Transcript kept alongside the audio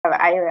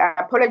I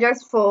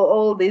apologize for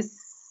all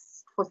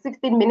this, for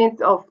 16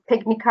 minutes of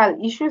technical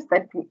issues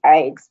that I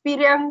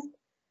experienced.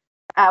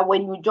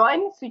 When you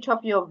join, switch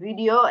off your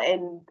video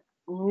and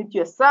mute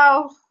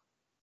yourself.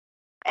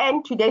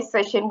 And today's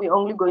session, we're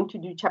only going to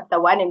do chapter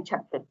 1 and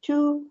chapter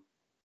 2.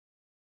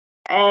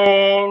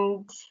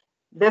 And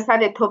these are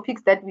the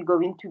topics that we're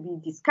going to be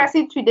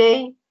discussing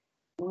today.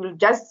 We'll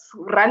just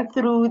run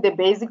through the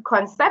basic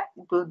concept.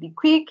 It will be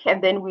quick,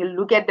 and then we'll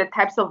look at the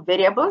types of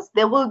variables.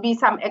 There will be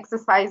some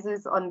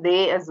exercises on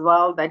there as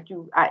well that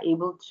you are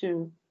able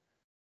to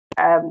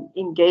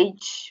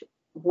engage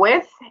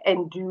with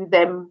and do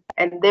them,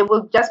 and they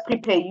will just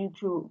prepare you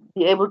to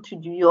be able to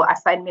do your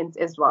assignments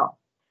as well.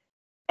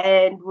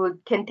 And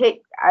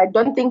I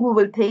don't think we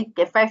will take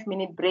a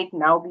 5-minute break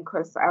now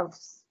because I've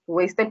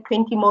wasted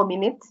 20 more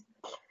minutes.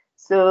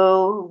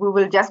 So we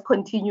will just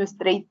continue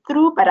straight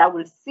through, but I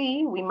will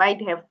see, we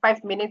might have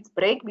 5 minutes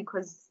break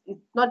because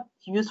it's not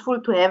useful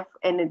to have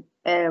an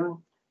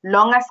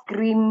longer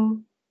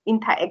screen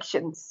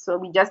interactions. So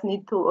we just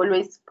need to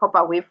always pop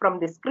away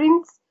from the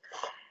screens,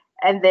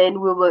 and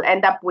then we will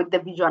end up with the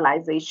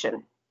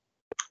visualization.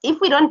 If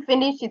we don't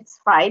finish, it's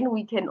fine.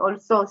 We can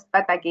also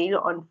start again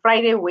on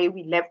Friday where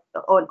we left,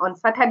 on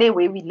Saturday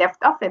where we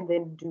left off, and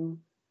then do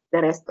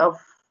the rest of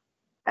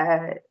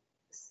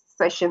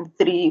session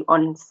 3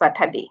 on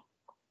Saturday.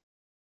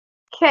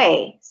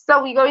 Okay,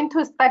 so we're going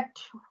to start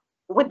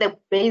with the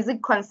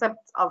basic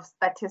concepts of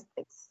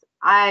statistics.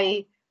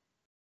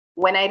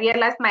 When I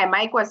realized my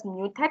mic was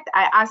muted,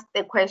 I asked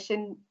the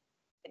question,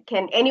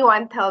 can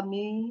anyone tell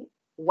me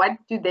what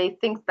do they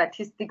think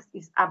statistics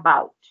is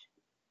about?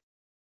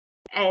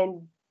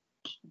 And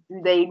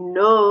do they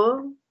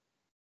know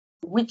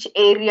which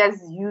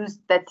areas use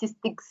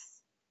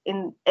statistics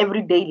in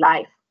everyday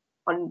life?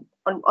 On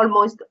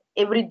almost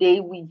every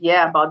day we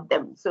hear about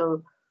them.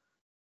 So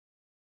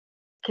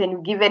can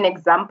you give an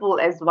example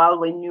as well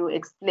when you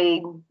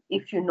explain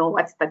if you know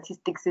what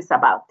statistics is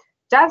about?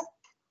 Just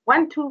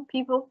 1-2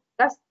 people,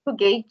 just to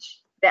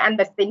gauge the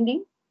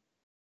understanding.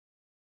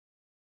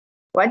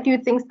 What do you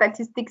think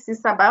statistics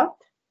is about?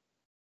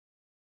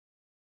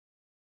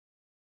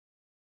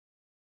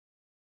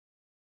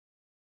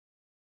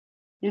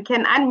 You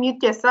can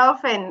unmute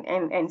yourself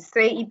and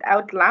say it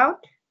out loud.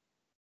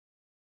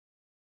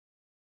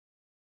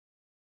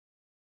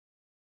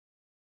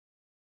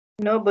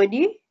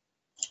 Nobody?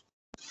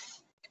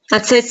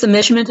 I'd say it's the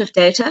measurement of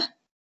data.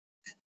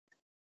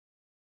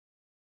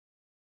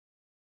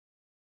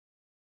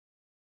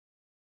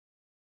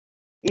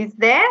 Is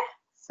there?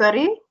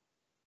 Sorry?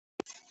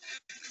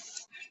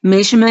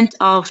 Measurement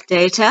of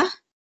data.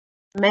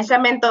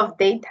 Measurement of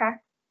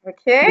data.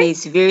 Okay.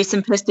 Yes, very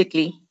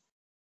simplistically.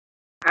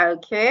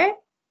 Okay.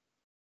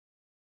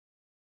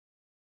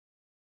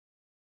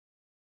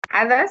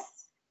 Others?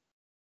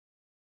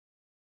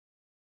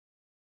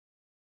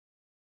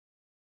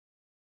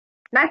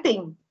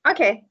 Nothing.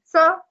 Okay.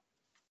 So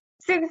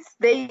since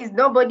there is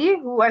nobody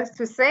who wants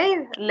to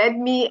say, let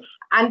me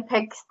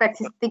unpack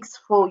statistics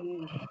for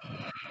you.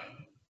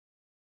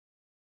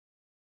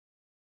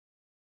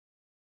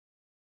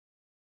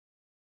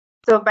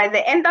 So by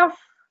the end of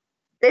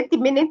 30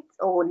 minutes,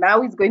 or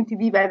now it's going to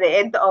be by the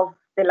end of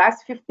the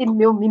last 15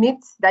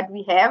 minutes that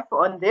we have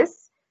on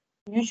this,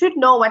 you should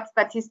know what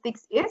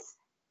statistics is,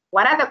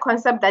 what are the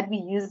concepts that we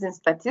use in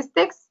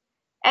statistics,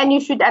 and you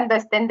should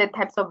understand the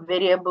types of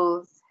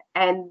variables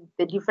and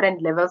the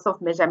different levels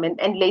of measurement.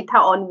 And later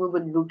on, we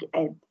will look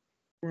at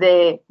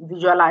the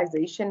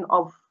visualization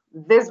of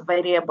these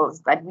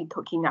variables that we're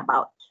talking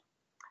about.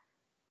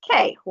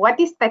 Okay, what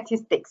is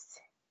statistics?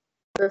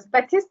 So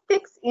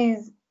statistics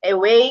is a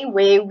way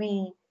where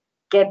we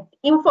get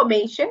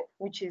information,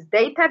 which is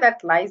data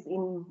that lies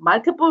in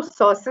multiple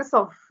sources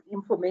of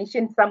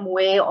information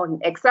somewhere on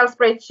Excel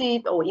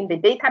spreadsheet or in the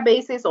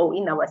databases or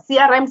in our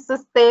CRM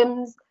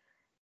systems.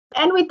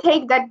 And we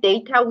take that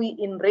data, we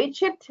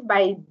enrich it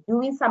by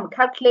doing some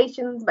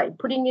calculations, by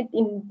putting it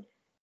in,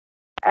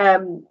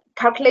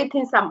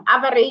 calculating some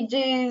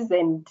averages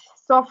and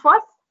so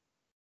forth,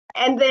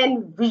 and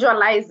then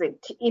visualize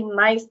it in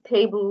nice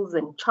tables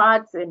and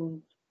charts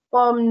and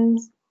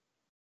forms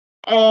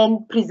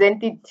and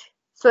present it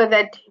so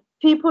that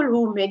people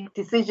who make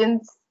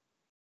decisions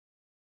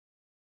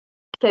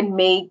can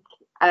make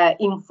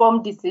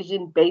informed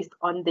decision based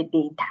on the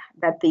data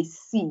that they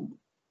see.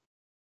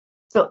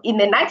 So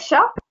in a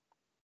nutshell,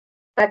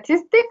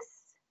 statistics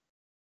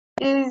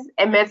is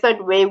a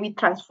method where we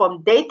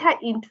transform data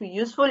into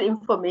useful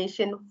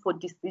information for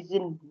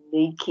decision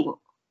making.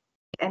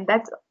 And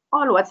that's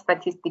all what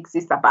statistics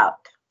is about.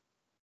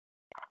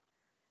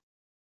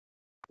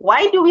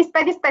 Why do we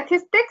study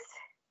statistics?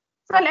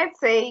 So let's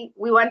say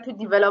we want to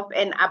develop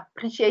an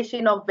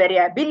appreciation of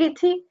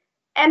variability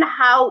and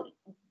how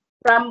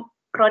some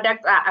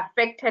products are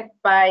affected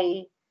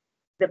by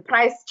the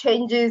price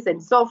changes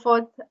and so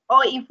forth,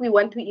 or if we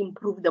want to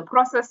improve the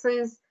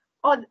processes,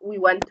 or we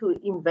want to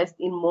invest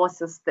in more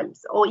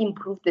systems or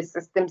improve the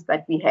systems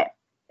that we have,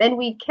 then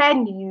we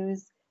can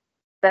use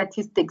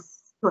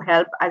statistics to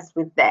help us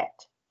with that.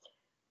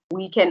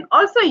 We can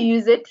also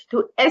use it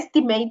to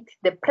estimate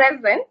the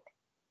present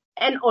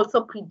and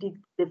also predict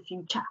the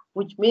future,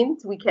 which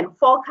means we can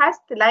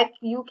forecast, like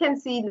you can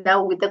see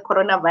now with the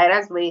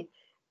coronavirus, where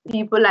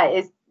people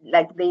are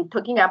like they're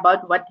talking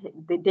about what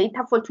the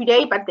data for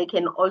today, but they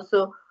can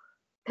also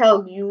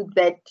tell you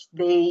that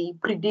they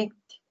predict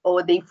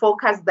or they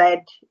forecast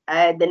that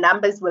the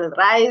numbers will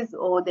rise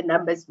or the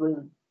numbers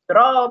will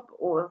drop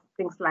or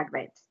things like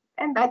that.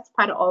 And that's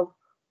part of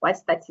what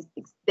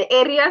statistics. The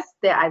areas,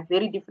 they are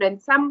very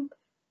different. Some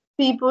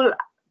people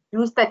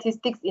do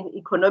statistics in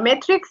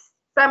econometrics.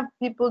 Some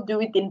people do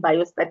it in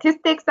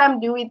biostatistics. Some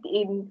do it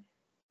in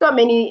so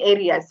many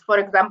areas. For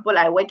example,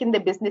 I work in the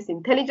business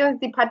intelligence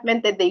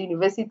department at the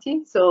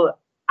university. So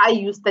I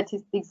use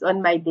statistics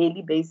on my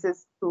daily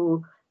basis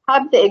to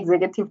help the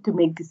executive to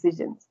make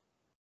decisions.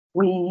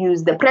 We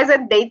use the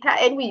present data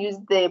and we use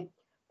the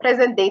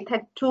present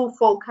data to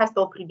forecast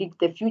or predict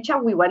the future.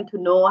 We want to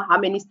know how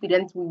many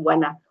students we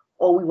want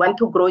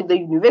to grow the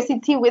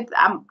university with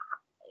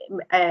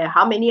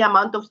how many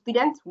amount of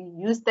students. We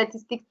use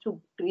statistics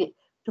to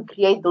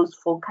create those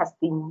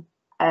forecasting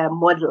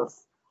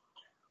models.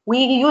 We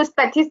use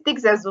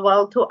statistics as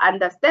well to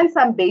understand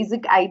some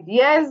basic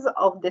ideas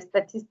of the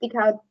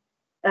statistical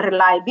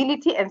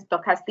reliability and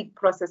stochastic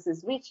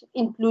processes, which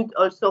include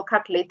also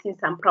calculating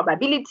some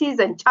probabilities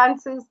and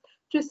chances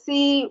to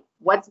see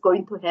what's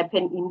going to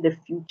happen in the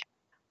future.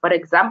 For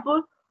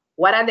example,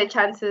 what are the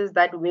chances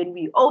that when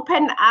we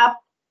open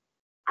up,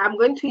 I'm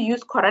going to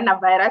use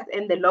coronavirus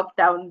and the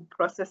lockdown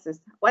processes.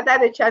 What are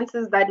the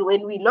chances that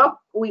when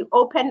we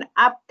open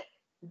up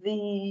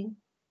the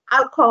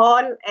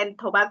alcohol and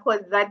tobacco,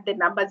 that the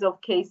numbers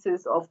of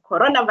cases of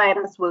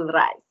coronavirus will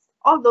rise?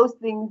 All those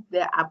things,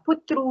 they are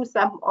put through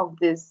some of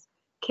these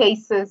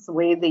cases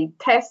where they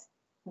test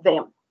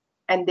them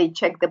and they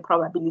check the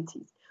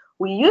probabilities.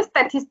 We use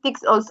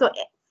statistics also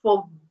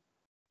for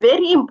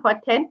very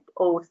important,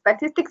 or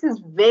statistics is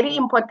very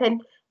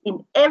important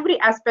in every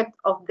aspect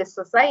of the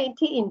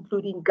society,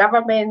 including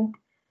government,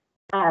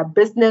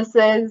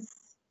 businesses,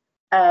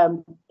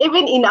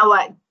 even in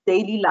our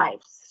daily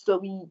lives.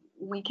 So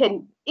we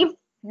can, if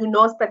you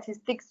know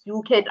statistics,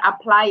 you can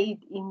apply it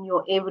in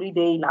your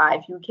everyday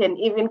life. You can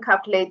even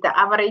calculate the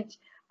average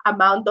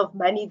amount of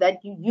money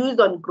that you use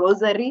on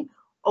grocery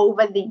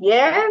over the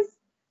years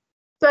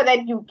so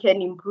that you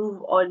can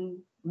improve on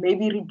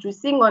maybe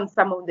reducing on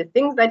some of the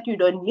things that you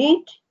don't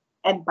need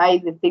and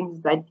buy the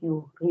things that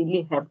you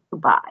really have to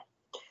buy.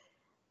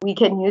 We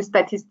can use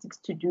statistics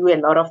to do a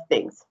lot of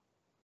things.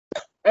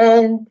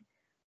 And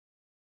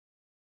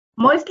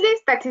mostly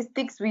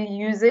statistics, we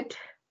use it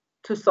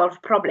to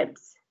solve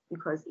problems,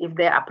 because if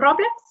there are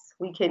problems,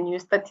 we can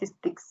use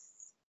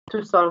statistics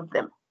to solve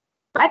them.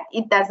 But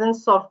it doesn't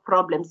solve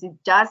problems. It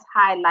just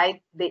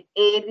highlights the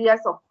areas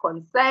of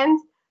concern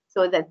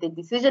so that the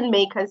decision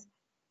makers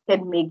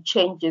can make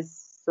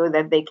changes so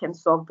that they can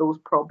solve those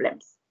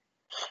problems.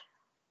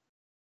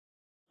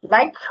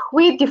 Like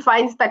we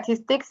define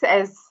statistics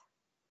as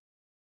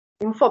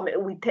we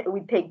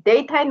take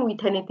data and we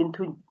turn it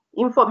into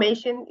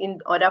information in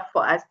order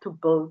for us to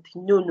build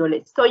new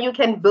knowledge. So you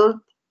can build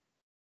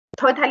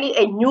totally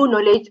a new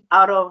knowledge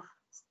out of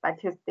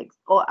statistics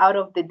or out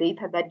of the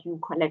data that you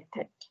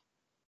collected.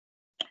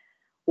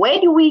 Where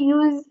do we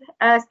use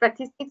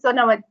statistics on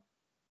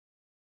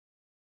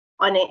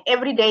an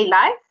everyday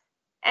life,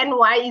 and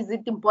why is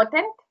it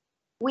important?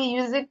 We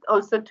use it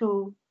also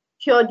to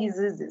cure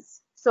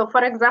diseases. So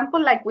for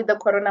example, like with the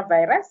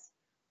coronavirus,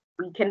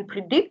 we can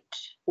predict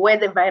where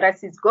the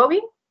virus is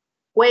going,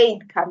 where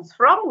it comes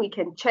from. We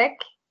can check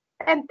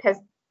and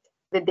test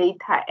the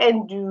data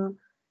and do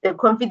the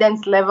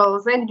confidence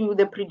levels and do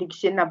the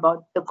prediction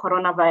about the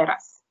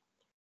coronavirus.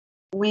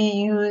 We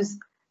use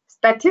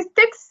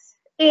statistics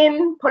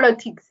in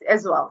politics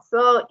as well.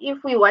 So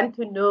if we want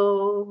to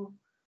know,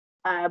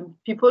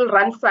 people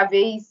run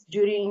surveys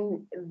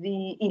during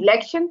the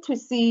election to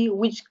see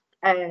which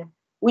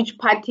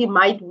party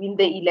might win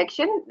the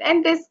election,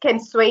 and this can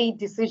sway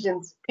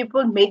decisions.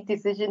 People make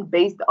decisions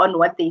based on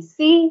what they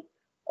see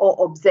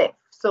or observe.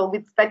 So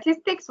with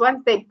statistics,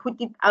 once they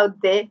put it out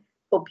there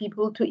for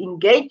people to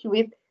engage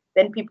with,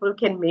 then people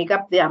can make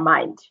up their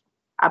mind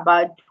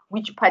about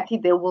which party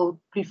they will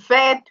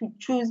prefer to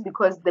choose,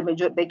 because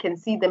they can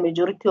see the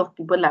majority of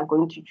people are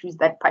going to choose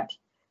that party.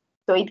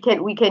 So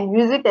we can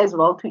use it as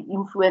well to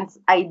influence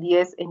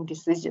ideas and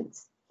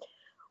decisions.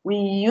 We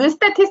use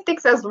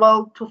statistics as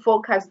well to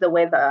forecast the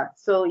weather.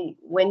 So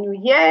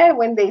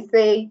when they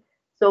say,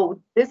 so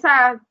these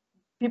are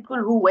people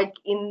who work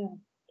in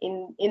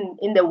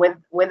the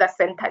weather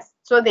centers.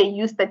 So they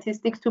use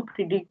statistics to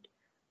predict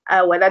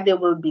whether there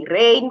will be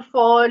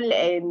rainfall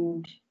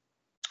and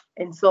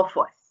so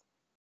forth,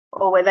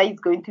 or whether it's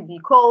going to be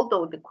cold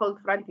or the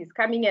cold front is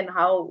coming, and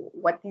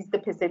what is the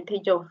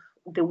percentage of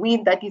the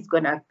wind that is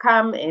going to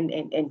come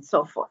and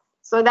so forth.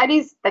 So that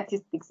is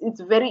statistics.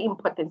 It's very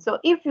important. So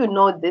if you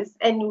know this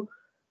and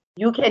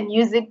you can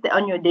use it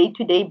on your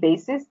day-to-day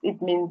basis,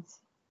 it means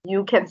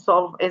you can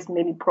solve as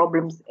many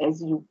problems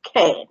as you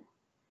can.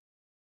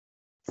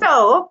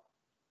 So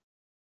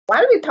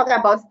While we talk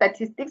about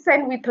statistics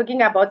and we're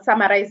talking about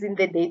summarizing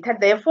the data,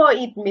 therefore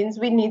it means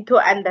we need to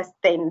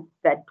understand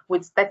that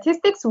with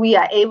statistics, we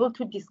are able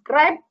to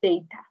describe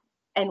data.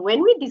 And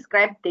when we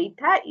describe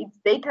data, it's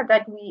data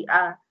that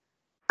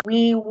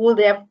we would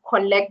have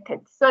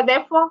collected. So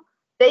therefore,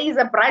 there is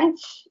a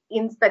branch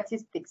in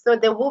statistics. So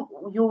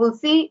you will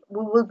see,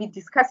 we will be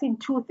discussing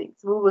two things.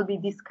 We will be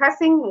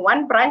discussing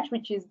one branch,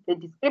 which is the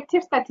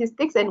descriptive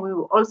statistics, and we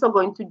will also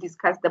going to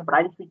discuss the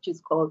branch which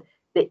is called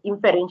the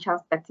inferential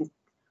statistics.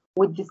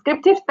 With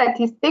descriptive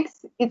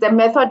statistics, it's a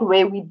method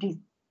where we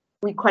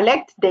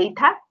collect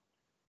data,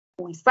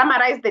 we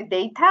summarize the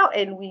data,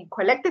 and we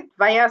collect it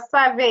via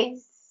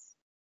surveys,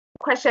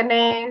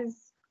 questionnaires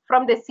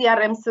from the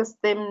CRM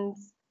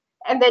systems,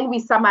 and then we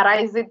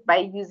summarize it by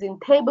using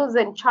tables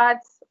and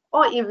charts,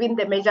 or even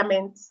the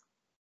measurements,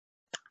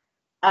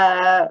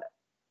 like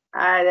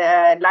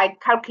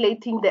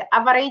calculating the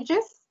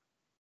averages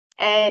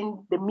and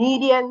the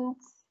medians,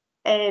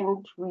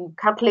 and we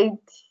calculate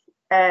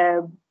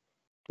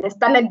the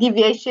standard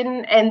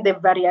deviation and the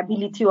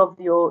variability of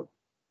your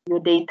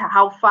data,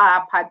 how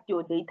far apart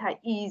your data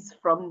is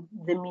from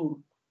the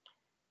mean.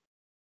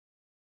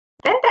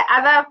 Then the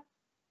other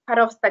part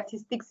of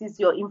statistics is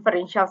your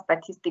inferential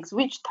statistics,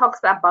 which talks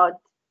about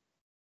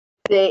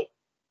the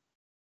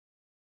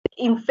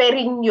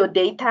inferring your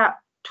data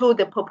to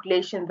the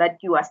population that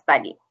you are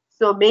studying.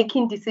 So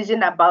making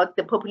decision about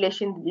the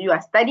population you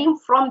are studying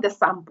from the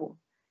sample.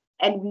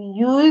 And we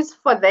use,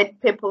 for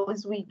that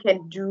purpose, we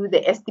can do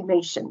the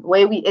estimation,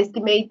 where we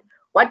estimate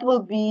what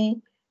will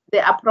be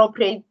the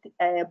appropriate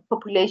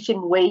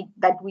population weight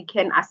that we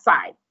can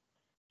assign.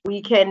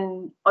 We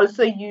can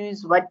also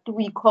use what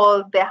we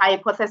call the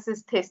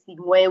hypothesis testing,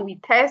 where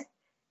we test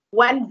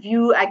one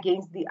view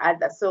against the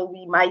other. So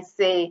we might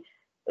say,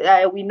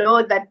 we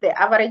know that the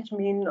average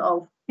mean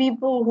of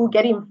people who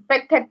get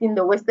infected in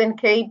the Western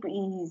Cape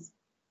is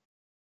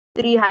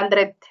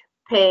 300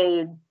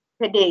 per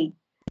day.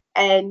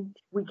 And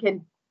we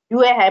can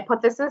do a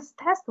hypothesis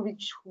test,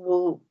 which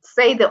will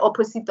say the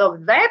opposite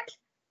of that.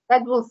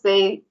 That will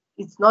say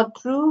it's not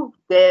true.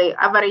 The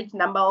average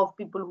number of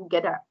people who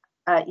get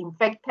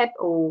infected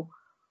or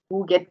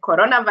who get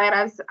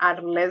coronavirus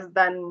are less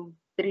than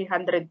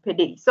 300 per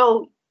day.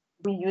 So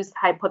we use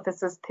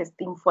hypothesis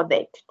testing for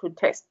that to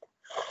test.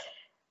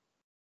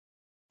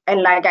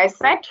 And like I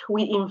said,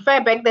 we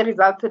infer back the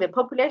result to the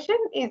population.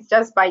 It's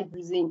just by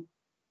using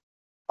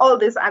all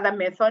this other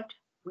method,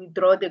 we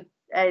draw the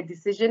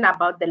decision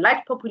about the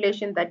large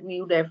population that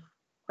we would have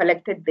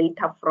collected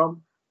data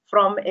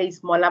from a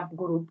smaller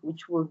group,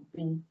 which will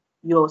be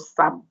your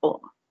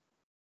sample.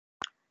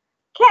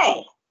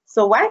 Okay,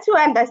 so once you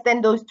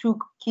understand those two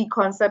key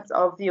concepts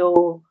of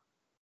your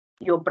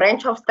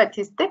branch of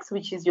statistics,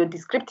 which is your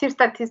descriptive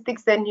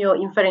statistics and your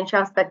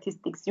inferential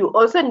statistics, you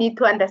also need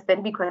to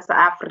understand, because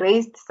I've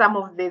raised some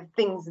of the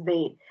things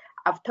there.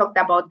 I've talked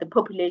about the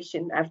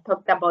population, I've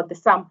talked about the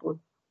sample.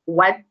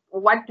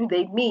 What do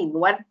they mean?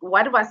 What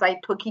was I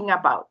talking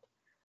about?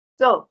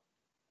 So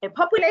a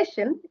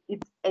population is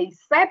a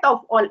set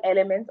of all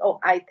elements or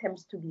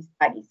items to be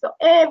studied. So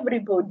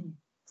everybody.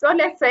 So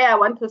let's say I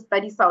want to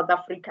study South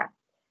Africa.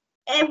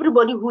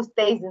 Everybody who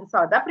stays in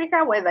South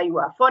Africa, whether you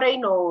are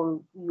foreign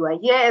or you are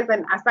here as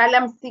an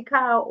asylum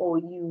seeker or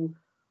you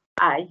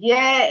are here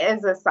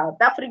as a South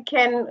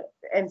African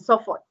and so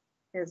forth.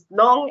 As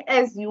long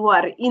as you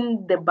are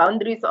in the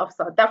boundaries of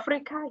South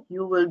Africa,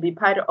 you will be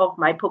part of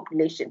my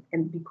population.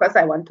 And because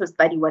I want to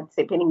study what's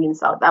happening in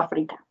South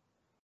Africa.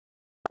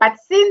 But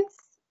since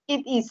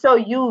it is so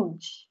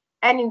huge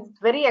and it's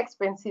very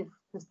expensive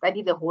to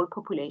study the whole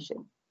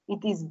population,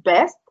 it is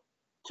best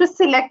to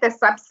select a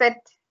subset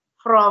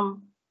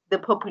from the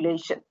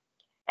population.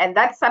 And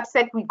that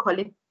subset, we call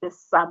it the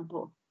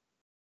sample.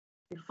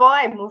 Before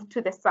I move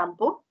to the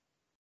sample,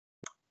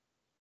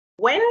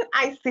 when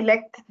I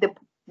select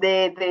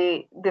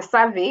the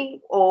survey,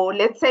 or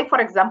let's say,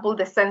 for example,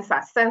 the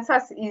census.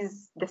 Census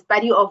is the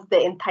study of the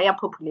entire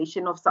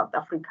population of South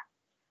Africa.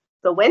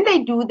 So when they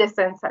do the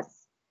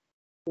census,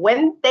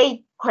 when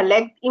they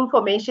collect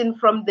information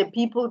from the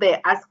people, they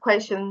ask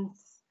questions.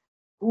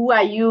 Who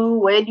are you?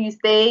 Where do you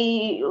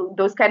stay?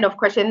 Those kind of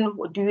questions.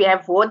 Do you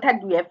have water?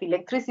 Do you have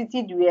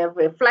electricity? Do you have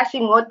a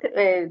flushing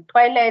water,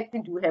 toilet?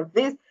 Do you have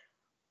this?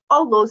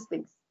 All those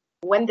things.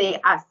 When they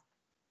ask,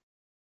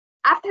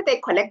 after they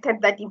collected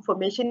that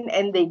information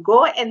and they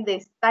go and they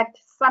start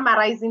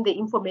summarizing the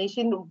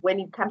information when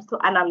it comes to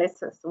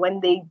analysis, when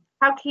they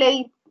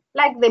calculate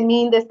like the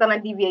mean, the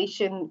standard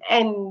deviation,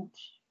 and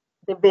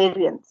the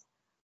variance,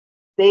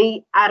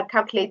 they are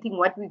calculating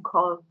what we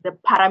call the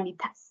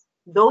parameters.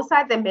 Those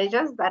are the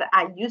measures that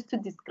are used to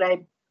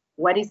describe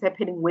what is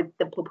happening with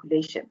the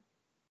population.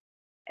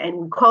 And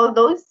we call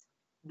those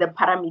the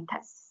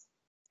parameters.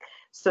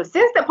 So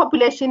since the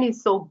population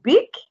is so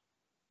big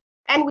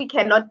and we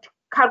cannot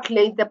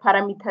calculate the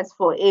parameters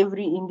for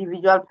every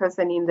individual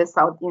person in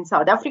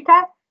South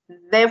Africa,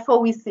 therefore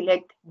we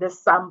select the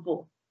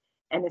sample.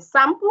 And a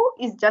sample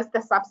is just a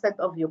subset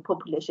of your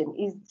population.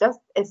 It's just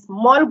a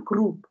small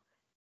group.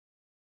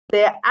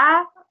 There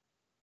are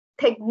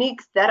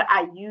techniques that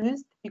are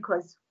used,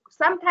 because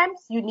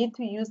sometimes you need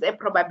to use a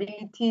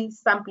probability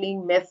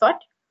sampling method,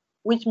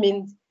 which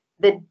means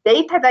the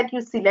data that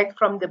you select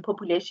from the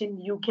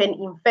population, you can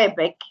infer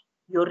back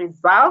your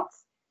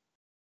results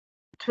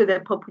to the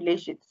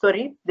population.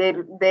 Sorry,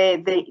 the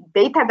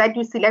data that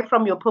you select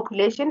from your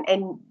population,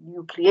 and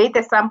you create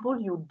a sample,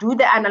 you do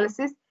the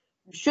analysis,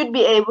 you should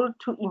be able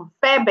to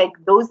infer back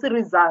those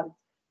results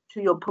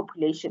to your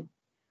population.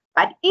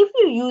 But if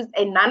you use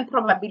a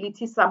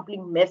non-probability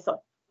sampling method,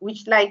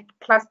 which like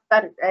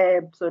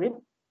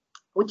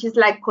which is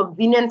like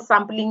convenience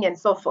sampling and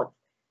so forth,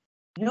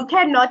 you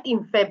cannot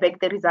infer back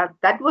the result.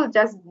 That will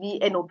just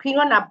be an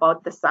opinion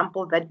about the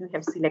sample that you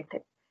have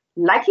selected.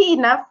 Lucky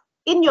enough,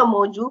 in your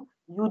module,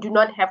 you do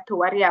not have to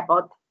worry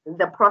about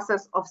the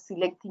process of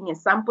selecting a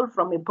sample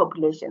from a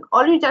population.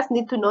 All you just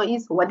need to know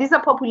is what is a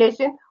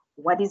population,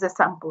 what is a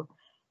sample,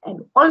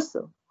 and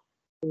also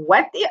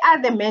what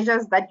are the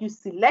measures that you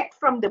select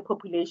from the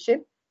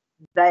population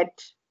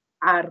that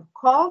are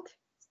called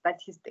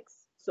statistics.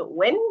 So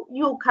when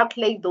you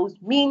calculate those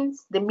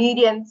means, the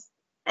medians,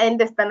 and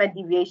the standard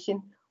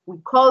deviation, we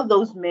call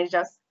those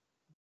measures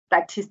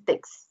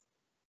statistics.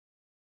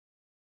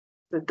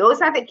 So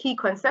those are the key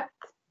concepts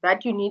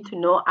that you need to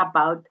know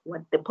about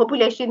what the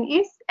population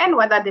is and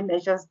what are the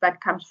measures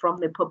that comes from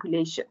the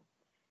population,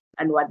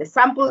 and what the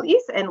sample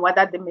is and what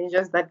are the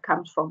measures that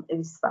comes from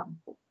a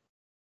sample.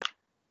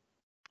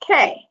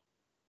 Okay,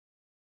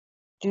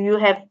 do you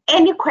have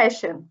any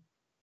question?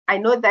 I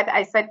know that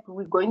I said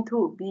we're going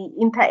to be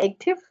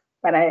interactive,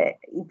 but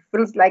it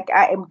feels like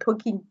I am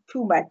talking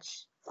too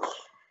much.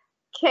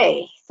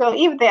 Okay, so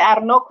if there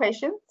are no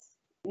questions,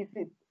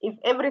 if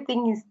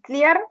everything is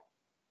clear,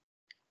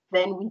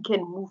 then we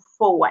can move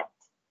forward.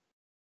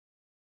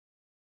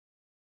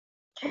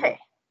 Okay,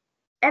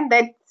 and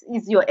that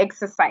is your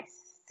exercise.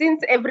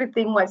 Since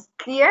everything was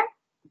clear,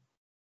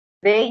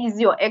 there is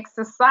your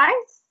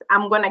exercise.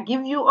 I'm gonna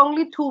give you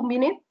only 2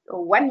 minutes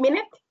or 1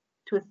 minute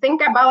to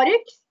think about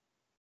it,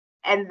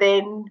 and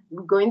then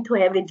we're going to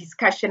have a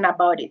discussion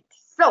about it.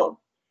 So,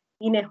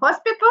 in a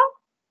hospital,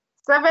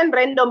 7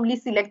 randomly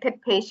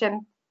selected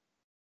patients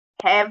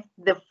have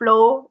the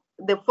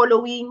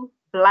following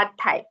blood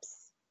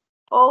types: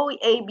 O,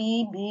 A,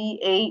 B, B,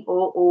 A,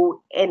 O,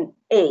 O, and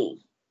A.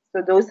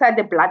 So those are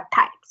the blood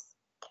types.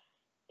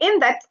 In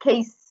that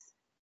case,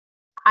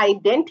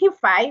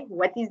 identify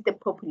what is the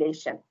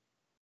population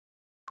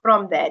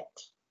from that.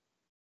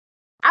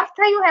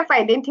 After you have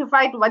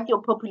identified what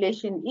your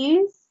population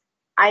is,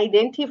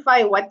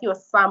 identify what your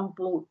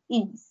sample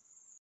is.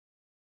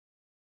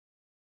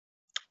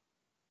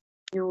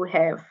 You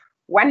have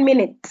 1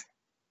 minute.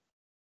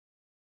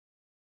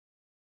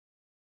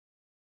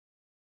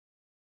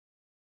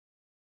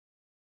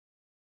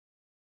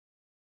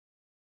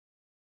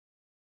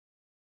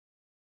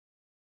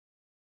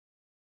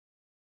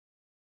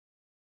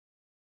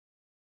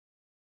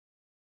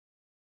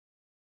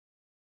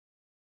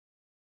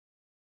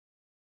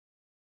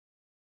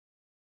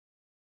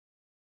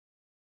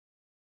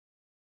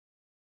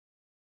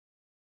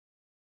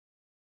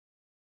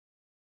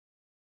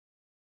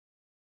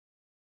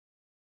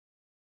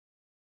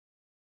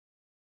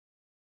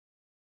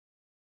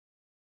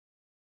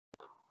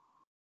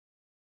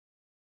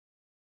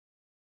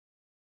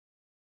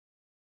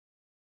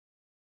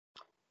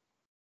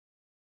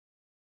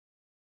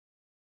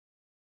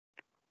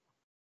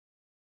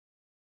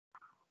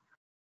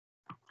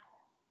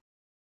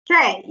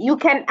 Okay, you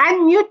can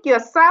unmute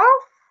yourself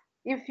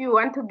if you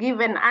want to give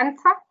an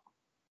answer.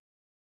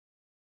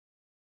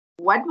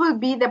 What will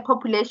be the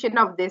population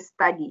of this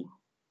study?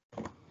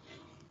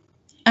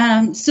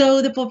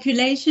 So the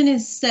population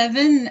is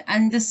 7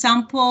 and the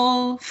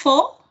sample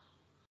 4.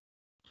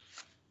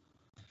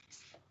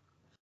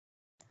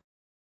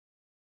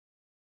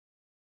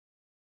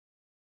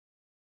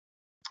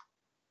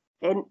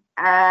 And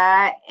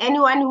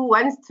anyone who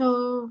wants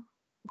to,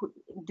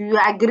 do you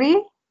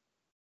agree?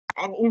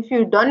 And if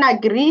you don't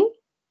agree,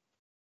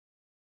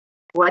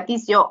 what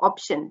is your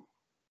option?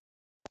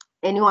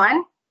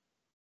 Anyone?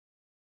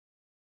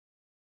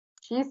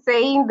 She's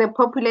saying the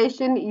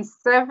population is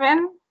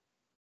 7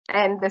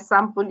 and the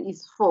sample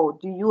is 4.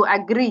 Do you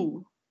agree?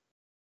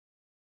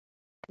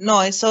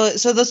 No, so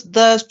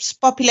the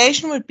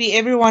population would be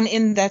everyone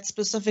in that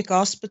specific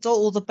hospital,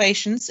 all the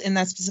patients in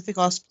that specific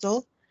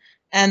hospital,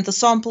 and the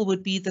sample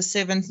would be the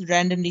 7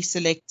 randomly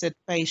selected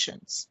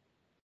patients.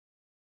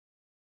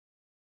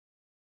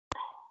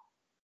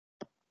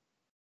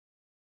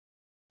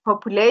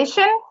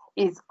 Population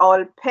is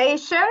all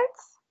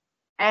patients,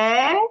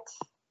 and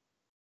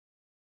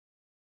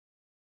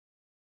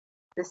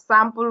the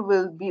sample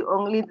will be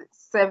only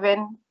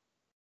 7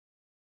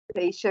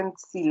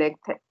 patients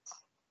selected.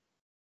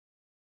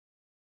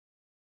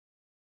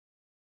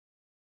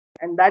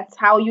 And that's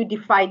how you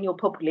define your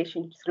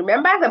population.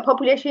 Remember, the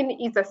population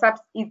is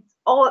it's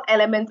all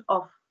elements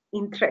of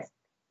interest.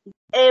 It's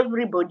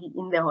everybody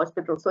in the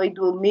hospital. So it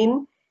will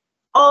mean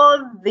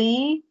all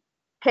the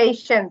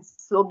patients.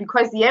 So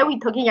because here we're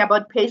talking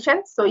about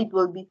patients, so it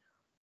will be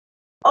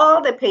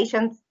all the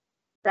patients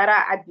that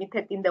are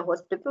admitted in the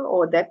hospital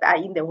or that are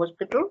in the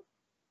hospital,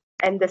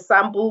 and the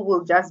sample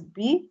will just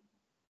be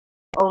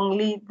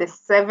only the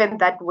 7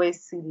 that were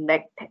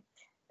selected.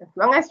 As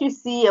long as you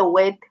see a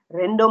word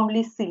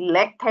randomly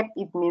selected,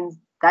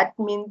 that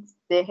means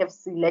they have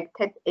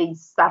selected a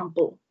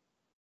sample.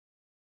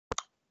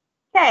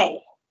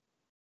 Okay.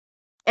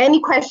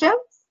 Any questions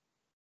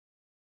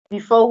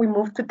before we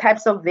move to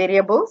types of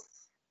variables?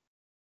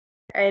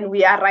 And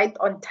we are right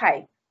on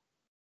time.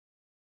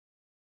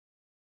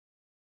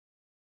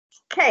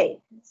 Okay.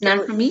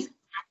 None for me.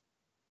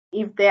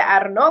 If there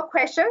are no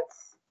questions,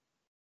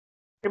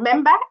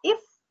 remember, if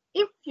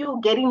you're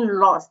getting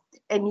lost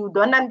and you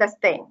don't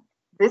understand,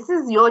 this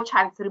is your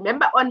chance.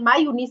 Remember, on my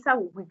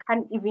UNISA, we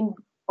can't even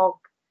talk.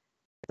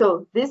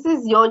 So this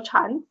is your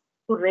chance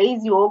to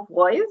raise your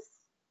voice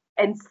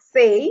and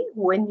say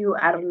when you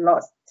are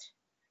lost.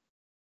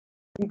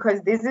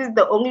 Because this is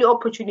the only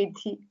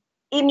opportunity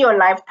in your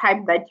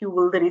lifetime that you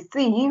will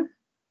receive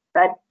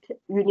that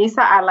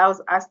UNISA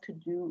allows us to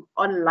do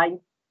online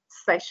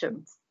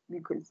sessions,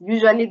 because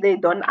usually they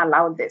don't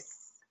allow this.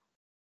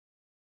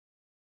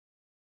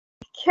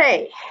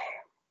 Okay.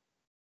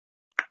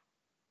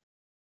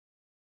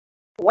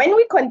 When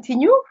we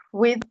continue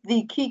with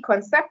the key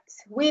concepts,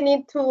 we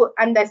need to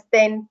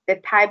understand the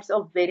types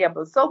of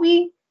variables. So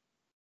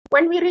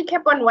when we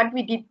recap on what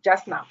we did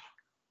just now,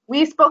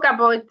 we spoke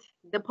about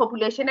the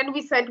population and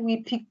we said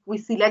we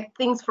select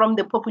things from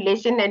the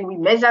population and we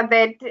measure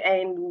that,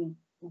 and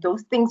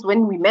those things,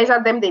 when we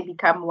measure them, they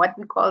become what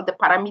we call the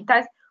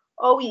parameters,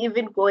 or we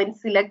even go and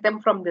select them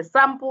from the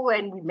sample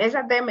and we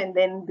measure them and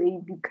then they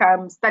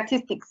become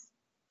statistics.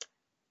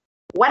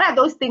 What are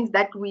those things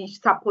that we're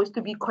supposed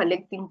to be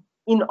collecting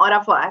in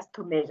order for us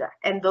to measure?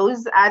 And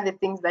those are the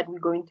things that we're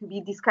going to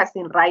be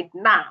discussing right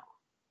now.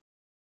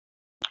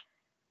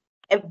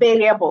 A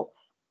variable.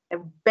 A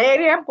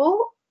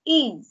variable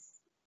is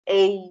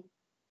a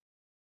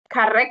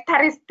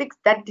characteristics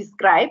that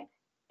describe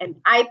an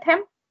item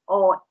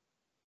or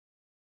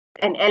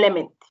an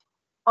element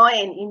or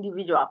an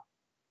individual.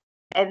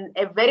 And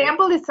a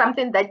variable is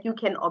something that you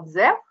can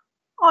observe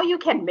or you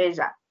can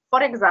measure.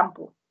 For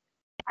example,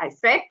 I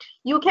said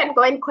you can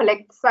go and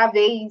collect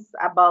surveys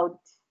about,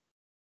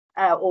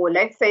 or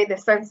let's say the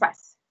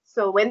census.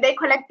 So when they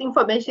collect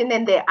information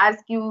and they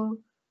ask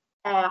you,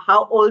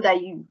 how old are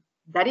you?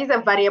 That is a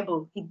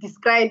variable. It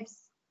describes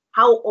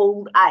how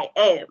old I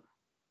am.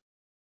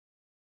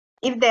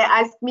 If they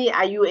ask me,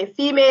 are you a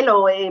female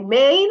or a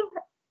male?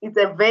 It's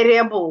a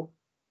variable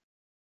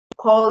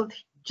called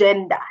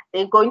gender.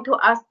 They're going to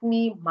ask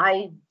me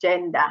my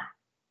gender.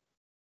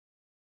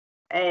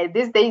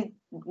 These days,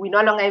 we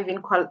no longer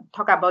even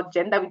talk about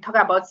gender, we talk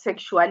about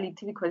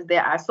sexuality, because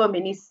there are so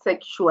many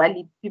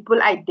sexuality.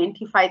 People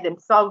identify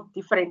themselves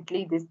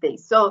differently these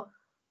days. So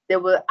they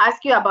will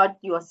ask you about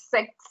your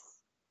sex,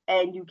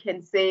 and you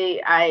can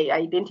say, I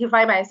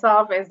identify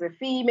myself as a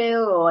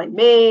female or a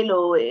male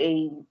or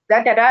a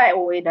da-da-da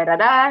or a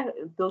da-da-da,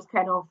 those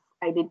kind of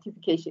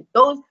identification.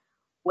 Those,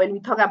 when we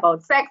talk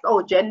about sex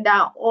or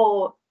gender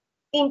or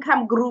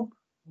income group,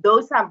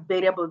 those are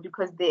variables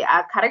because they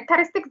are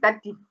characteristics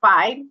that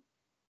define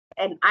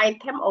an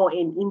item or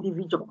an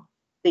individual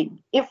thing.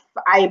 If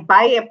I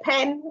buy a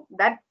pen,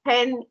 that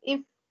pen, if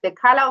the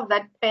color of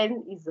that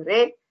pen is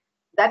red,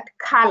 that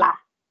color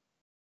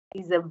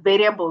is a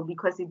variable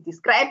because it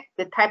describes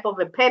the type of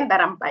a pen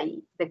that I'm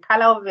buying, the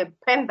color of a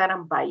pen that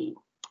I'm buying.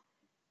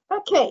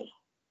 Okay.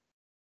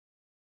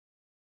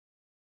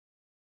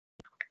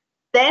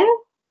 Then,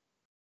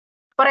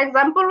 for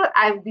example,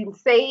 I've been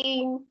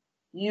saying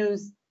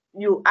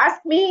you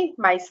ask me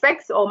my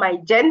sex or my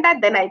gender,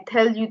 then I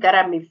tell you that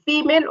I'm a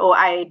female or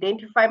I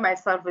identify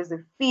myself as a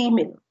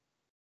female.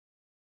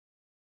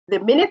 The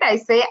minute I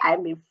say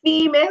I'm a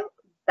female,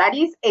 that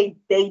is a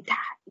data.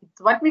 It's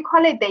what we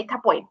call a data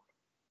point.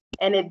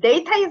 And a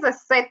data is a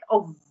set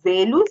of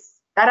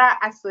values that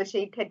are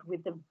associated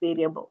with a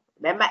variable.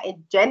 Remember, a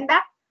gender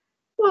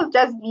will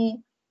just be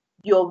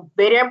your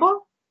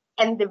variable,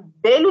 and the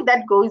value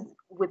that goes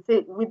with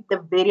it, with the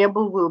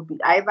variable, will be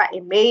either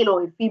a male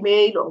or a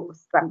female or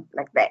something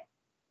like that.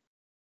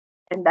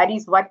 And that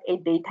is what a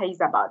data is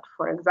about.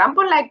 For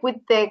example, like with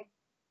the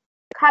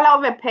color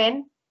of a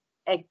pen,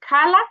 a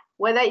color,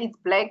 whether it's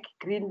black,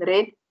 green,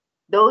 red,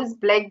 those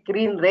black,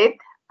 green, red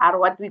are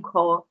what we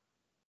call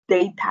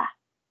data.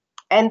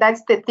 And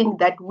that's the thing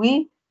that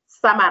we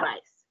summarize.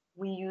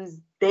 We use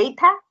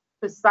data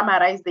to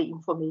summarize the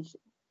information.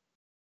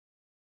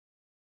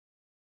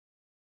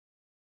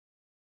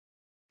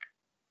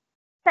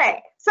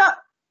 Okay, so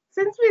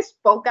since we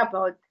spoke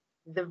about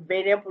the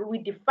variable, we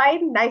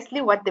defined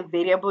nicely what the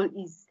variable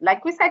is.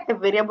 Like we said, the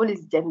variable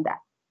is gender.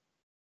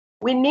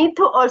 We need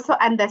to also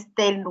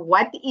understand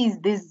what is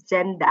this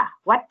gender,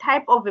 what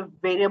type of a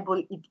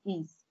variable it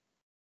is.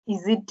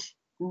 Is it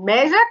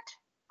measured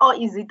or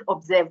is it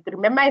observed?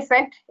 Remember I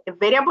said a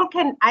variable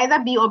can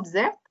either be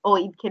observed or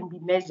it can be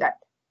measured.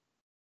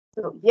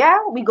 So yeah,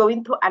 we're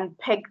going to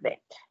unpack that.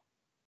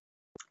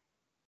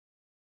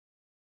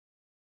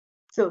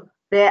 So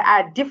there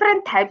are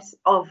different types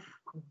of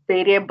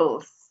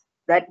variables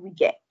that we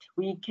get.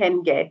 we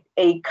can get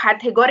a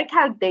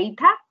categorical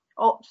data,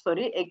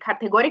 a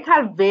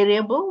categorical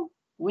variable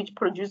which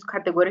produce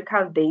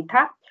categorical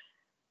data.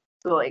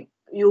 So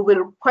you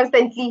will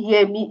constantly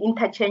hear me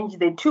interchange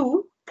the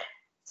two.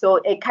 So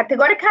a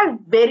categorical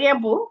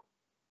variable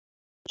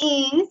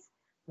is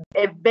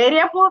a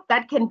variable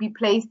that can be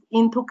placed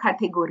into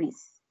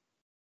categories.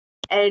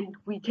 And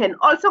we can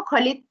also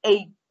call it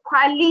a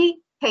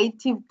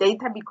qualitative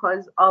data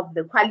because of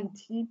the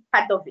quality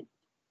part of it.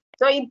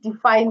 So it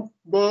defines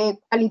the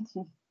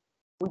quality,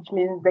 which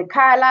means the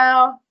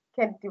color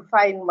can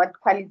define what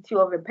quality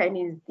of a pen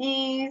is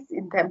this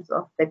in terms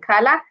of the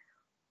color.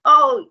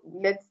 Oh,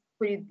 let's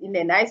put it in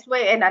a nice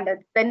way and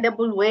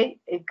understandable way,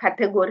 a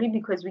category,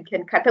 because we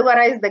can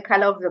categorize the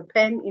color of the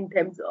pen in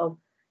terms of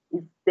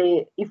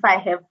if I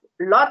have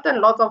lots and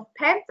lots of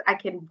pens, I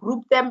can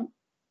group them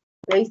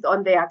based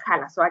on their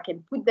color. So I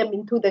can put them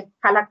into the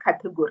color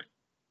category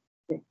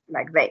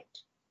like that.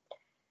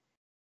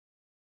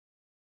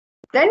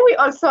 Then we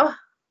also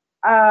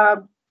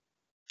have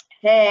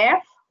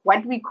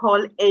what we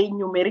call a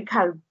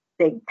numerical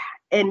data.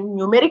 And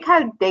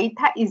numerical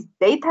data is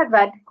data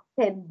that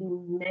can be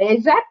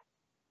measured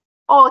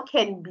or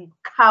can be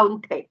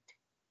counted.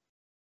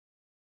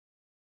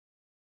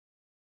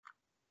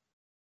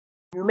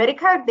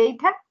 Numerical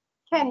data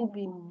can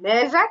be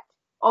measured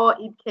or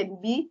it can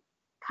be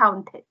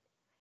counted.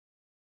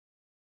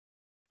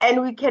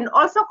 And we can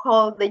also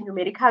call the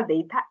numerical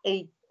data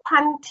a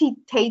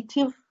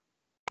quantitative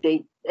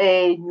data,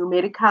 a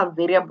numerical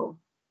variable.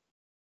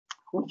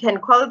 We can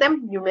call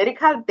them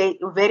numerical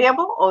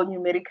variable or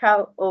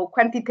numerical or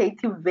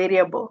quantitative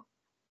variable.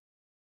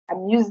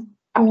 I'm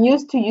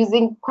used to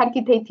using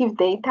quantitative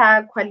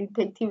data,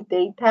 qualitative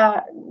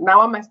data.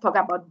 Now I must talk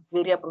about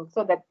variables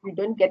so that we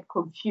don't get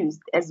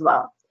confused as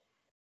well.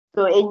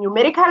 So a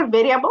numerical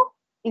variable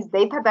is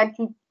data that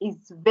is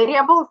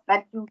variables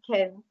that you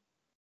can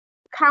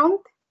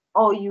count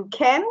or you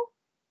can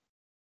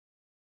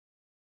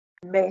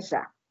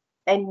measure,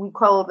 and we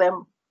call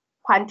them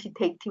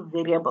quantitative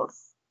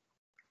variables.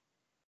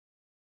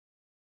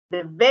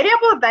 The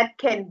variable that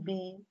can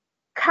be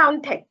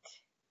counted,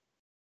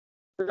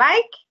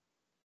 like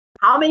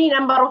how many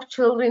number of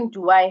children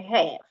do I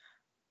have?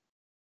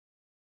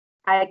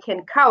 I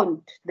can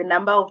count the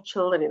number of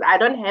children. I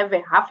don't have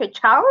half a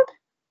child,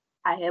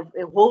 I have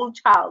a whole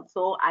child,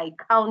 so I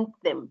count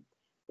them.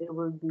 There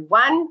will be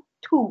 1,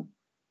 2.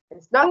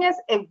 As long as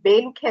a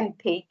value can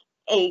take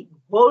a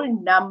whole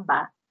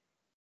number,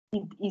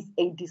 it is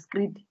a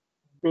discrete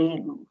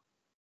value.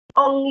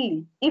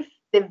 Only if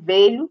the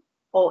value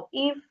or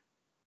if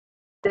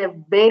the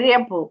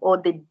variable or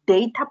the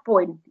data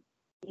point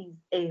is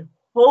a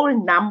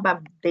whole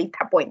number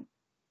data point,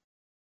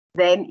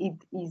 then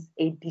it is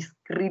a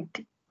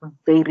discrete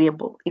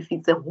variable. If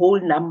it's a whole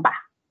number,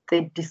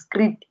 it's a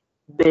discrete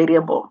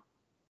variable.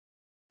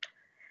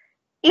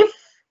 If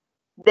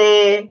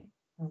the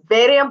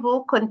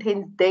variable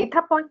contains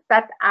data points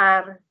that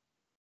are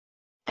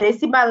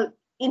decimal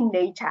in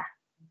nature,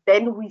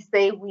 then we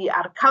say we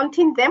are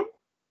counting them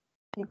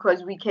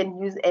because we can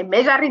use a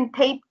measuring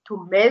tape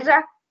to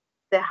measure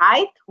the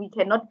height. We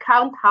cannot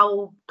count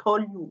how tall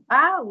you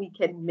are. We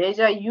can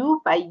measure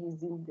you by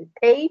using the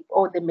tape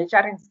or the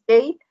measuring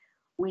scale.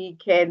 We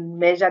can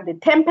measure the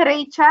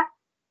temperature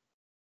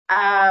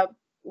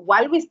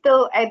while we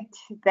still at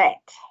that.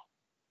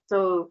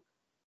 So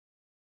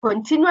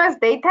continuous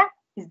data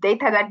is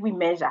data that we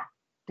measure.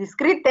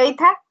 Discrete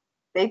data,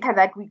 data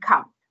that we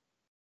count.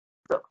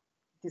 So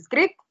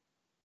discrete,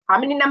 how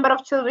many number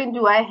of children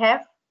do I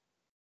have?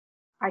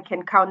 I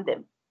can count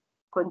them.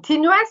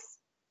 Continuous,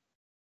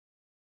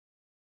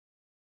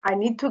 I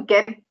need to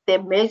get the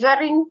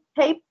measuring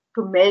tape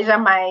to measure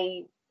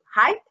my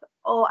height,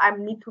 or I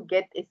need to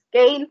get a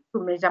scale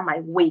to measure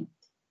my weight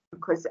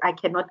because I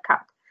cannot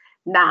count.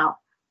 Now,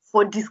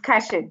 for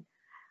discussion,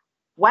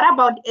 what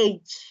about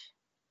age?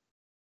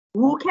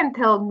 Who can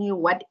tell me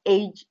what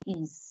age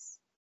is?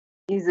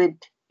 Is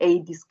it a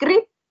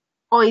discrete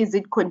or is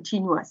it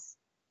continuous?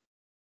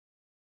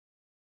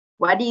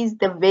 What is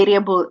the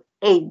variable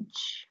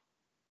age?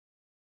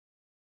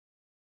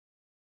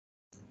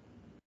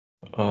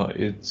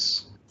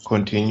 It's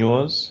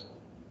continuous.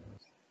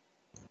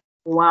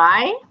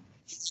 Why?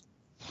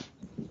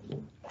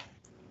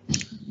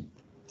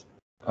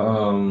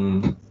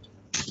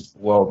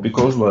 Well,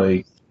 because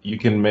like you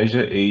can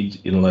measure age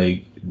in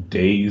like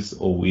days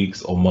or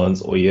weeks or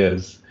months or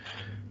years.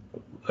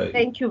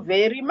 Thank you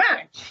very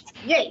much.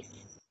 Yes,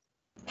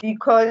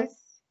 because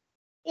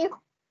if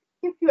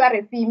you are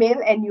a female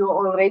and you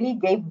already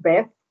gave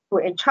birth to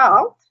a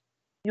child,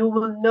 you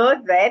will know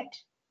that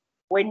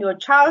when your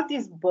child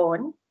is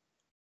born,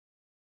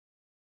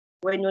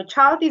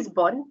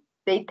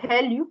 they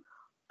tell you,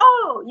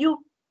 oh,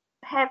 you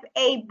have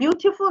a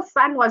beautiful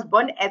son was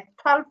born at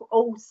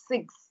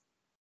 12:06.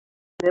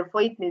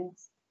 Therefore, it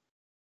means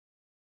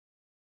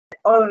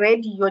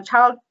already your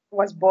child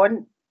was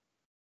born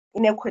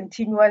in a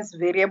continuous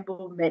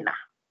variable manner.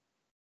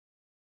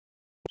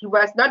 He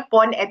was not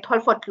born at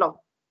 12 o'clock,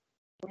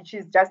 which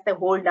is just a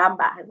whole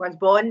number. He was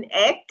born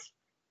at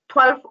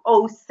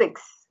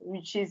 1206,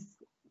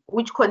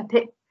 which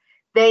contain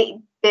they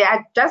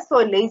are just so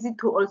lazy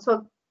to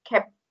also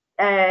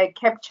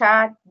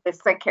capture the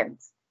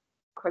seconds,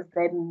 because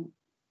then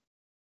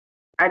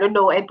I don't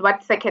know at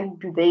what second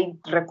do they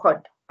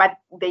record, but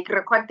they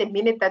record the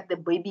minute that the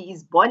baby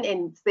is born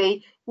and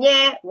say,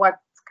 yeah, what's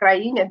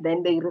crying, and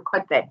then they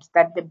record that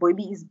the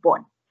baby is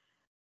born.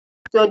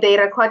 So they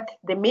record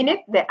the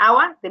minute, the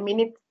hour, the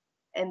minute,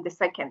 and the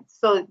second.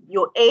 So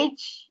your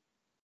age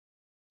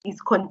is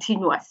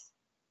continuous.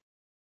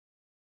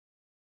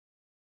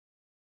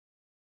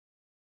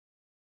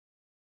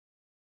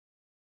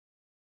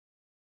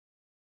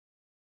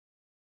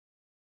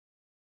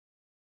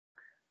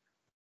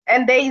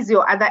 And there is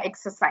your other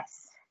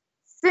exercise.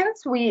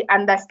 Since we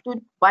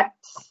understood what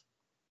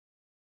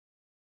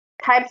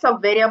types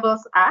of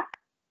variables are,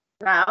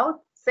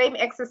 now same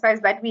exercise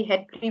that we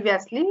had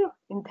previously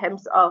in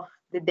terms of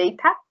the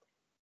data,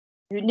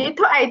 you need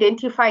to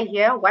identify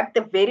here what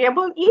the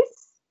variable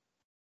is,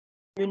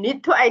 you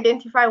need to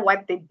identify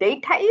what the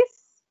data is,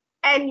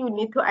 and you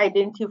need to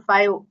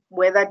identify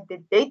whether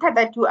the data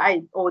that you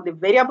or the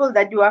variable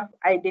that you have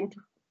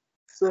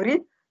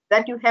identified,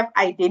 that you have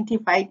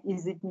identified,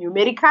 is it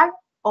numerical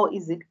or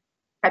is it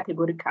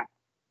categorical?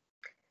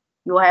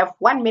 You have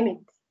 1 minute.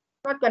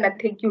 It's not going to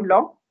take you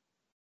long.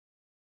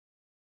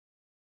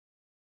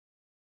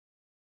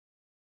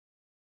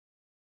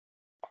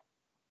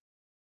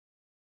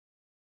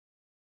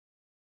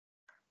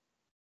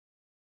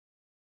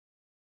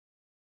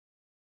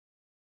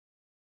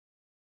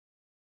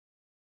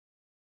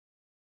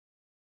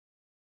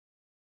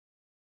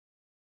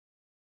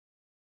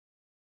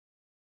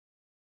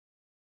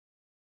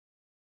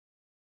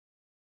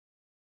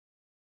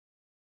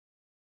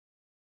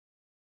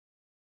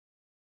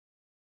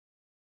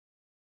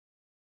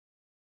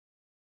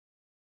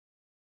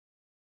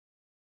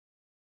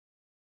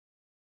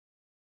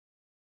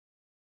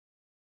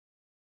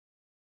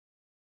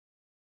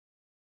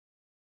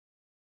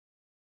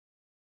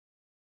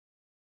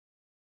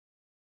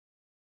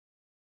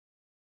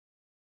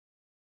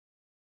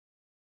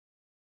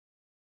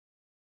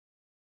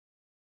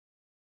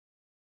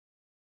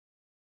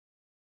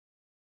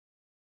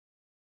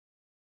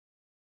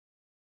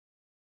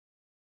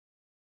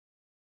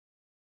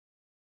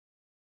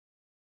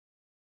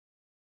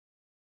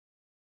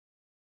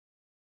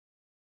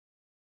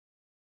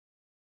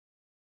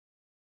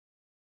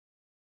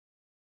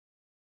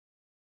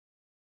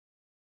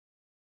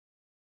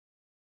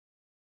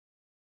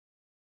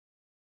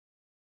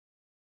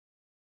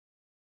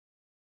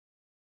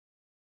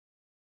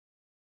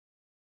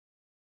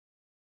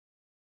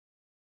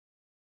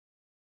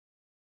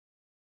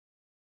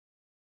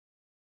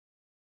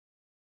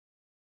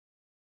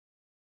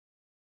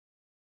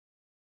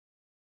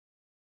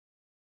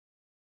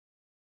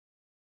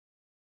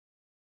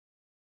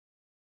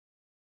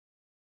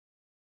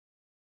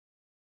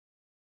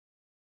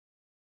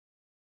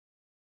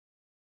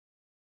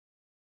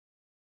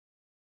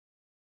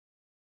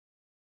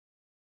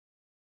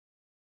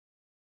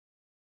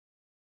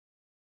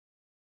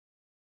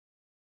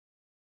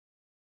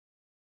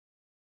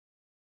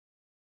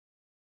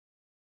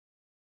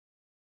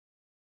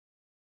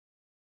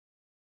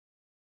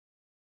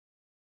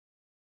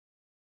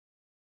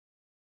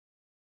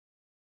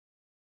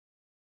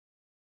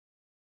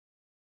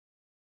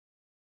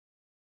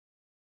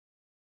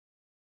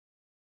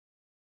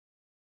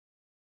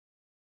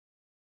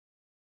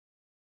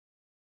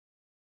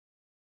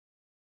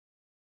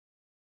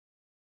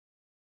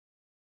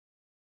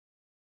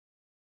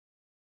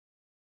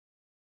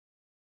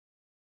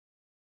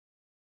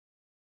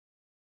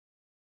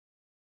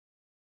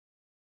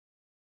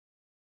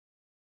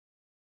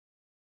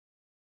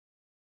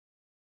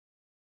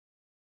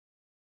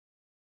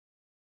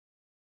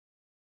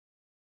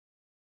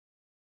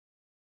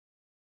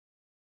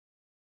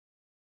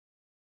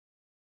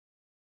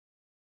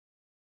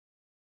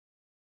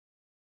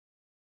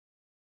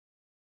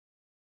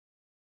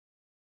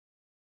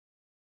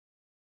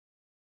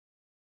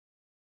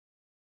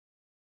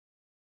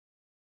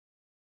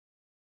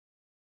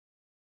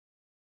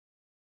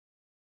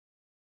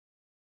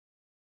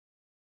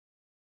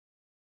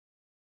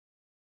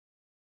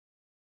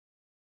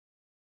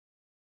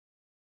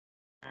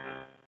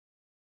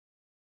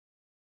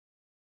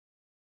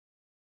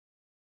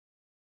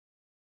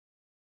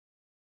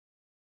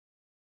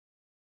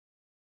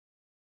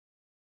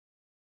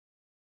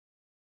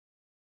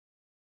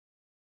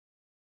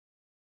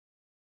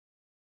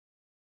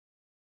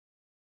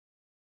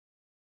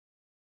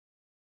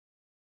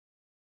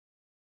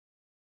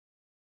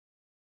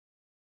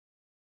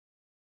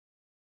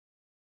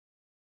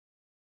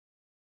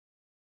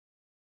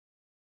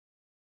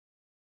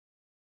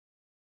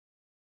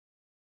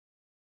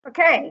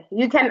 Okay,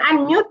 you can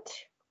unmute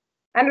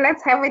and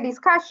let's have a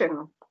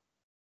discussion.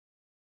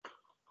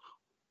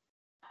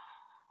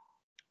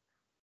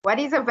 What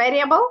is a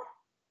variable?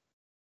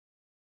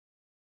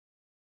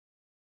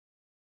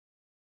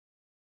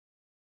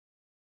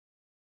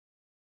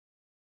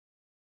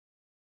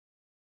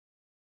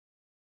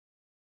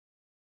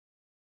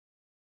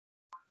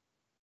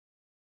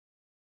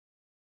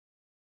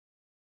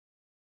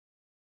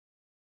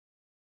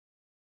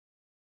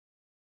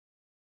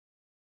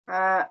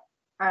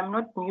 I'm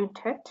not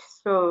muted,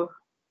 so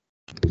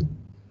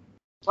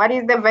what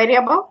is the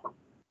variable?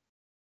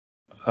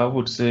 I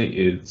would say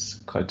it's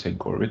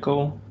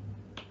categorical.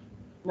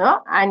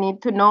 No, I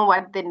need to know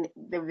what the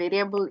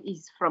variable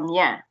is from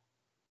here.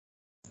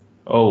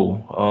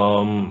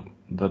 Oh,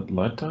 the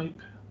blood type?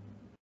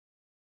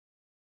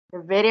 The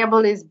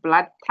variable is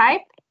blood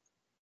type.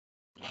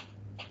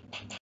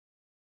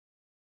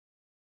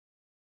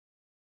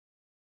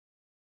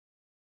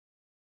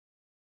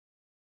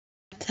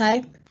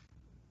 Type.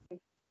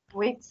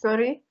 Wait,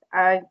 sorry,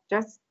 I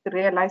just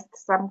realized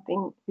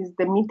something. Is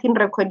the meeting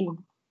recording?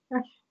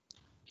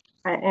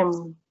 I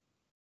am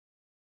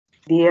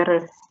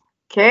there.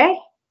 Okay,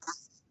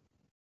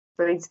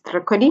 so it's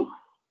recording.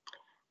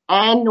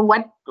 And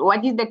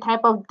what is the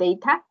type of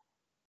data?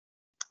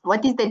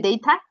 What is the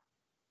data?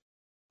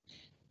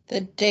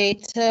 The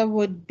data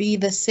would be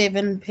the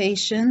 7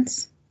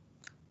 patients.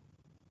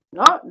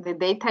 No, the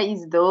data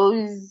is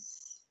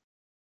those.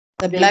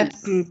 The blood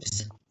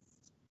groups.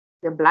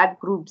 The blood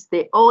groups,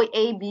 the O,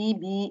 A, B,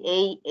 B,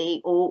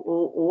 A,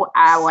 O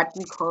are what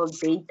we call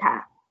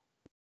data.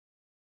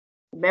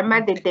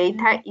 Remember, the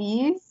data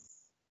is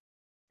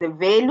the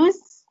values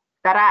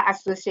that are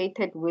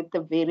associated with the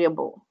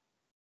variable.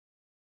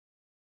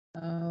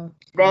 Okay.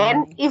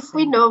 Then, if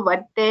we know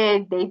what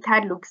the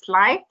data looks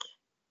like,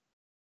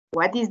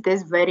 what is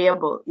this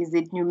variable? Is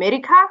it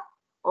numerical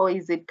or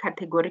is it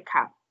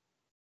categorical?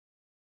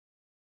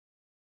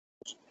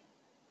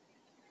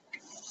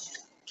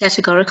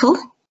 Categorical.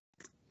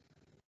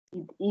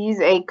 It is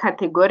a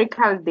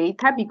categorical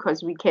data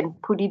because we can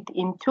put it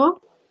into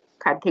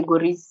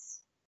categories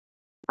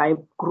by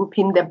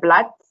grouping the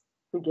blood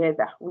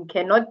together. We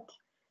cannot,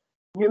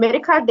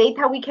 numerical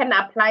data, we can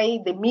apply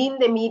the mean,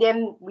 the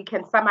median, we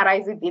can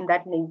summarize it in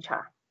that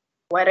nature.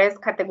 Whereas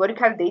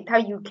categorical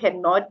data, you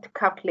cannot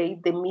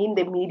calculate the mean,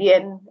 the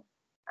median,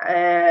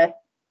 and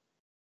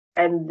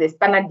the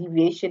standard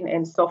deviation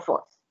and so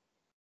forth.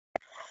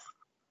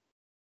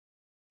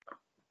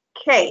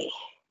 Okay.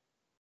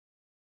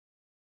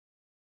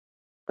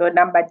 So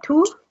number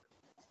 2,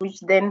 which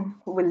then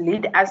will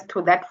lead us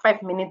to that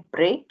 5-minute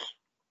break.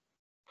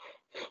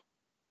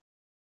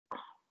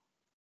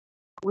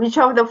 Which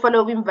of the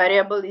following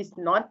variable is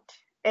not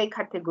a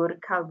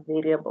categorical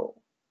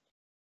variable?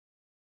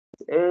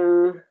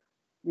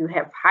 You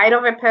have height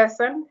of a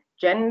person,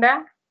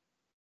 gender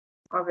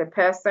of a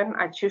person,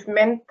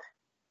 achievement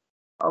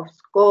of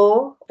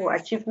score or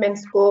achievement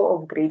score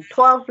of grade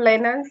 12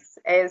 learners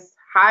as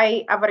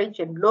high, average,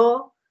 and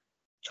low,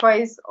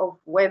 choice of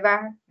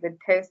whether the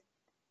test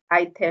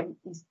item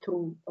is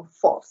true or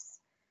false.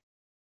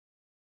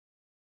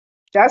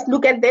 Just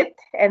look at that,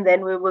 and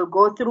then we will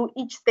go through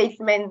each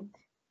statement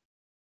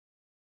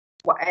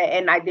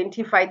and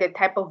identify the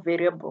type of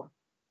variable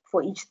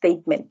for each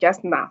statement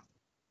just now.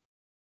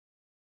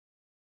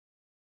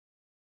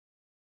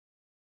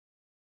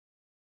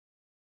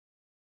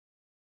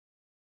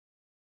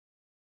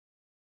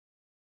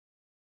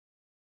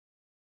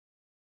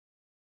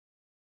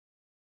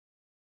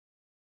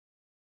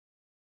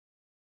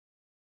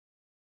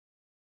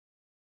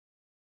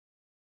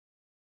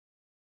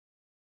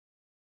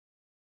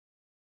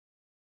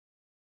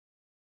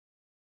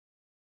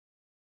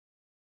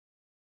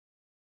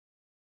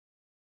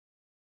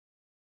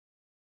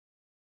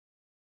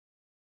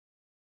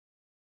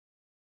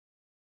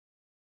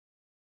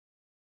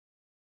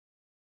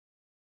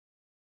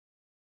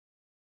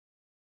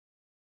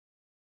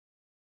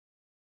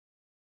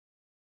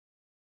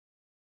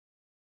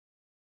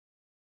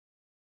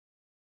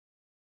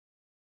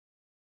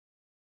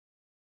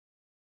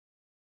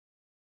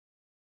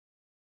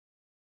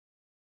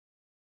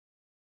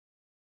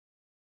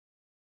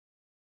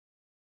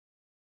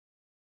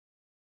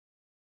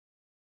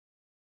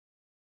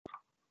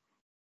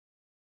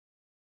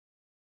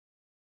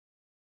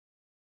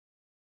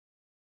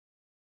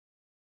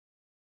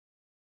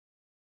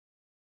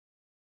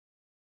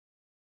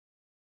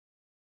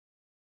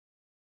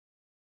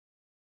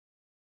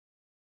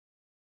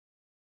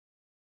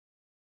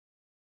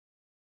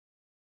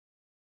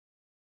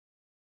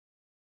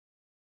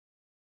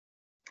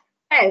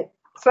 Okay,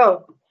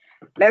 so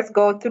let's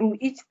go through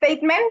each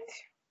statement.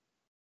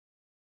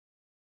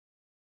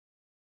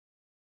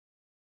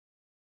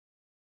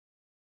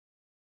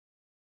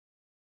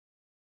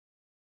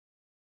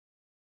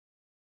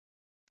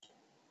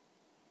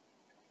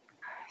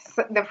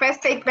 So the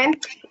first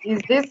statement, is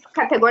this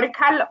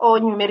categorical or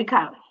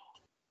numerical?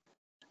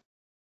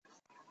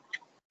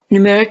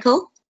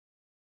 Numerical.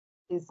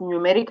 It's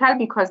numerical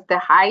because the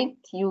height,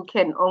 you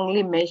can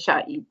only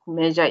measure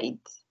it.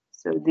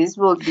 So this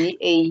will be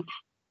a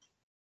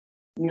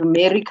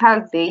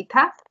numerical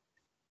data.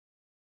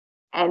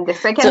 And the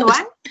second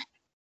one?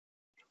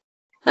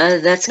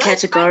 That's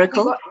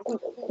categorical.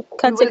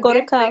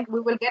 Categorical.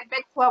 We will get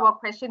back to our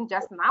question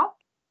just now.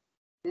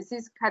 This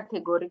is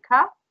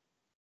categorical.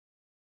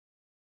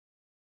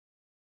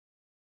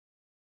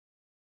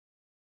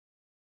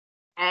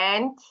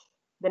 And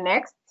the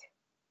next,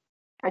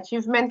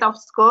 achievement of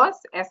scores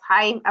as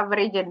high,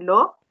 average, and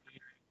low.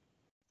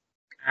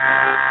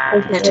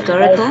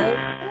 Categorical.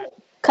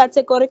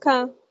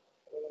 Categorical.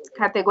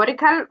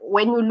 Categorical.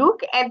 When you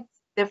look at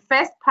the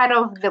first part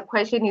of the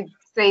question, it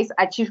says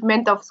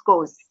achievement of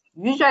scores.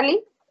 Usually,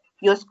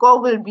 your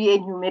score will be a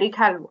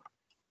numerical,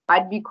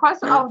 but because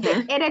of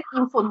the added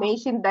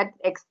information that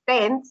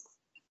extends,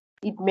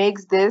 it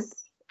makes this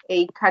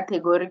a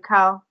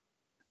categorical.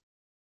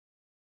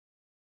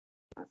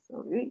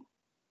 Sorry.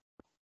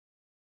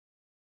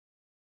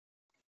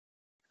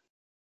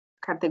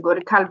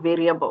 Categorical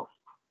variable.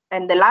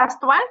 And the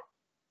last one,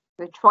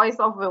 the choice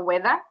of the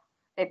weather,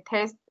 a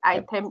test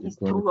item is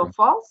true or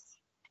false.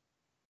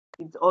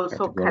 It's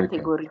also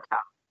categorical.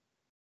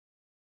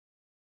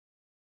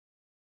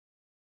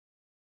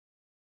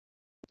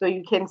 So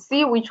you can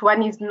see which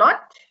one is not.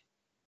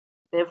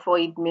 Therefore,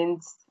 it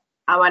means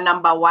our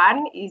number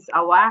one is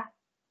our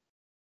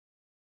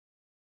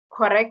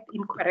correct,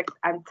 incorrect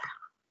answer.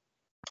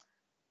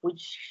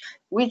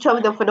 Which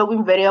of the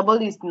following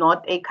variable is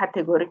not a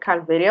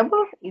categorical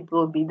variable? It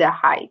will be the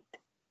height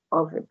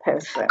of a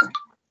person.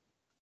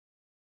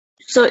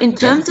 So in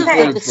terms of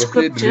the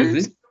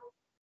descriptors.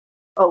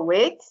 Oh,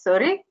 wait,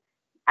 sorry.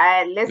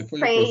 Let's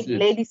say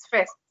ladies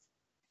first.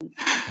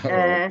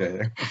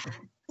 Okay.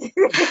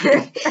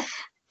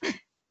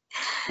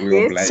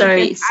 Yes,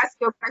 sorry. Ask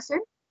your question.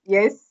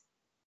 Yes.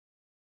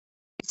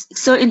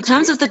 So in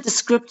terms of the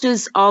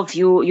descriptors of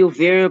your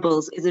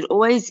variables, is it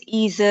always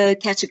either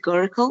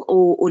categorical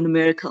or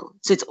numerical?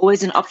 So it's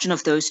always an option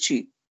of those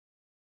two?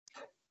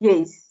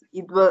 Yes,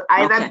 it will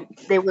either,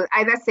 they will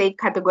either say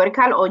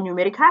categorical or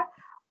numerical.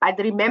 But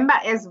remember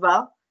as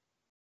well,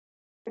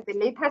 at the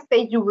later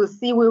stage, you will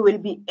see we will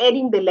be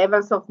adding the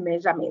levels of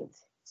measurement.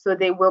 So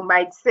they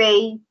might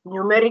say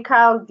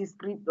numerical,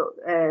 discrete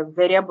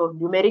variable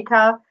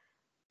numerical,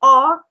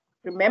 or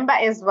remember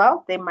as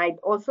well, they might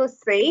also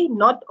say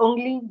not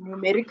only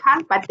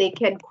numerical, but they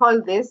can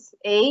call this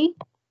a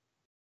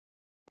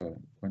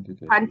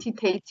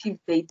quantitative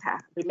data.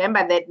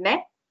 Remember that,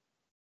 ne?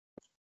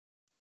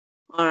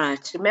 All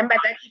right. Remember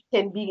that it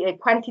can be a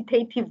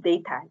quantitative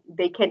data.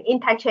 They can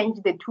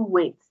interchange the two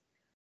words.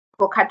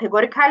 For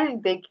categorical,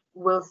 they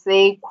will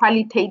say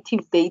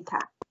qualitative data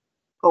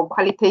or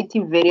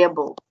qualitative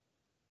variable.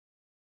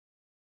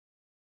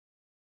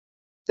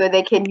 So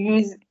they can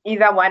use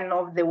either one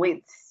of the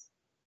words.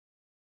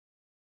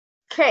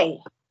 Okay.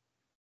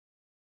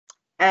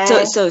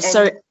 So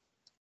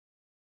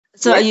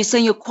yes? are you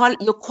saying your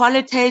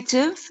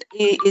qualitative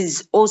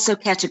is also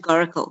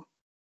categorical?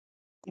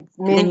 It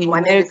And then means your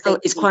one numerical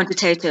is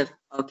quantitative.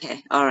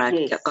 Okay, all right,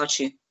 yes. Got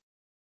you.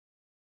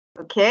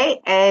 Okay,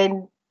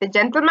 and the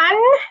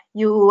gentleman,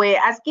 you were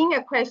asking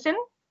a question?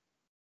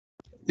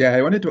 Yeah,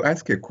 I wanted to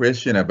ask a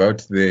question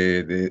about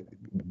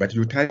but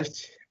you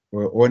touched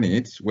on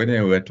it when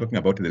we were talking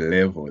about the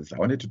levels. I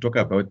wanted to talk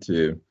about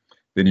the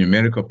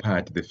numerical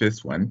part, the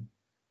first one,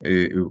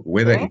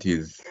 whether it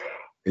is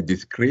a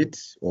discrete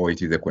or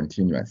it is a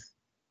continuous.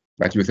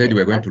 But you said we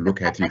were going to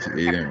look at it.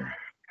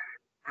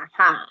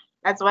 Aha,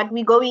 that's what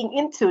we're going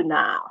into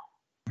now.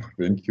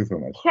 Thank you so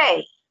much.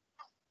 Okay.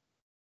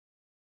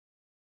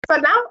 So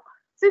now,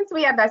 since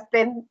we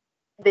understand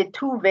the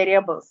two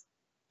variables,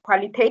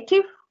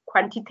 qualitative,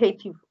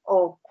 quantitative,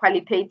 or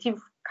qualitative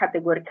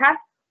categorical,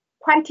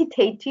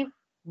 quantitative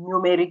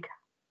numeric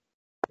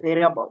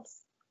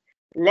variables,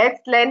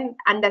 let's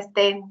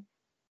understand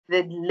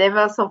the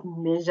levels of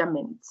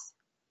measurements.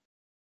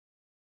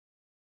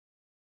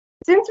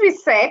 Since we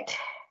said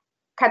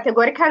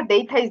categorical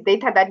data is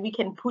data that we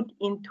can put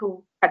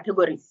into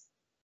categories.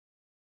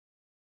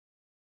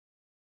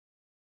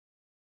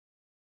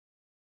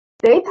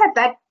 Data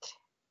that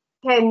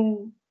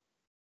can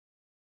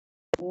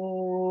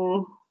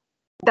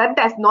that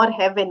does not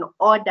have an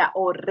order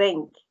or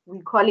rank,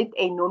 we call it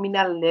a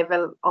nominal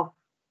level of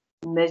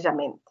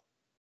measurement.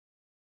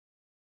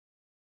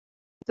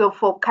 So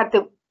for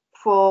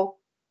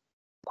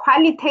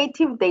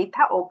qualitative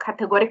data or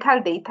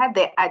categorical data,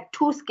 there are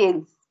two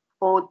scales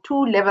or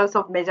two levels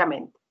of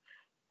measurement.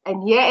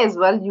 And here as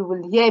well, you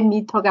will hear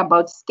me talk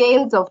about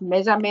scales of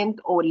measurement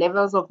or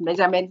levels of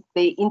measurement.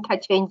 They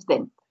interchange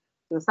them.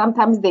 So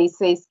sometimes they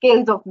say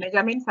scales of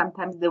measurement,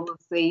 sometimes they will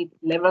say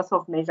levels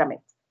of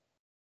measurement.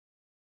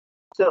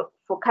 So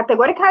for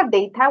categorical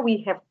data,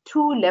 we have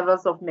two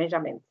levels of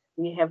measurement.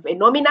 We have a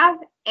nominal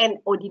and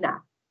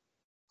ordinal.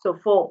 So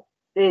for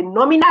the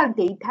nominal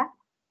data,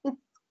 it's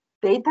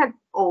data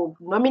or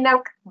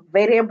nominal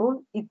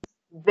variable. It's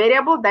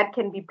variable that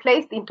can be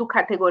placed into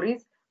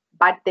categories,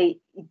 but it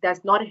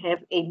does not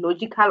have a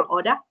logical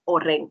order or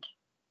rank.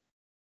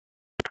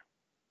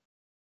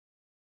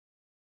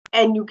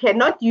 And you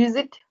cannot use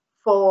it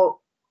for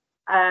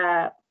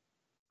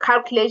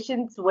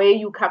calculations where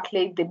you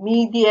calculate the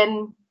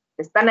median,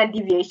 the standard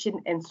deviation,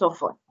 and so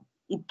forth.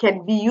 It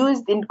can be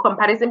used in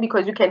comparison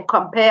because you can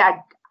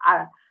compare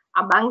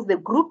amongst the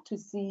group to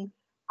see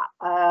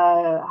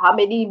how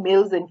many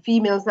males and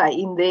females are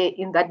in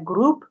that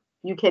group.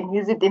 You can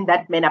use it in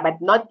that manner,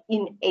 but not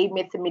in a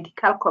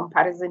mathematical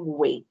comparison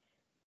way.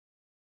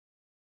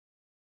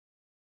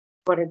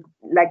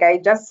 Like I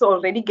just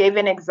already gave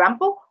an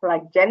example,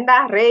 like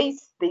gender,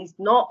 race, there is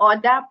no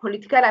order.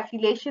 Political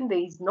affiliation, there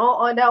is no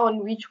order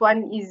on which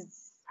one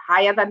is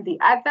higher than the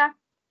other.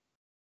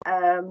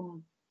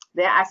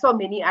 There are so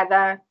many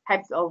other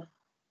types of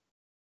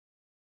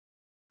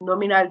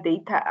nominal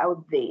data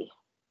out there,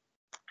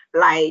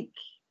 like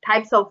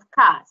types of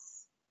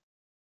cars,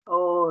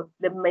 or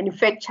the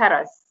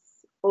manufacturers,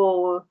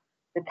 or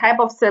the type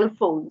of cell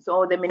phones,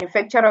 or the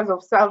manufacturers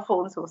of cell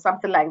phones, or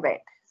something like that.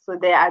 So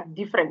they are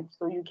different.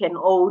 So you can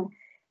own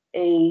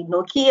a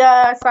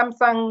Nokia,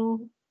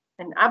 Samsung,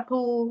 an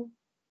Apple,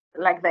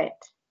 like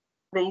that.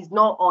 There is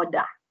no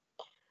order.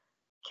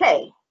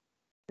 Okay.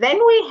 Then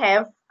we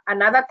have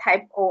another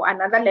type or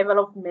another level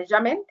of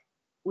measurement,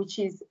 which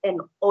is an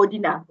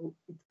ordinal.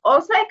 It's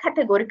also a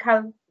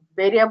categorical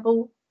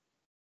variable,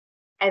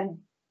 and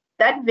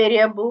that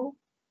variable,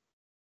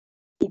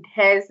 it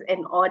has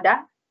an order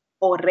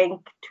or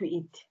rank to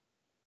it.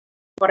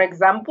 For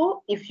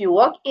example, if you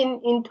walk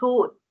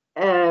into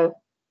a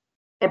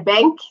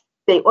bank,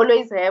 they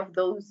always have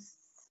those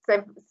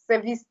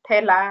service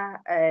teller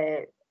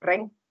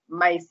rank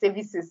my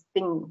services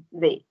thing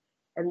there,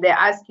 and they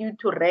ask you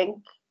to rank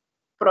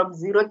from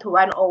 0 to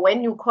 1, or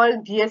when you call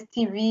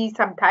DSTV,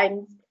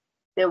 sometimes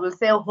they will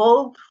say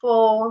hold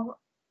for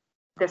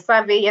the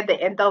survey at the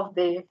end of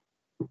the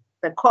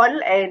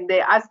call, and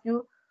they ask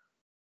you,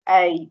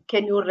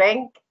 can you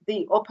rank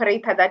the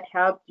operator that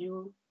helped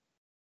you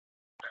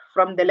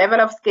from the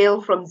level of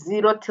scale from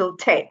 0 till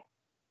 10?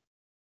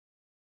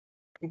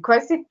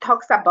 Because it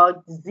talks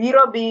about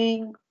 0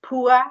 being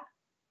poor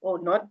or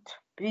not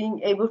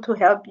being able to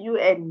help you,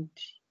 and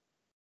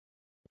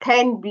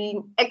 10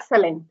 being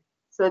excellent.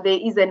 So there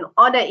is an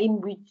order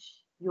in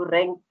which you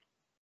rank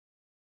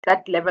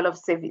that level of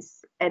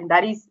service, and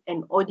that is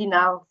an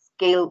ordinal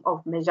scale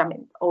of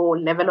measurement or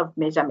level of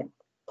measurement.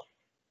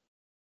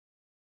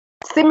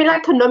 Similar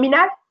to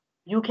nominal,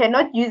 you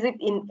cannot use it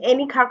in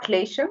any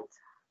calculations,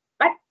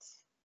 but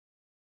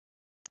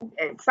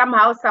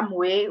somehow, some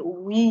way,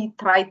 we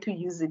try to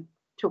use it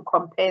to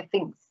compare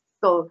things.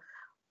 So,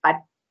 but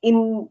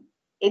in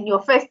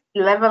your first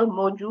level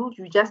module,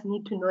 you just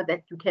need to know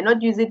that you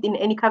cannot use it in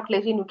any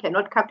calculation. You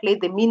cannot calculate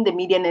the mean, the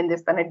median, and the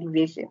standard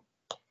deviation.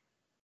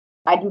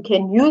 But you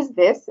can use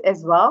this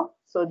as well.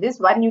 So this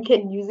one, you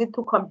can use it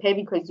to compare,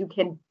 because you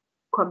can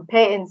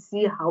compare and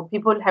see how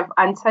people have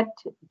answered.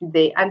 Do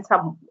they answer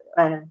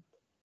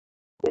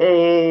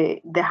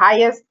the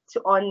highest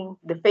on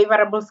the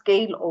favorable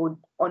scale or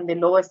on the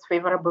lowest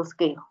favorable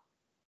scale?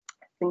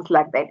 Things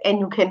like that. And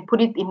you can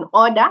put it in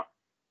order,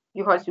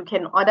 because you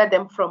can order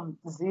them from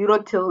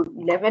 0 till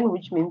 11,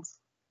 which means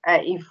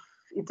if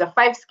it's a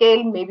 5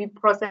 scale, maybe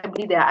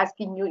possibly they're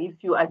asking you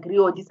if you agree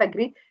or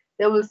disagree.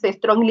 They will say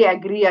strongly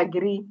agree,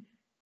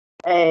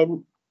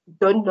 and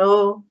don't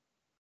know,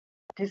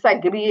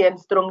 disagree, and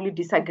strongly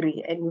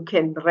disagree. And you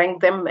can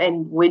rank them,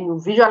 and when you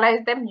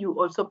visualize them, you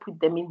also put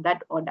them in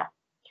that order.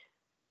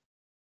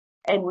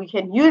 And we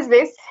can use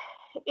this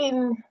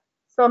in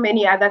so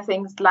many other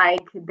things,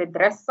 like the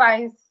dress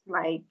size,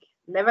 like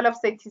level of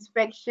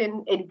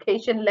satisfaction,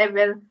 education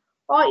level,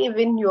 or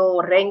even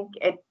your rank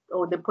at,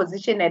 or the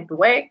position at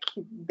work,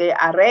 they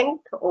are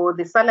ranked, or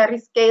the salary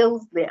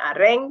scales, they are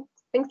ranked,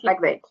 things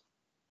like that.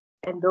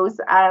 And those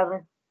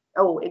are,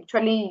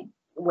 actually,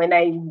 when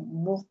I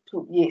move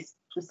to,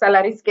 to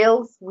salary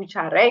scales, which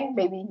are ranked,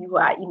 maybe you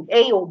are in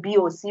A or B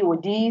or C or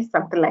D,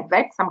 something like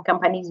that. Some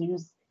companies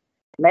use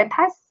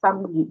letters,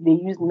 some they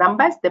use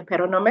numbers, the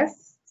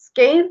peronomous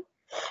scale.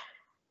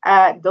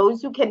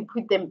 Those you can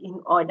put them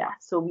in order.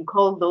 So we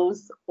call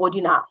those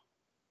ordinal.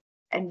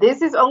 And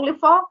this is only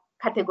for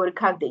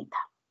categorical data.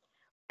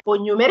 For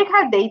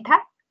numerical data,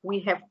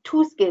 we have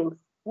 2 scales,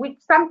 which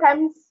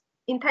sometimes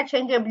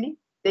interchangeably,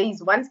 there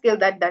is one scale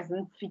that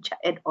doesn't feature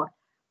at all.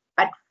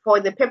 But for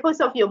the purpose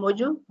of your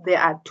module, there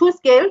are 2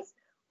 scales,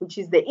 which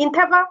is the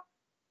interval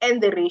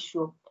and the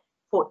ratio.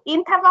 For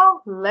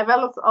interval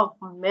levels of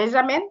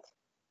measurement,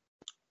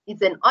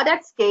 it's an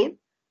ordered scale,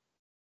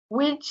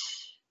 which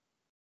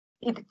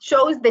it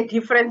shows the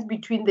difference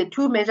between the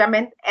 2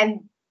 measurements,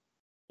 and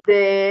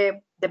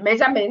the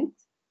measurements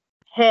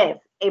have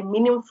a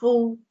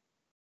meaningful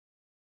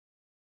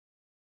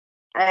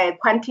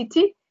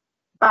quantity,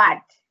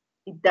 but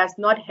it does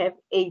not have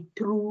a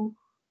true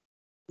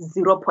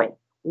 0 point.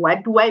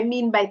 What do I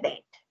mean by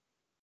that?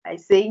 I'm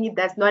saying it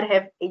does not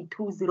have a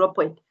true 0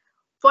 point.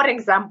 For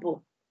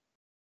example,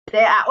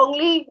 there are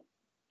only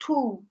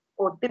 2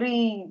 or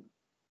 3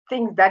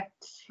 things that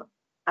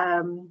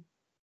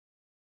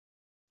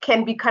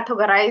can be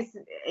categorized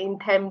in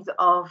terms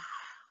of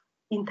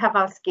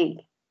interval scale.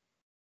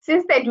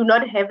 Since they do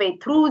not have a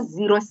true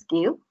 0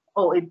 scale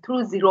or a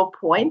true 0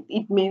 point,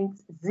 it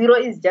means 0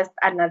 is just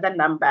another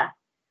number.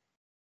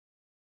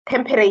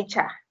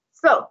 Temperature.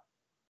 So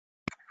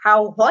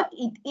how hot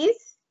it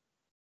is,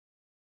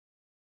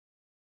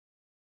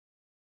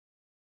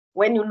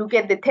 when you look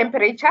at the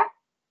temperature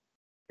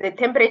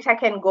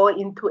can go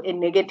into a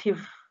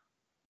negative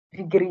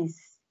degrees.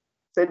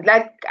 So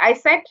like I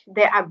said,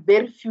 there are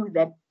very few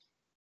that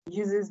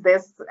uses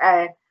this,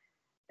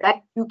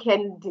 that you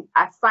can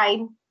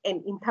assign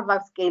an interval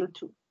scale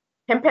to.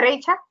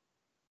 Temperature,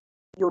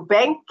 your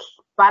bank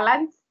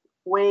balance,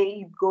 where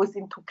it goes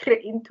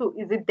into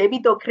is it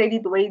debit or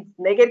credit, where it's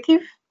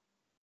negative.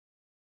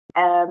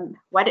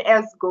 What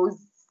else goes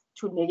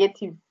to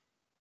negative?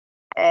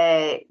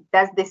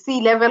 Does the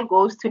sea level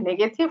goes to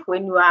negative?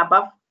 When you are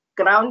above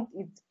ground,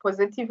 it's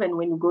positive, and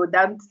when you go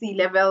down sea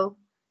level,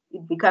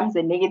 it becomes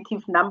a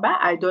negative number.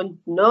 I don't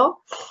know.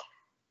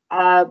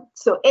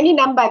 So any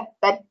number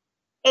that,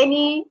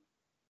 any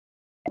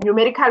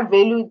numerical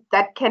value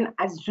that can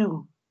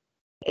assume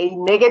a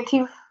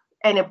negative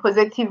and a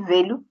positive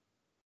value,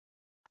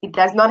 it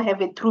does not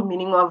have a true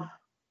meaning of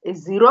a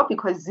zero,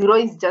 because zero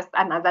is just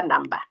another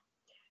number,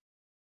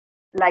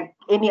 like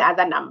any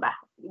other number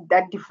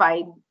that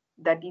define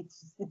that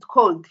it's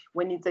cold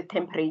when it's a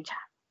temperature,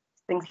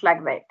 things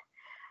like that.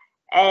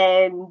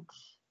 And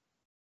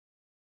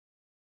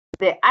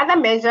the other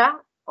measure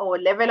or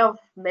level of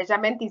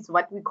measurement is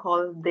what we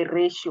call the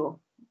ratio.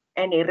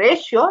 And a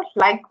ratio,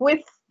 like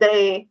with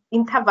the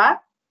interval,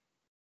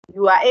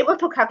 you are able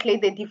to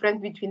calculate the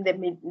difference between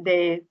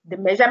the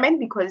measurement,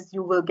 because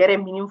you will get a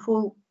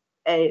meaningful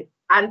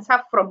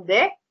answer from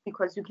there,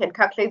 because you can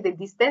calculate the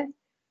distance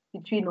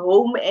between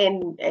home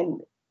and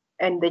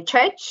the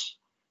church,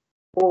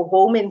 or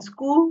home and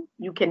school.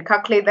 You can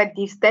calculate that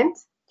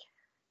distance,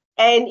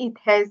 and it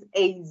has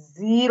a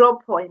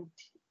 0 point.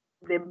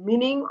 The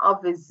meaning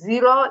of a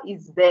zero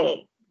is there,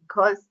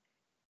 because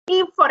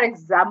if, for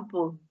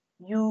example,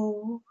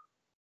 you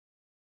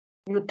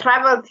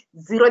traveled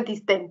zero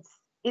distance,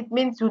 it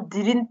means you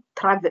didn't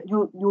travel,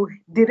 you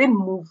didn't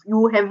move,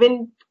 you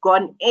haven't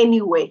gone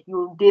anywhere,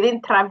 you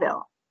didn't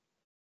travel.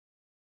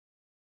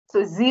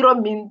 So zero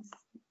means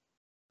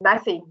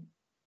nothing,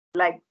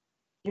 like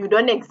you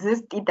don't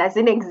exist, it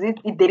doesn't exist,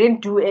 it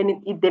didn't do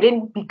anything, it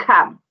didn't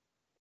become.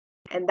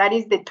 And that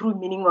is the true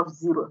meaning of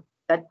zero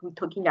that we're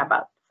talking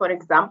about. For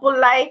example,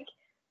 like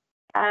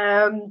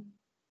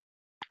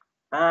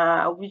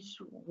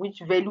which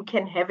value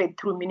can have a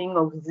true meaning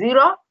of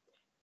zero?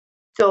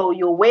 So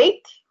your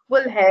weight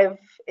will have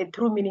a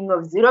true meaning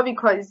of zero,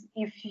 because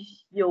if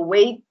your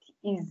weight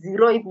is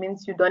zero, it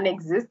means you don't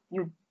exist.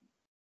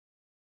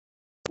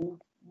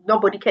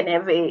 Nobody can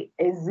have a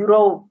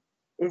zero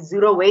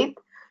weight.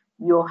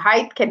 Your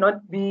height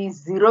cannot be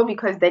zero,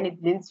 because then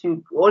it means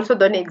you also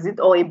don't exist.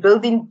 Or a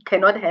building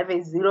cannot have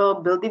a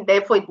zero building,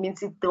 therefore it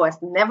means it was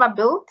never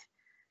built,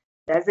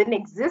 doesn't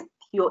exist.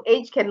 Your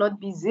age cannot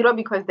be zero,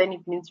 because then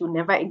it means you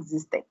never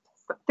existed.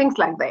 So, things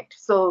like that.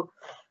 So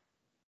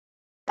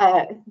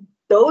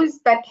those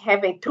that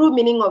have a true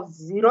meaning of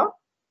zero,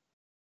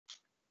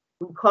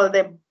 we call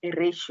them a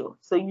ratio.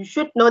 So you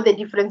should know the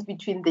difference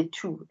between the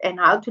two and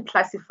how to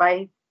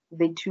classify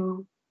the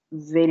two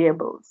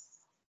variables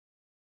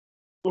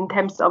in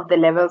terms of the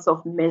levels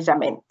of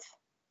measurement.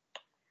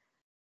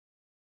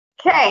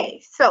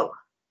 Okay, so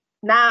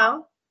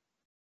now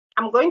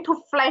I'm going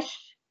to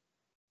flash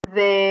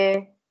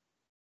the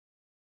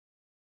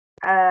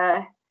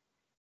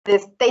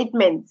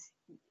statement.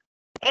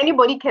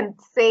 Anybody can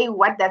say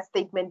what that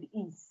statement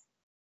is.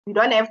 We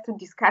don't have to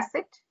discuss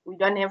it. We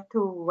don't have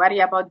to worry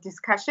about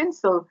discussion.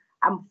 So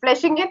I'm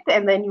flashing it,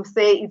 and then you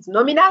say it's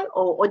nominal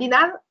or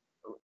ordinal.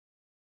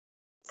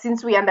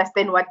 Since we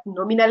understand what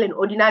nominal and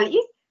ordinal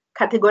is,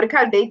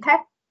 categorical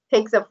data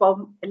takes a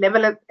form,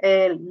 level of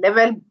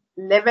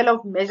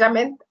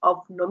measurement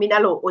of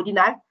nominal or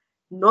ordinal.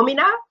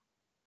 Nominal,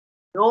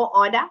 no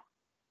order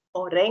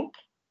or rank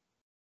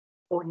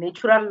or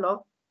natural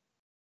law.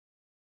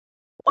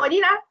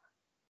 Ordinal,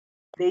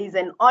 there is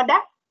an order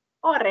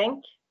or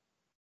rank.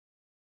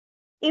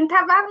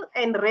 Interval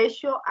and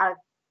ratio are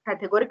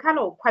categorical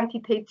or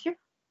quantitative.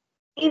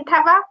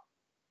 Interval,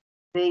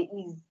 there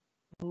is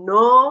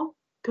no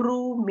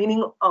true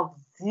meaning of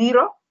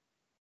zero.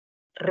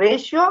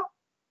 Ratio,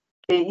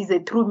 there is a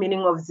true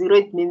meaning of zero.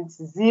 It means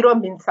zero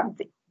means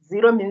something.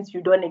 Zero means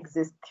you don't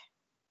exist.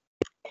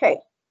 Okay.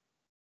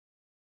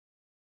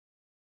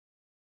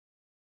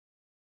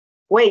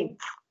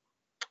 Weight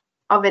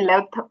of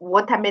a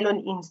watermelon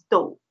in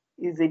store.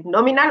 Is it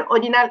nominal,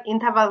 ordinal,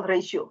 interval,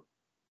 ratio?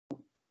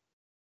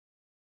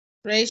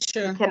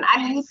 Ratio. You can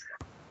unmute.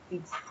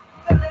 It's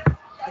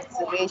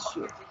a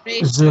ratio.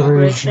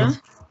 Ratio.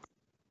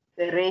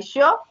 The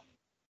ratio.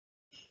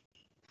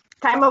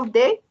 Time of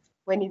day,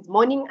 when it's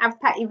morning,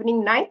 after,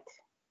 evening, night.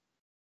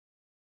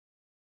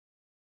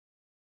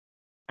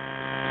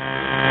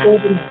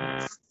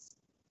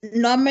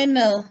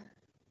 Nominal.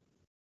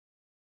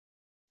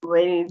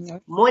 When it's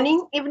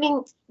morning,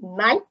 evening,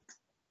 night.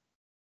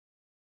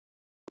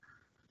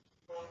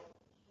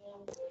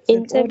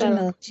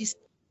 Interval.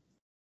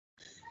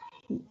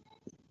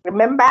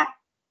 Remember,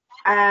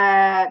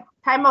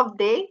 time of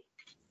day.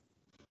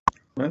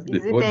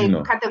 Is it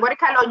a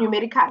categorical or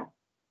numerical?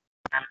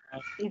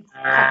 It's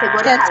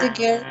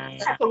categorical.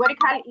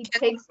 Categorical, it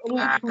takes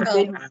only two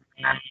values,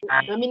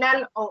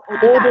 nominal or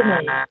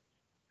ordinal.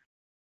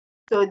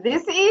 So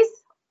this is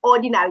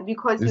ordinal,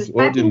 because you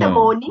start in the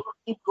morning,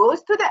 it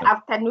goes to the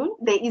afternoon.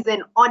 There is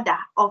an order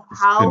of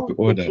how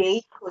the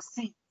day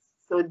proceeds.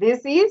 So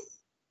this is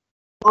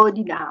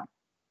ordinal.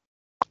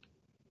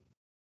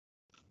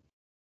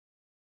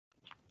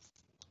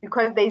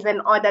 Because there's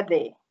an order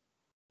there.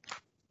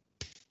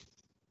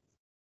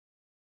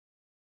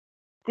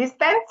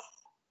 Distance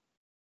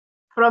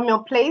from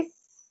your place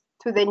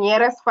to the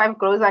nearest 5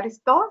 grocery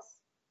stores.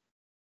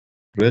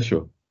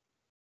 Ratio.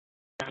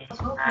 It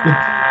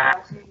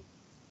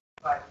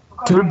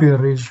will be a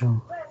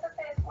ratio.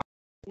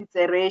 It's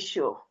a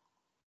ratio.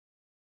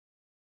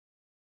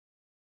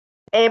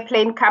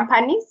 Airplane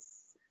companies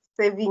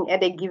serving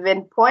at a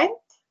given point.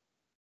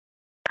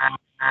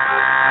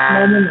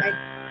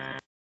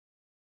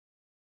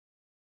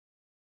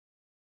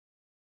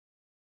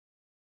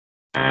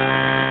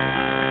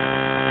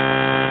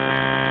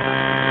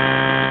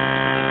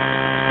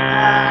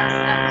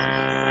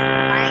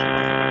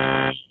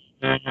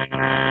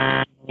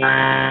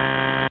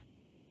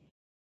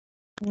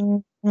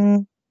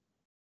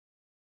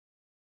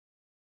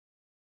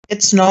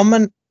 It's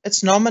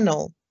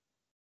nominal.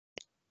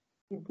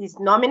 It is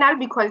nominal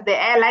because the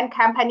airline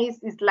companies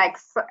is like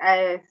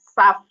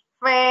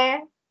Safair,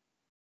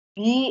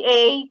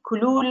 BA,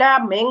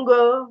 Kulula,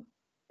 Mango,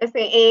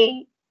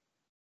 SAA.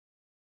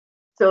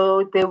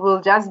 So there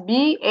will just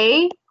be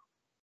a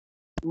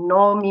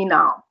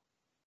nominal.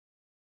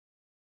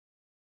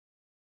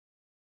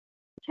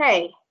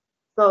 Okay,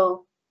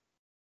 so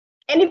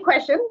any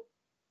questions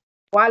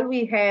while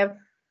we have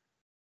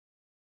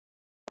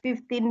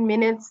 15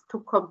 minutes to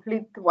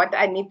complete what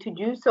I need to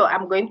do? So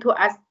I'm going to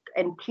ask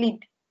and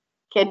plead,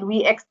 can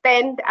we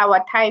extend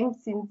our time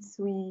since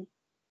we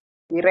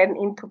ran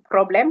into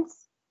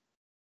problems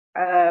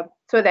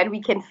so that we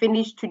can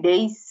finish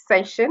today's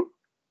session?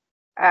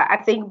 I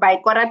think by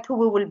 2:15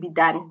 we will be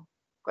done.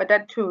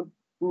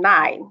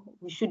 8:45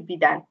 we should be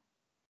done.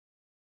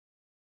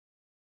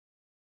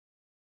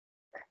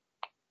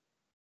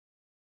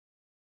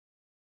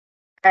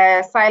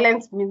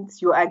 Silence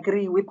means you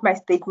agree with my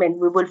statement.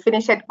 We will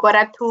finish at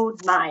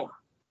 8:45.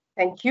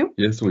 Thank you.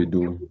 Yes, we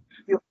do.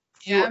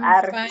 Yeah,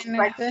 I'm fine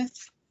with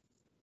this.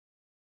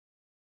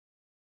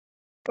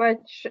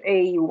 Such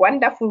a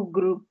wonderful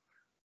group.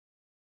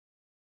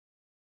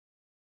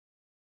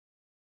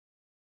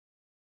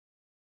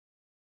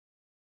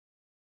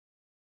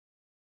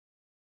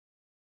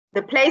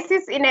 The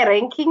places in a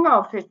ranking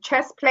of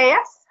chess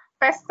players,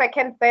 first,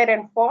 second, third,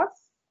 and fourth,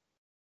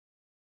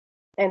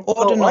 and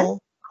Ordinal. so on.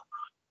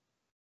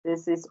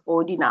 This is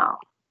ordinal.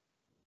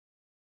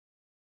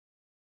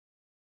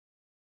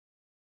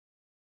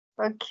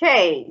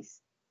 Okay.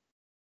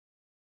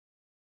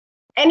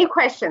 Any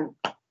questions?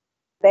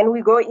 Then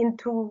we go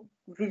into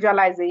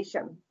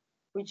visualization,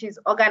 which is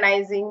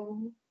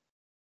organizing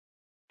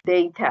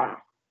data.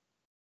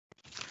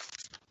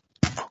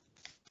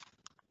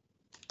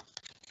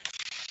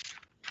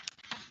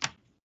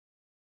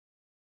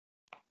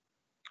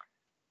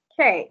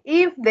 Okay,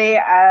 if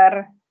there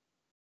are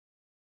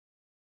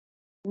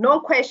no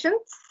questions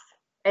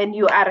and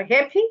you are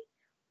happy,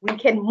 we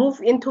can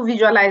move into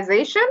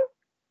visualization.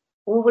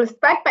 We will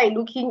start by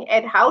looking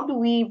at how do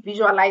we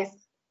visualize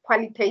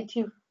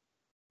qualitative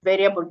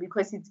variable,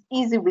 because it's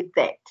easy with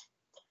that.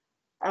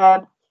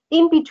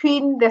 In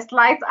between the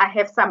slides, I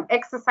have some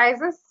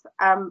exercises.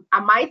 I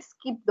might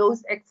skip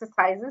those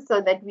exercises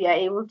so that we are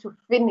able to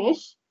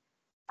finish,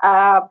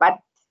 but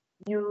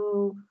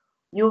you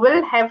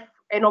will have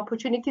an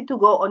opportunity to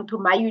go onto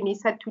my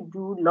UNISA to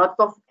do lots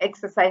of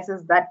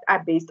exercises that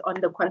are based on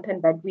the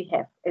content that we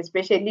have,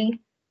 especially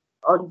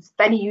on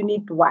study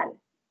unit 1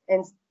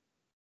 and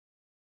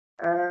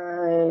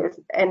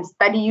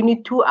study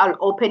unit 2. I'll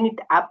open it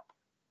up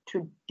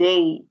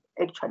today.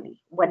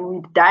 Actually, when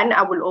we're done,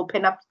 I will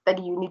open up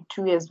study unit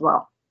 2 as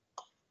well.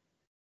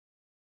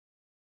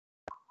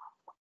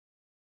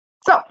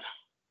 So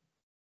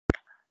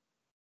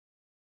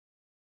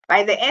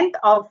by the end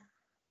of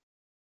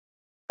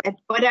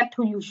Order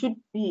 2, you should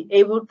be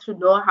able to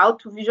know how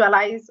to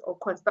visualize or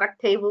construct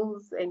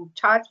tables and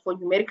charts for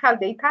numerical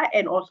data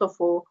and also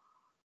for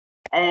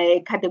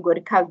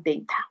categorical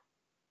data.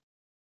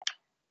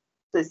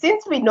 So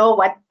since we know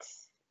what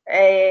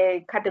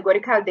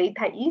categorical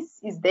data is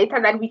data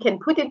that we can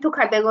put into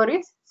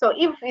categories. So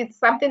if it's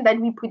something that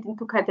we put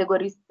into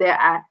categories, there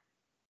are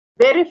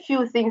very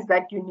few things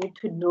that you need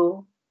to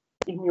know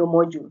in your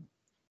module.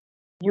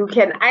 You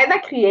can either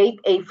create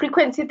a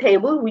frequency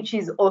table, which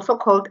is also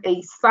called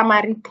a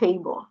summary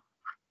table.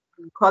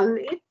 We call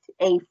it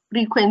a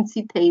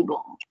frequency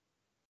table.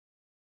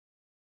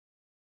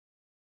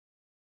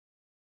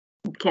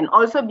 It can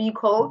also be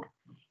called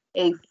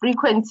a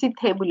frequency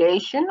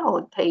tabulation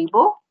or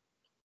table.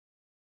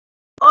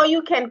 Or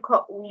you can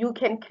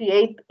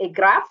create a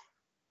graph,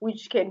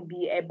 which can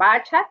be a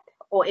bar chart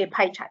or a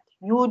pie chart.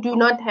 You do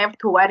not have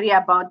to worry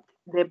about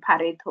the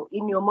Pareto.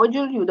 In your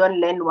module, you don't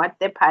learn what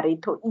the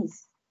Pareto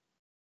is.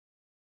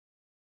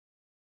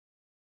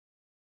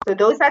 So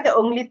those are the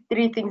only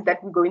 3 things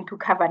that we're going to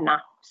cover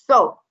now.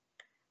 So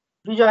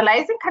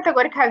visualizing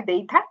categorical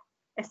data,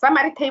 a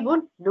summary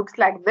table looks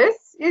like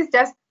this. It's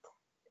just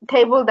a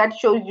table that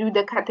shows you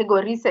the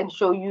categories and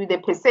show you the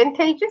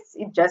percentages.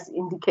 It just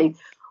indicates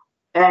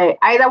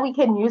Either we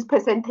can use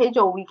percentage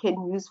or we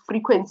can use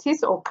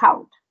frequencies or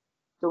count.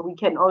 So we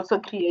can also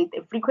create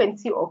a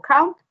frequency or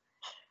count.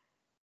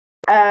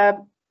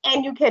 And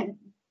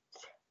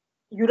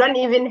you don't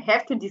even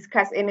have to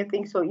discuss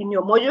anything. So in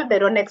your module, they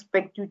don't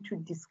expect you to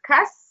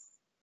discuss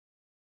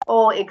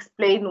or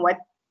explain what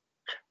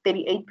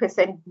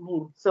 38%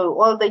 means. So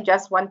all they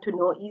just want to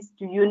know is,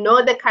 do you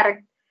know the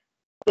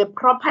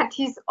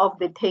properties of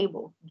the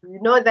table? Do you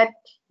know that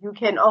you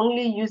can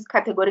only use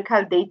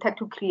categorical data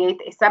to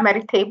create a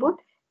summary table?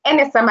 And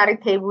a summary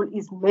table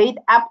is made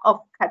up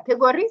of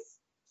categories.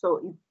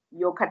 So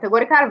your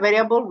categorical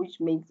variable, which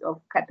makes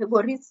of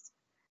categories,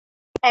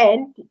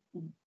 and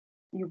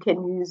you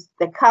can use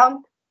the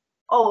count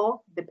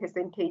or the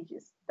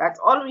percentages. That's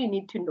all you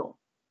need to know.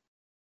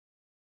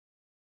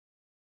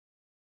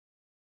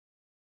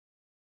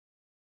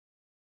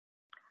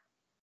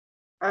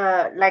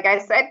 Like I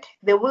said,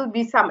 there will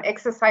be some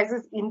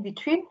exercises in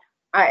between.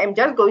 I am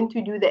just going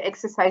to do the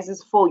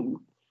exercises for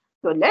you.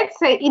 So let's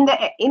say in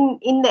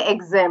the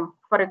exam,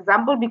 for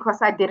example,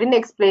 because I didn't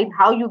explain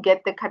how you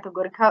get the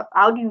categorical,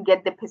 how do you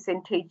get the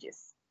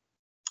percentages?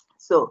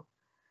 So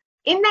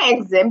in the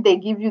exam, they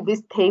give you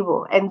this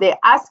table and they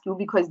ask you,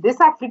 because these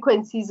are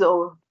frequencies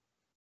or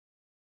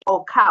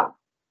count,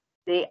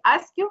 they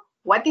ask you,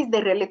 what is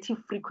the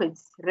relative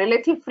frequency?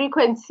 Relative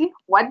frequency,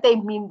 what they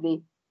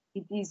mean,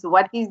 it is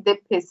what is the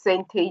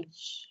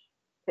percentage.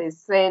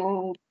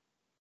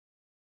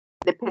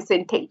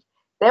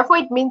 Therefore,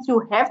 it means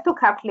you have to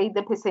calculate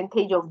the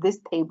percentage of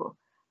this table.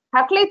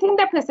 Calculating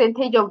the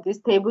percentage of this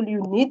table,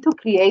 you need to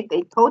create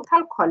a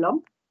total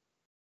column.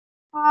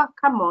 Oh,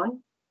 come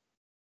on.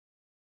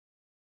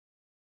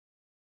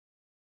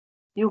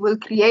 You will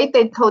create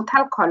a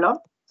total column.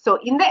 So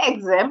in the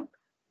exam,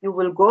 you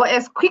will go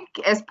as quick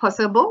as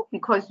possible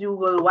because you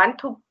will want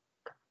to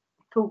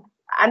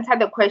answer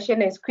the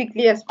question as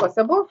quickly as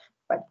possible.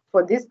 But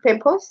for this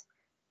purpose,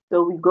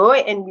 so we go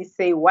and we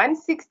say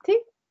 160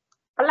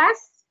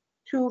 plus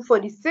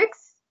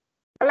 246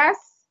 plus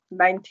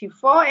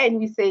 94, and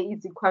we say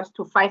it's equals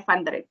to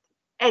 500.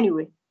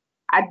 Anyway,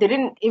 I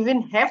didn't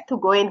even have to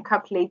go and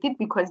calculate it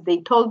because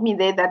they told me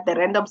there that the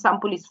random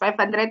sample is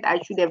 500.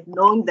 I should have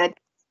known that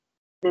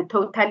the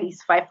total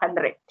is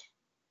 500.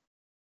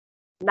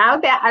 Now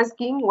they're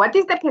asking, what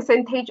is the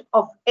percentage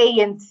of A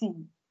and C?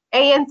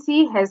 A and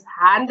C has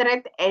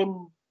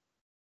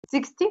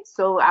 160.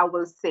 So I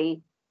will say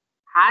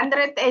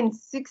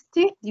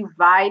 160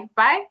 divided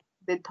by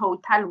the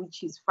total,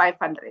 which is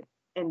 500.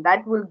 And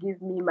that will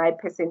give me my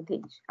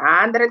percentage.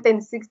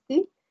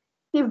 160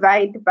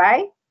 divided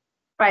by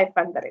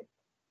 500.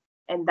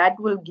 And that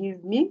will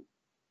give me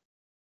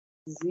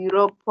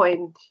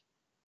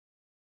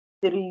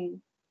 0.3.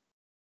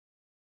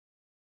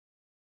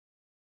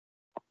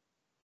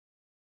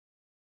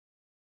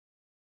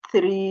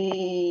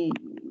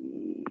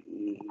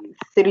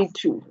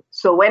 332.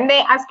 So when they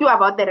ask you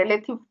about the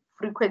relative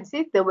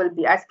frequency, they will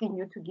be asking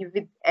you to give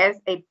it as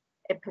a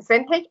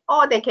percentage,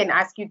 or they can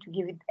ask you to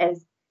give it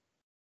as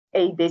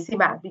a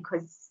decimal,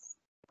 because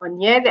on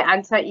here the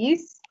answer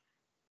is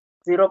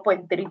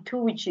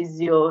 0.32, which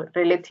is your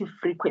relative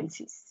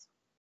frequencies.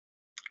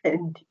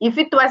 And if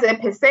it was a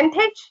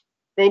percentage,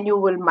 then you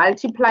will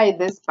multiply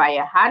this by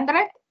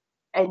 100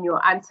 and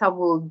your answer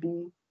will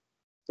be,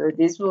 so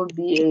this will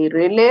be a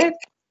relative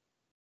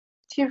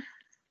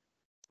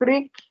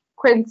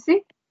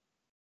frequency,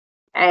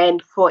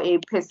 and for a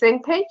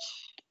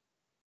percentage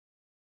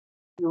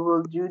you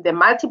will do the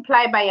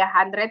multiply by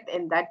 100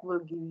 and that will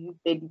give you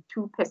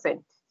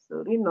 32%.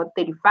 Sorry, not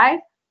 35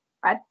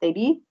 but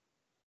 32%.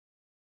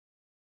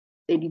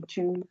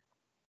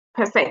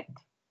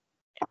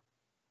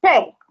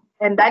 Okay,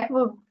 and that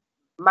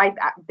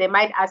they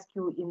might ask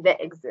you in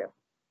the exam.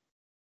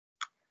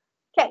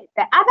 Okay,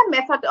 the other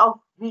method of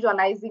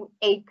visualizing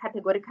a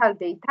categorical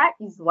data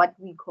is what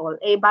we call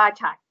a bar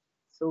chart.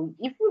 So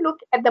if you look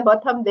at the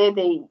bottom there,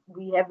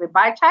 we have a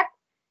bar chart,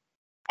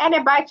 and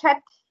a bar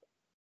chart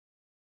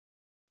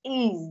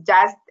is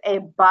just a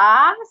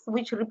bars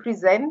which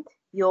represent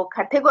your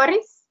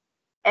categories,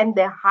 and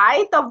the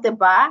height of the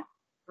bar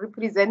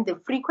represent the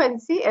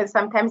frequency, and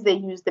sometimes they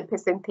use the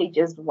percentage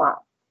as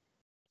well.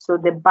 So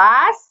the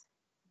bars,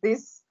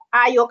 these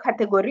are your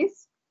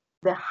categories.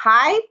 The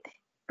height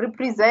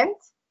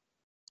represents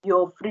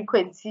your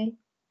frequency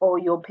or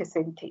your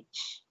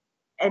percentage.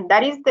 And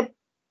that is the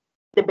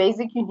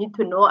basic you need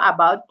to know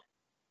about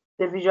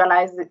the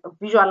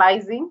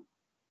visualizing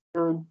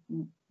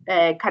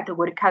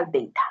categorical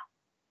data.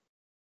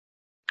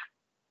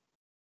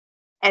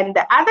 And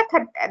the other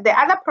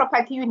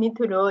property you need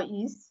to know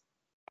is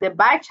the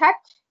bar chart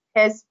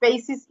has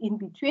spaces in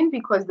between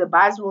because the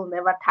bars will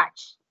never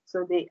touch.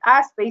 So there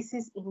are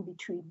spaces in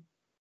between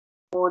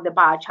for the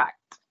bar chart.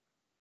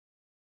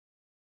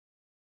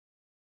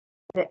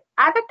 The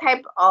other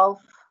type of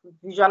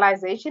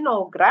visualization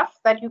or graph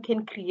that you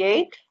can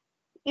create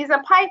is a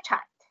pie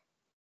chart.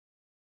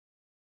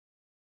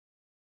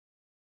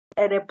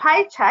 And a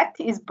pie chart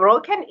is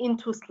broken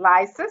into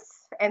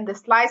slices, and the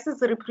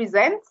slices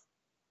represent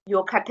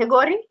your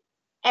category,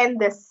 and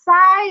the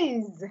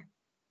size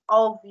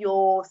of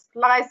your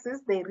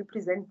slices, they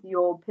represent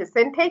your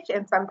percentage,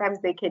 and sometimes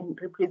they can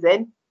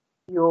represent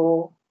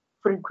your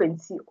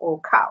frequency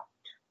or count.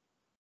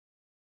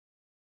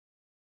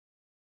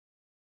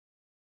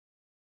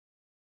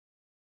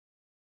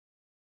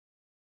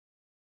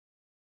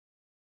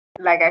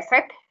 Like I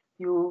said,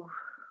 you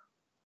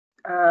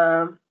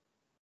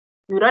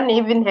don't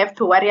even have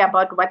to worry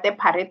about what the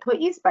Pareto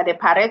is, but the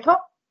Pareto,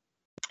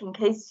 in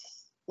case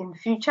in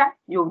future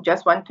you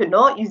just want to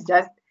know, is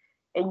just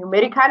a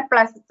numerical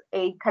plus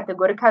a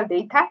categorical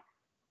data.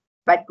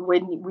 But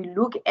when we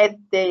look at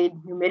the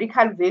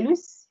numerical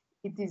values,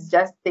 it is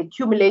just the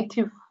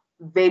cumulative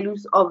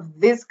values of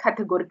this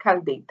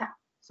categorical data.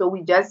 So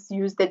we just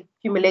use the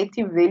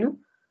cumulative value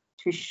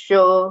to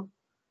show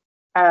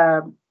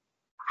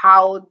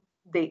how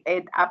they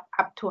add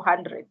up to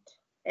 100.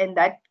 And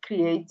that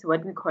creates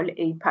what we call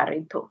a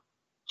Pareto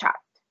chart.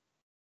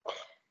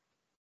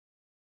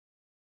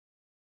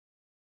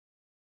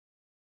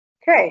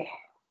 Okay,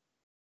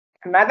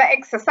 another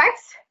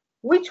exercise.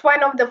 Which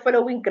one of the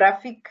following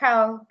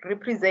graphical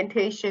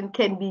representation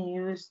can be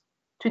used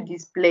to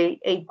display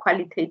a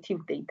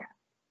qualitative data?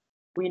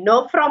 We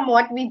know from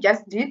what we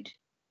just did,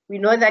 we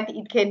know that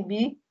it can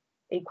be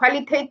a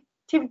qualitative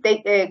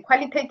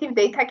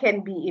data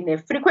can be in a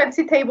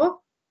frequency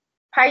table,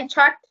 pie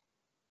chart,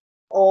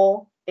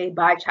 or a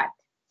bar chart.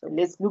 So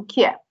let's look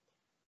here.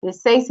 It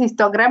says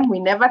histogram. We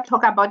never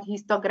talk about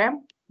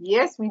histogram.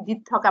 Yes, we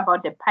did talk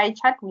about the pie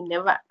chart.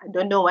 I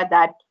don't know what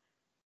that.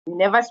 We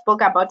never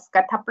spoke about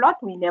scatter plot.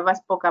 We never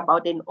spoke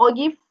about an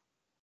OGIF.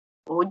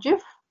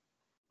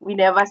 We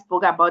never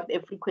spoke about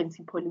a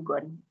frequency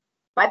polygon.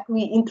 But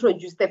we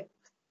introduced the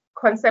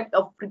concept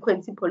of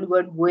frequency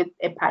polygon with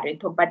a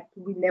Pareto, but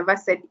we never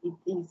said it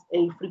is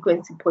a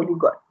frequency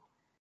polygon.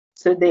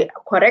 So the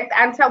correct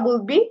answer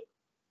will be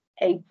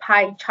a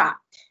pie chart.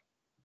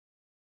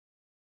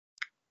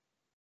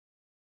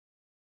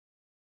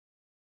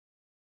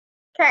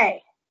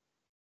 Okay,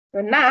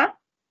 so now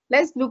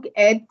let's look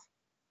at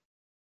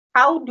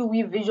how do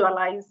we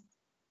visualize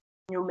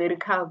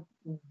numerical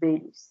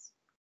values.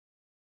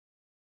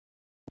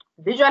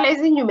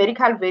 Visualizing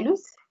numerical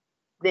values,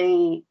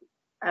 we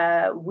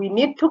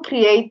need to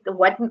create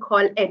what we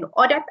call an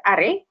ordered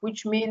array,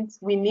 which means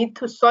we need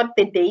to sort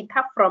the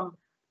data from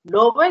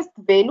lowest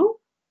value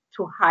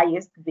to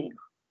highest value.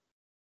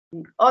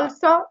 We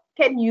also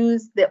can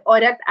use the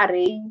ordered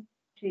array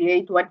to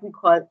create what we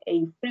call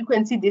a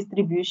frequency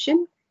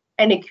distribution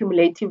and a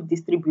cumulative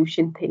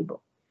distribution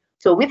table.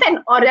 So with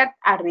an ordered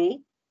array,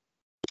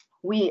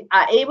 we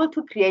are able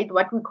to create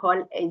what we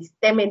call a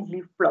stem and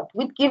leaf plot,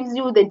 which gives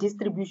you the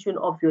distribution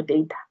of your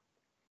data.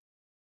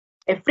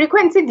 A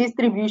frequency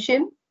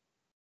distribution,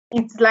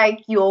 it's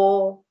like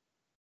your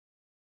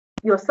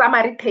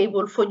summary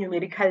table for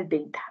numerical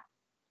data.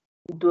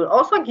 It will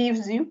also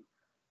give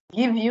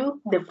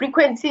you the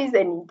frequencies,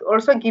 and it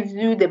also gives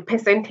you the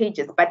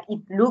percentages, but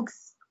it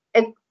looks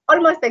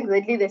almost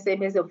exactly the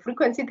same as a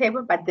frequency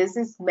table, but this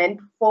is meant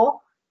for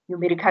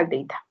numerical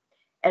data.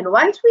 And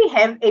once we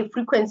have a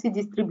frequency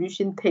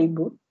distribution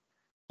table,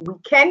 we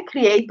can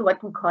create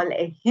what we call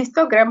a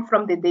histogram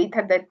from the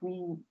data that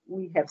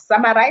we have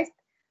summarized.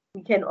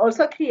 We can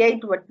also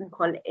create what we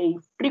call a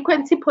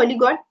frequency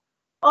polygon,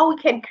 or we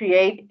can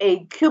create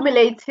a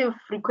cumulative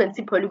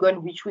frequency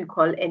polygon, which we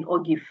call an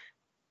OGIF.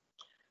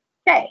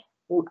 Okay,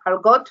 I'll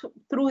go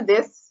through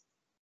this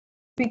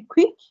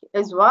quick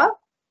as well.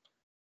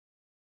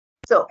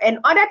 So an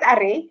ordered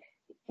array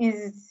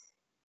is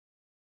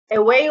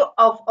a way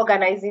of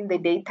organizing the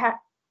data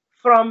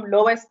from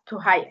lowest to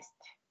highest.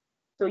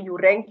 So you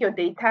rank your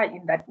data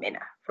in that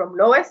manner, from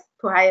lowest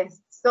to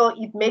highest. So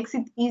it makes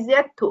it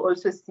easier to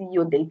also see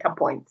your data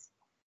points.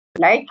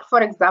 Like,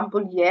 for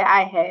example, here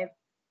I have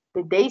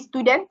the day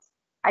students.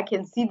 I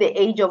can see the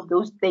age of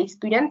those day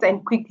students,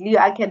 and quickly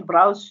I can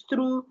browse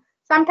through.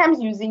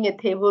 Sometimes using a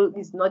table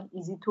is not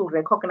easy to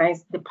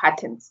recognize the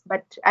patterns,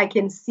 but I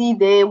can see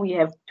there we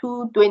have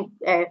two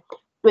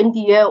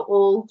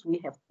 20-year-olds, we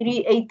have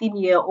 3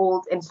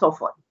 18-year-olds, and so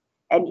forth.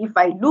 And if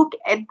I look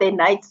at the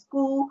night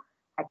school,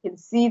 I can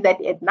see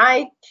that at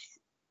night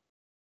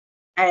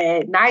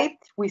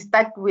we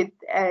start with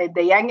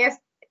the youngest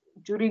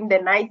during the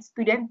night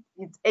student,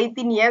 it's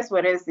 18 years,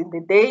 whereas in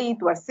the day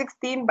it was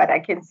 16, but I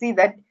can see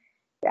that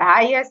the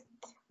highest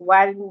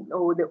one,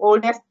 or the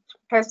oldest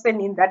person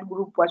in that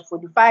group, was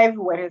 45,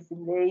 whereas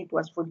in the day it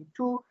was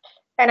 42.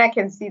 And I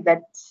can see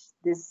that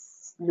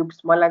this looks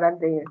smaller than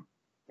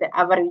the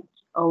average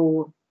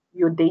or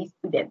your day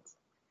students,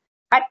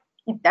 but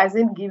it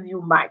doesn't give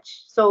you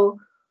much. So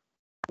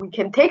we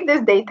can take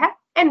this data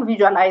and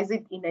visualize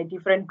it in a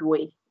different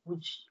way,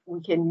 which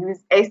we can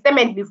use a stem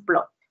and leaf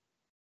plot.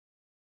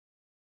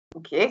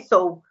 Okay,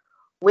 so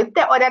with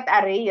the ordered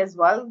array as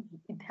well,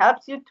 it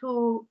helps you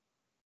to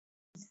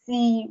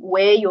see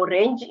where your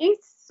range is.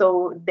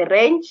 So the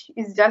range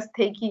is just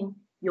taking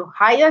your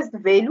highest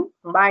value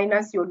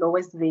minus your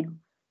lowest value.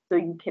 So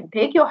you can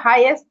take your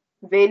highest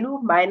value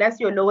minus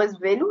your lowest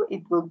value,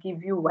 it will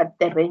give you what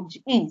the range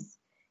is.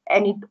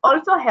 And it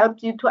also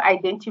helps you to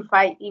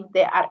identify if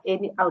there are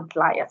any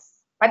outliers.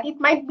 But it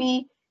might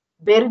be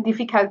very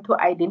difficult to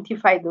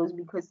identify those,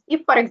 because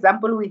if, for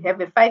example, we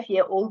have a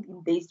 5-year-old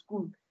in day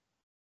school,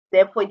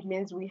 therefore it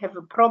means we have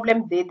a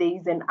problem there. There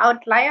is an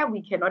outlier.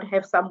 We cannot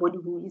have somebody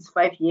who is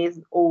 5 years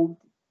old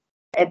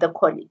at the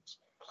college.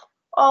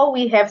 Or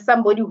we have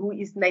somebody who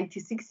is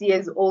 96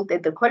 years old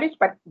at the college,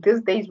 but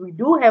these days we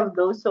do have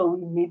those, so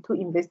we need to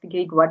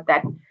investigate what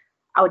that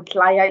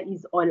outlier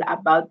is all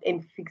about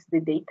and fix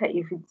the data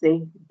if it's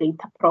a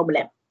data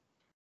problem.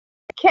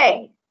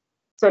 Okay,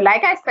 so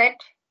like I said,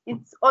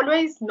 it's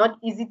always not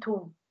easy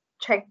to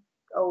check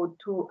or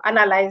to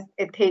analyze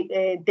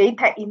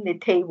data in the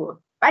table,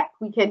 but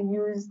we can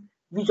use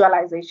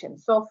visualization.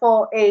 So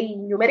for a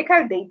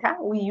numerical data,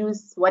 we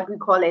use what we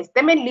call a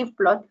stem and leaf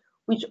plot,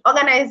 which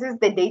organizes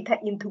the data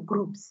into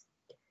groups.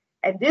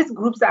 And these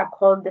groups are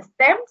called the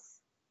stems.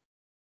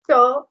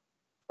 So,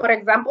 for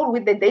example,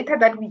 with the data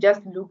that we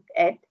just looked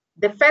at,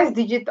 the first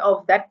digit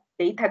of that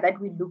data that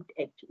we looked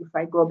at, if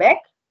I go back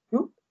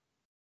to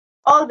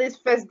all these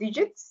first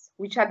digits,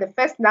 which are the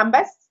first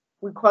numbers,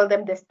 we call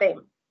them the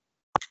stem.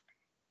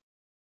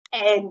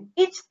 And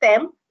each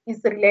stem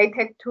is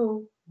related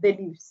to the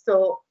leaves.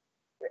 So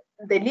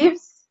the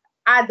leaves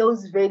are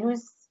those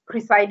values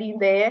presiding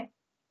there,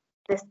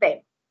 the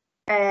stem.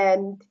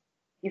 And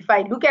if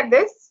I look at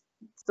this,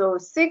 so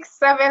 6,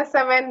 7,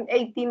 7,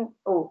 18,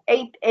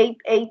 8, 8,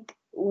 8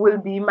 will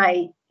be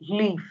my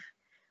leaf,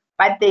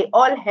 but they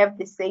all have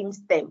the same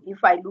stem.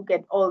 If I look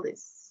at all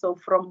this, so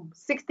from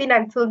 16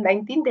 until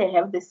 19, they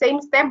have the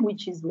same stem,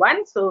 which is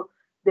 1. So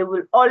they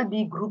will all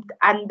be grouped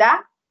under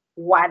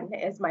 1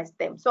 as my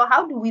stem. So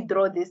how do we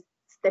draw this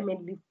stem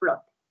and leaf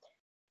plot?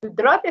 To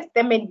draw the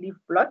stem and leaf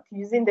plot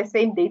using the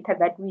same data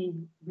that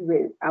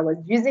I was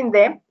using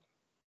there,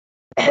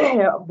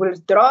 we'll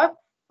draw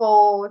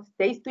for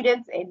day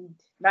students and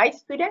night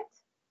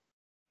students.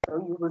 So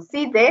you will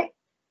see there.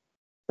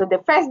 So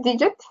the first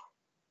digit,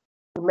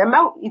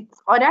 remember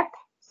it's ordered.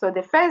 So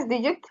the first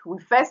digit, we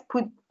first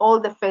put all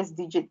the first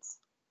digits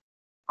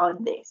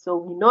on there. So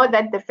we know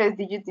that the first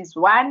digit is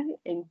 1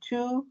 and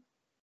 2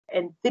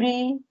 and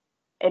 3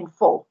 and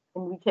 4,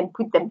 and we can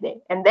put them there.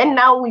 And then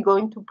now we're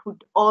going to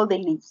put all the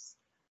leaves.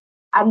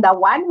 Under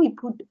 1, we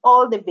put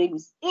all the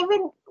values,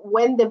 even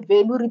when the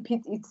value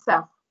repeats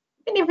itself.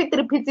 Even if it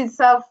repeats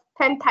itself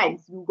 10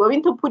 times, you're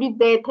going to put it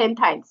there 10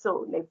 times.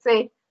 So let's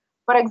say,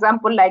 for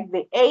example, like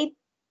the 8,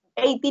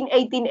 18,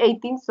 18,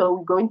 18. So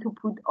we're going to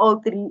put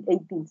all 3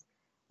 18s.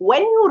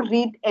 When you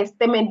read a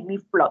stem and leaf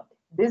plot,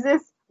 this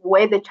is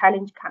where the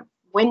challenge comes.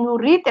 When you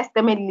read a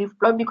stem and leaf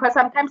plot, because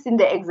sometimes in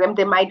the exam,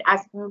 they might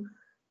ask you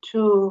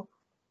to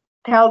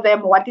tell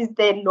them what is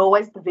the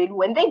lowest value.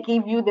 When they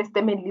give you the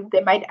stem and leaf,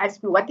 they might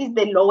ask you what is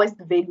the lowest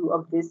value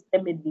of this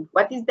stem and leaf?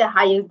 What is the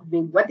highest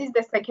value? What is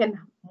the second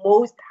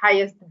most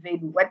highest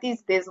value? What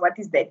is this? What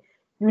is that?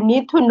 You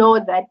need to know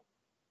that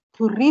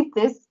to read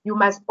this, you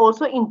must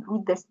also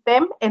include the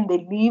stem and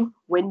the leaf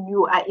when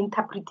you are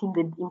interpreting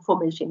the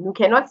information. You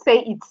cannot say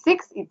it's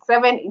 6, it's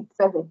 7, it's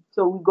 7.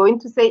 So we're going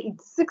to say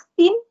it's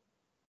 16,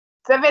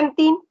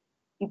 17,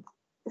 it's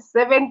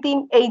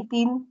 17,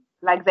 18,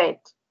 like that.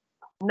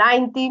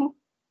 19,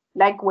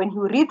 like when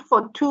you read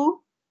for 2,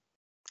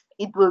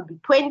 it will be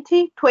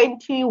 20,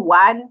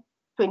 21,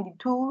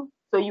 22.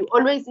 So you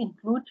always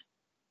include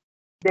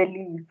the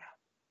leaf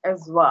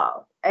as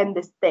well and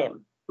the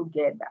stem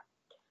together.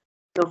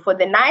 So for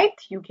the night,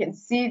 you can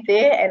see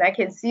there, and I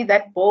can see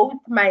that both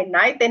my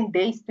night and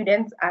day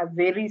students are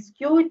very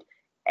skewed.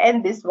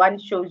 And this one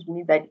shows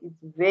me that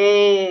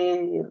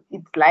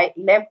it's like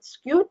left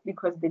skewed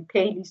because the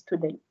tail is to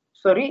the,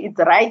 sorry, it's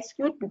right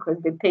skewed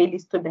because the tail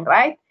is to the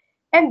right.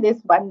 And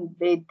this one,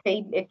 the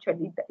tail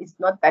actually is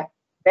not that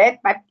bad,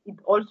 but it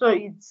also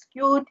is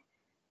skewed,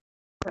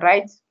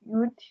 right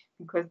skewed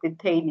because the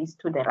tail is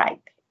to the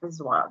right as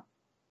well.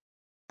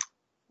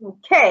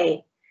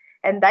 Okay,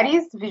 and that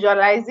is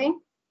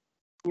visualizing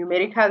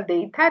numerical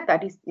data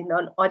that is in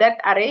an ordered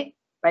array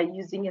by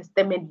using a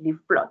stem and leaf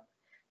plot.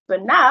 So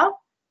now,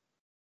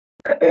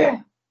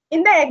 in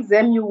the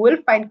exam, you will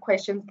find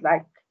questions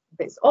like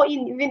this, or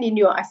even in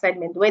your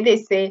assignment where they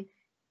say,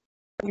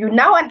 you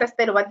now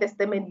understand what the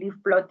stem and leaf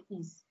plot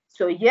is.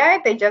 So here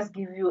they just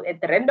give you at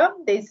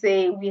random. They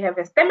say we have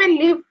a stem and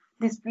leaf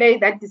display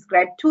that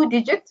describes 2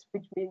 digits,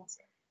 which means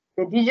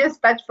the digits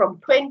start from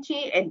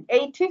 20 and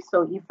 80.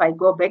 So if I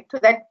go back to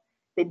that,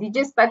 the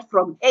digits start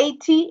from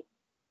 80,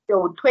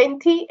 so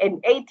 20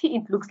 and 80,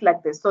 it looks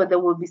like this. So they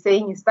will be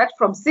saying it starts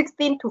from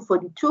 16 to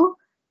 42.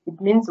 It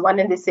means one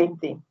and the same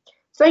thing.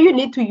 So you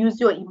need to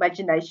use your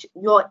imagination.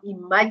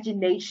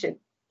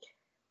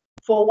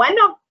 For one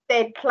of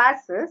the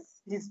classes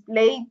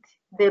displayed,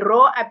 the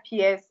row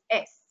appears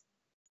as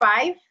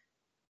 5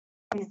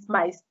 is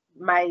my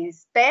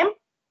stem,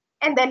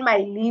 and then my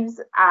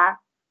leaves are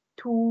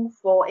 2,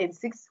 4, and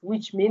 6,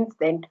 which means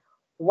then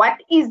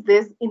what is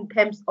this in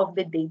terms of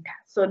the data?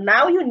 So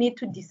now you need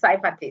to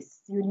decipher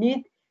this. You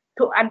need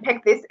to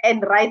unpack this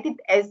and write it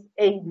as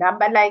a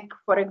number. Like,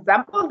 for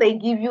example, they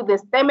give you the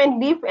stem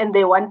and leaf and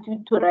they want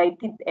you to write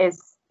it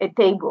as a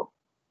table.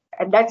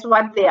 And that's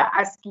what they are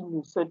asking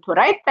you. So to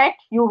write that,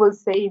 you will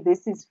say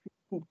this is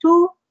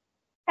 52,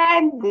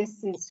 and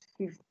this is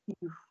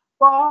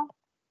 54,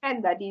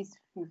 and that is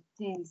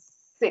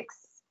 56.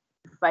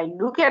 If I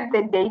look at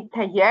the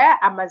data here,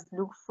 I must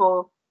look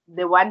for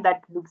the one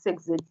that looks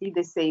exactly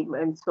the same,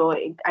 and so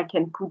I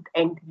can put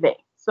end there.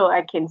 So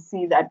I can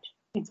see that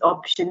it's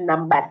option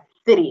number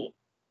 3.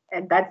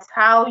 And that's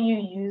how you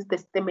use the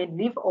stemmed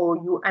leaf, or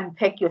you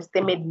unpack your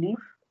stemmed leaf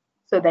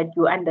so that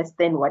you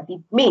understand what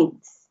it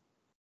means.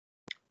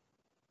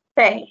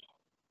 Okay.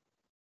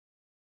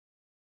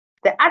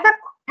 The other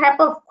type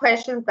of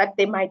questions that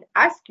they might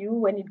ask you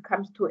when it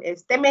comes to a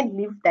stemmed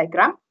leaf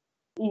diagram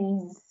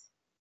is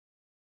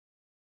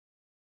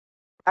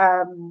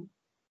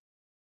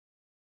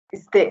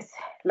this.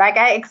 Like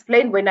I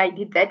explained when I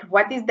did that,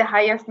 what is the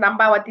highest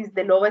number, what is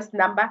the lowest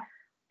number?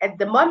 At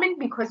the moment,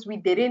 because we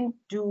didn't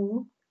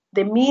do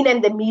the mean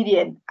and the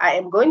median, I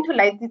am going to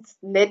let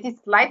it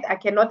slide. I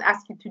cannot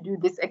ask you to do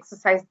this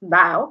exercise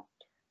now,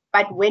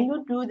 but when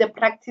you do the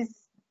practices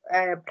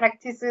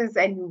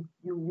and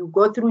you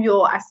go through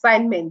your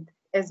assignment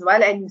as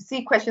well, and you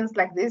see questions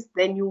like this,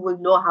 then you will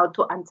know how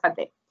to answer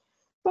them.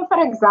 So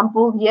for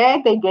example,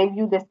 here they gave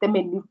you the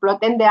stemmed leaf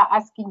plot, and they are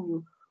asking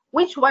you,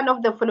 which one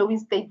of the following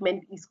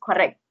statement is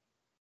correct?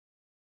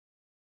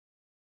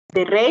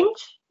 The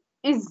range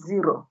is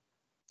 0.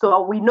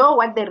 So we know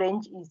what the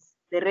range is.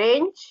 The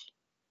range,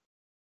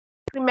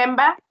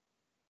 remember,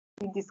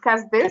 we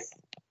discussed this.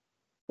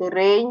 The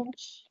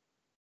range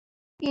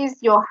is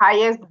your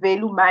highest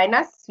value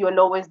minus your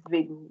lowest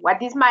value.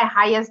 What is my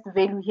highest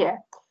value here?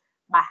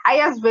 My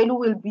highest value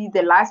will be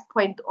the last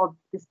point of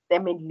the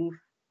stemmed leaf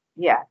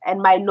here,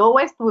 and my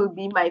lowest will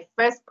be my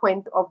first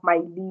point of my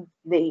leaf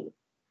there.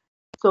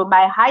 So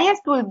my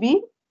highest will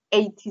be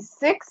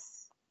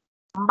 86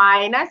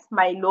 minus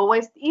my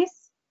lowest is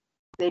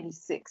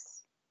 36.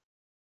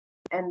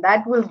 And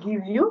that will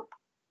give you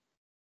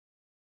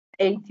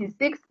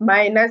 86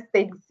 minus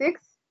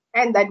 36,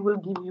 and that will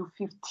give you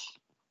 50.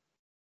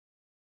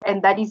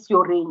 And that is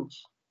your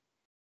range.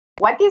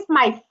 What is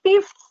my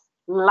fifth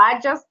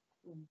largest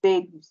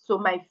value? So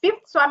my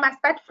fifth, so I must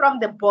start from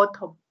the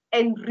bottom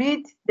and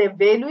read the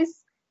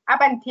values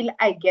up until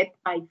I get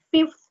my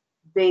fifth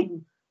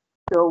value.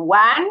 So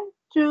 1,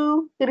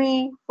 2,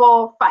 3,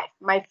 4, 5.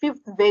 My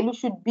fifth value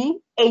should be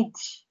 8.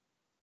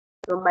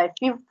 So my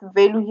fifth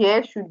value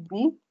here should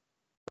be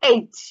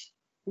 8,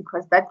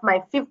 because that's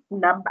my fifth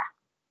number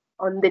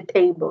on the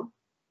table.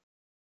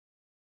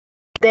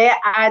 There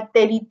are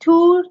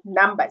 32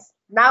 numbers.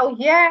 Now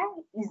here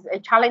is a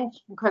challenge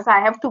because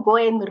I have to go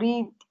and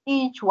read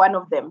each one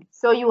of them.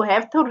 So you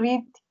have to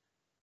read,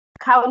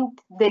 count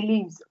the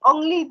leaves,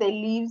 only the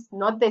leaves,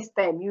 not the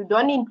stem. You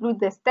don't include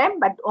the stem,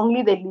 but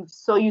only the leaves.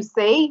 So you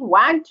say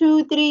 1,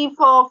 2, 3,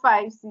 4,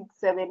 5, 6,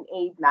 7,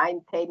 8,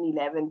 9, 10,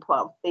 11,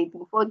 12,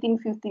 13, 14,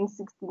 15,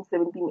 16,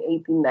 17,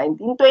 18,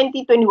 19,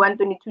 20, 21,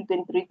 22,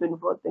 23,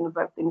 24,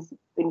 25,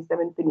 26,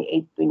 27,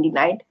 28,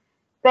 29,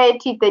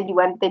 30,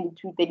 31,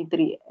 32,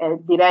 33.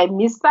 Did I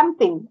miss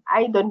something?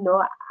 I don't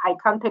know. I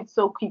counted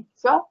so quick.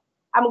 So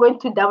I'm going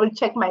to double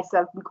check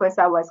myself because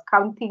I was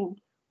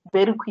counting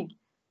very quick.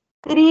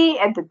 3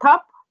 at the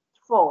top,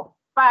 4,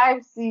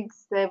 5,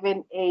 6,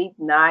 7, 8,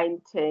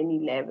 9, 10,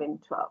 11,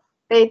 12,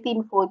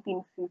 13,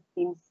 14,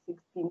 15,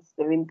 16,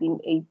 17,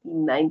 18,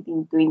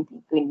 19, 20,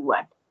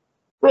 21,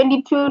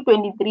 22,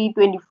 23,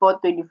 24,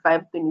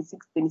 25,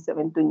 26,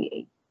 27,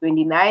 28,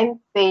 29,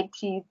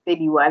 30,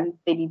 31,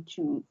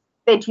 32,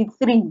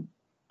 33.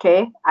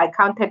 Okay, I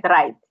counted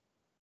right.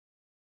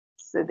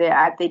 So there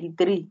are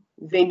 33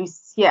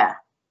 values here,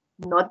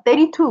 not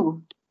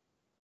 32.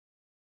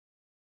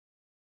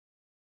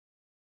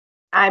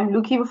 I'm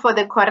looking for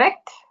the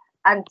correct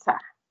answer.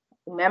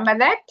 Remember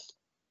that?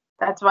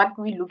 That's what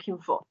we're looking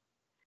for.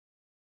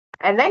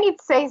 And then it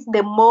says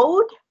the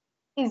mode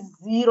is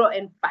 0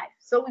 and 5.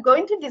 So we're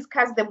going to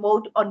discuss the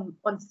mode on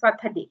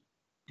Saturday.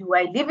 Do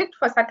I leave it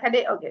for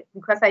Saturday? Okay,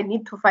 because I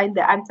need to find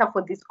the answer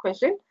for this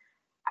question.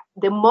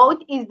 The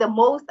mode is the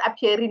most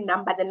appearing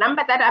number, the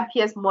number that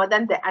appears more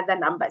than the other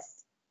numbers.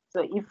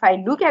 So if I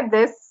look at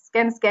this,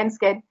 scan, scan,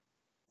 scan,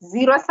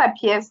 zeros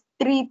appears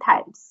 3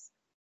 times.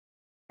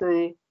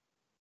 So,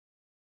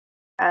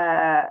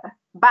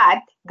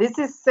 but this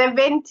is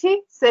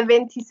 70,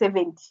 70,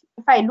 70.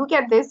 If I look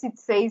at this, it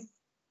says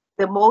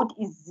the mode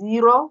is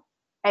 0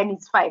 and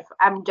it's 5.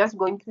 I'm just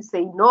going to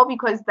say no,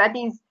 because that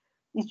is,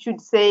 it should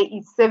say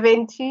it's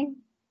 70,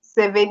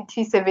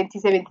 70, 70,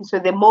 70. So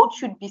the mode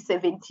should be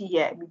 70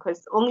 here,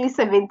 because only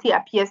 70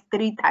 appears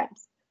 3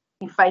 times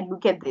if I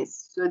look at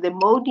this. So the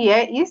mode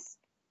here is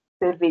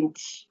 70.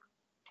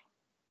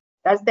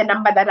 That's the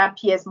number that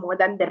appears more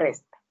than the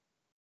rest.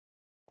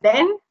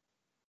 Then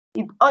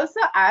it also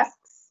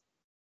asks,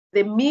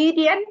 the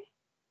median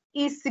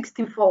is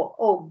 64.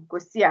 Oh,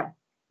 Gosia.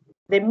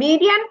 The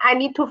median, I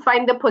need to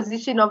find the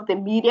position of the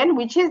median,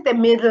 which is the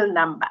middle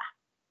number.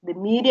 The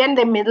median,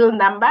 the middle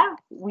number,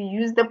 we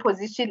use the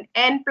position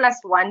n plus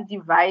 1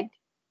 divide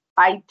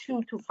by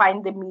 2 to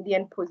find the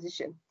median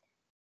position.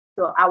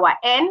 So our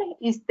n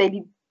is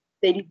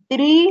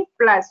 33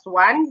 plus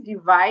 1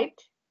 divide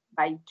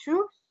by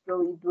 2.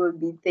 So it will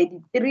be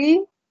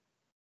 33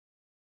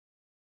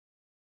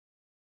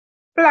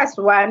 plus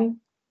 1,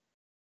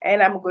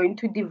 and I'm going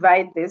to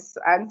divide this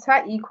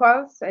answer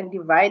equals and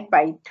divide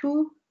by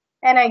 2,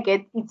 and I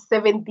get it's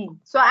 17.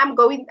 So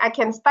I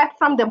can start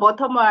from the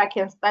bottom or I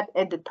can start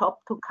at the top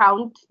to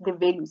count the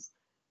values.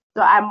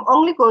 So I'm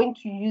only going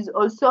to use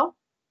also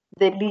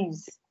the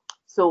leaves.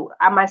 So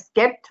I must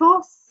get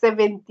to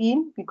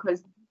 17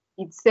 because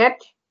it said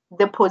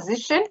the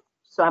position.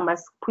 So I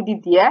must put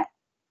it here.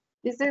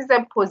 This is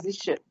the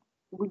position.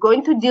 We're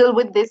going to deal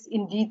with this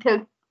in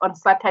detail on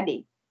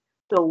Saturday.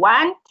 So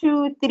 1,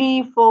 2,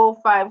 3, 4,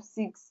 5,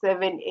 6,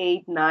 7,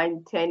 8,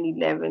 9, 10,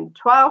 11,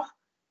 12,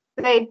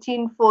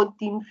 13,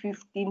 14,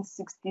 15,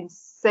 16,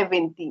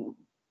 17.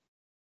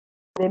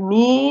 The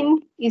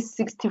mean is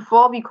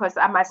 64 because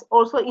I must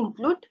also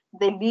include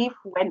the leaf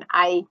when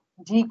I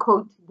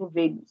decode the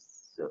values.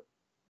 So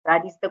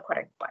that is the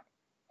correct one.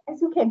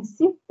 As you can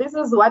see, this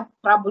is what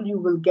trouble you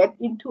will get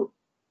into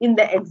in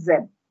the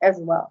exam as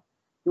well.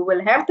 You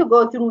will have to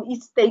go through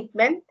each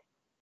statement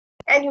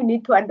and you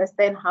need to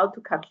understand how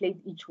to calculate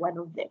each one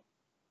of them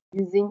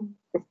using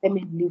the stem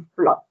and leaf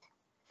plot.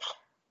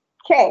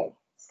 Okay,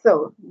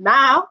 so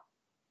now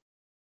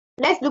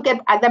let's look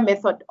at other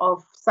method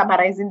of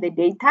summarizing the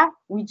data,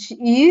 which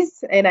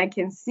is, and I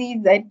can see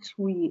that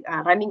we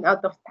are running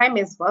out of time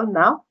as well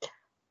now,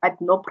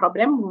 but no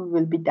problem, we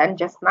will be done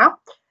just now.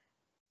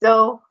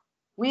 So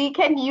we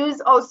can use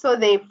also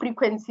the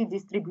frequency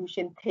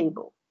distribution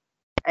table.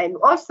 And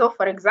also,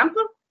 for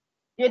example,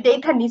 your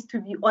data needs to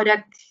be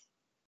ordered.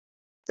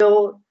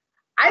 So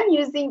I'm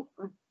using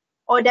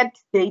ordered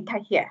data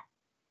here.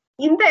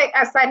 In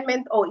the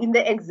assignment or in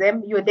the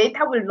exam, your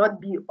data will not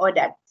be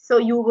ordered. So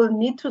you will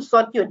need to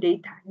sort your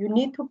data. You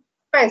need to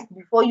first,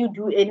 before you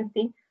do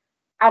anything,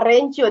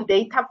 arrange your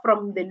data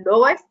from the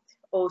lowest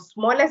or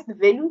smallest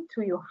value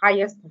to your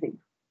highest value.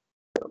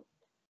 So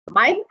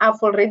mine,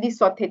 I've already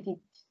sorted it.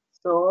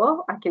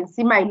 So I can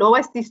see my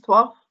lowest is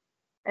 12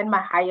 and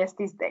my highest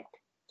is that.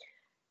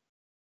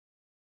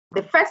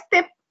 The first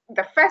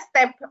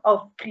step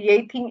of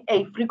creating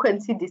a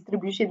frequency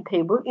distribution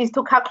table is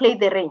to calculate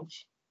the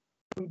range.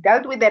 We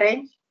dealt with the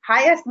range,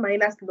 highest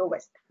minus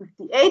lowest,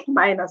 58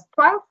 minus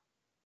 12,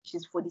 which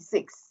is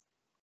 46.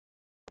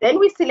 Then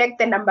we select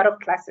the number of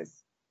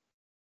classes.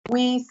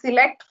 We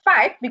select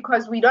 5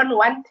 because we don't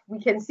want, we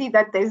can see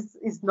that this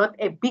is not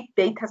a big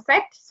data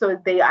set, so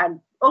they are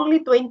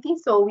only 20,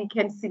 so we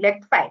can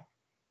select 5.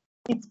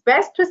 It's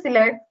best to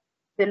select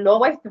the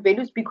lowest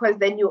values because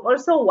then you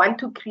also want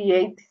to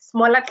create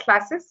smaller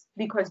classes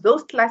because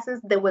those classes,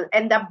 they will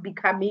end up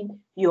becoming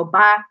your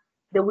bar.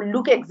 They will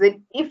look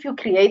exactly, if you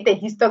create a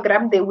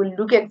histogram, they will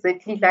look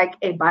exactly like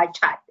a bar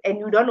chart. And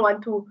you don't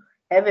want to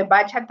have a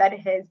bar chart that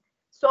has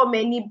so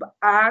many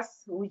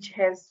bars, which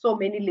has so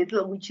many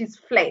little, which is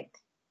flat.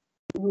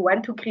 You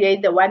want to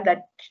create the one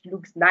that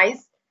looks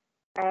nice.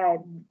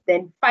 And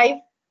then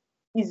 5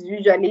 is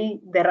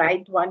usually the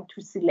right one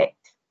to select.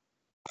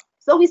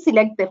 So we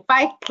select the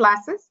 5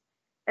 classes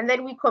and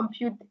then we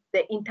compute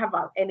the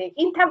interval. And the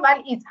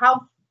interval is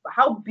how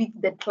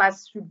big the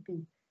class should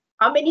be.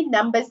 How many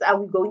numbers are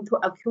we going to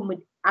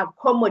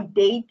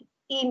accommodate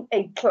in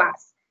a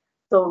class?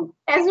 So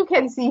as you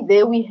can see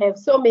there, we have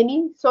so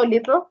many, so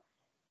little.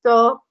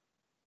 So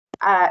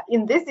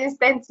in this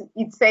instance,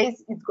 it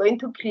says it's going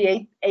to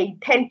create a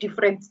 10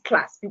 different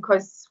class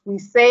because we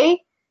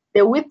say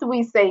the width,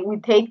 we say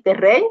we take the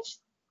range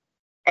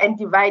and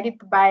divide it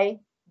by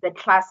the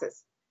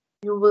classes.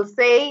 You will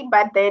say,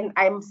 but then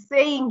I'm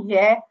saying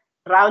here,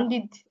 round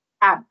it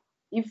up.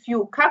 If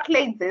you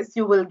calculate this,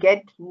 you will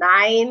get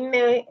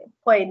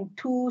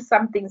 9.2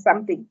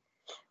 something,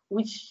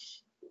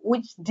 which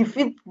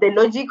defeats the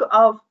logic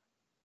of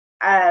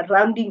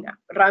rounding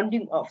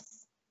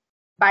offs.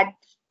 But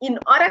in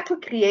order to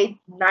create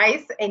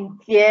nice and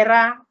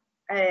clearer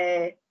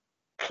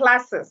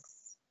classes,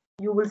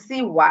 you will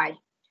see why.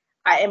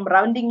 I am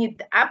rounding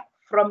it up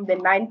from the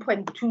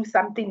 9.2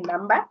 something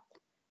number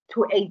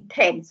to a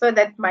 10 so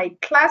that my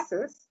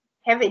classes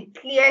have a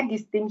clear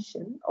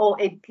distinction or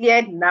a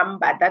clear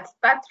number that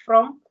starts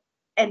from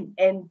and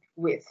end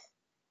with.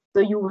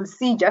 So you will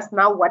see just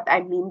now what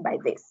I mean by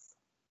this.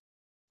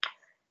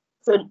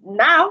 So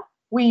now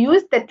we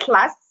use the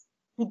class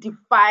to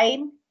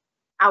define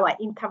our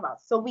intervals.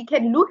 So we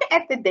can look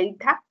at the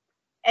data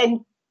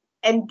and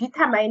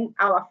determine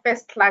our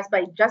first class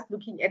by just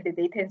looking at the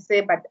data and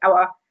say, but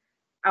our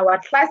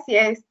class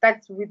here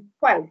starts with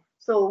 12.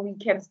 So we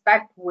can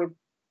start with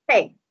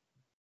 10.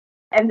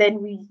 And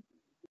then we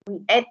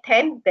add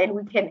 10, then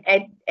we can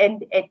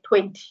end at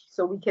 20.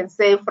 So we can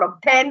say from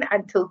 10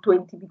 until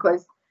 20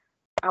 because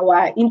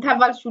our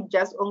interval should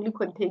just only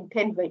contain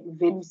 10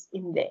 values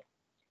in there.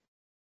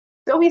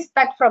 So we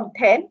start from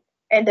 10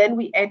 and then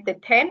we add the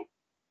 10,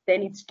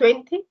 then it's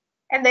 20,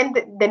 and then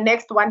the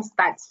next one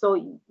starts. So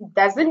it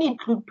doesn't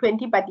include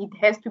 20, but it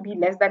has to be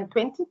less than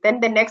 20. Then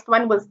the next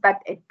one will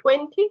start at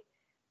 20,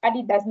 but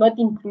it does not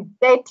include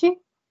 30,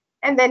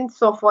 and then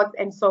so forth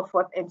and so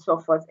forth and so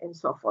forth and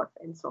so forth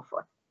and so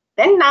forth.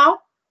 Then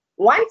now,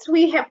 once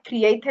we have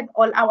created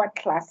all our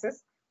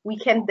classes, we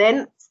can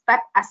then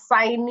start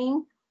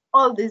assigning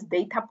all these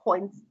data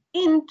points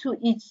into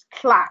each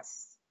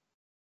class.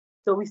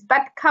 So we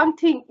start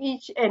counting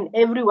each and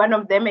every one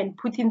of them and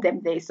putting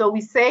them there. So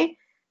we say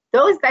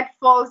those that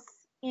falls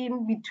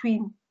in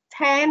between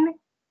 10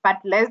 but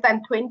less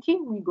than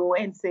 20, we go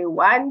and say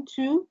 1,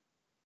 2,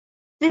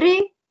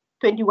 3.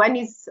 21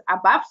 is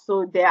above,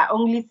 so there are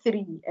only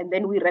 3, and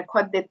then we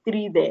record the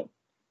 3 there.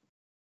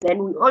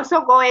 Then we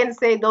also go and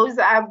say those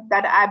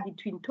that are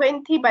between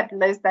 20 but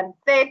less than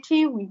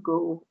 30, we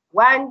go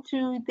 1,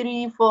 2,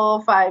 3,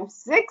 4, 5,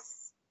 6.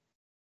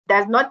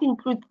 Does not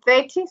include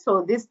 30,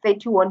 so this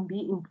 30 won't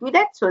be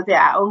included, so there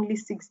are only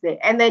 6 there.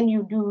 And then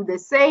you do the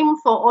same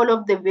for all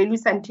of the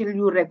values until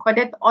you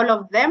recorded all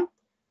of them.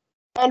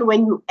 And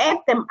when you add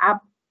them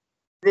up,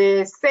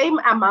 the same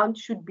amount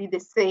should be the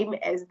same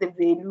as the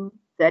value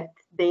that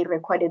they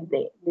recorded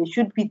there. They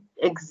should be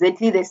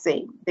exactly the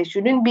same. There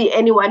shouldn't be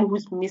anyone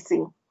who's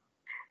missing.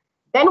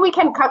 Then we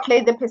can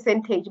calculate the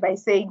percentage by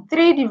saying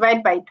 3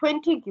 divided by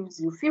 20 gives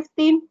you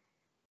 15.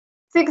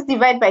 6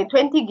 divided by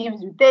 20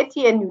 gives you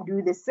 30, and you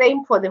do the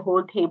same for the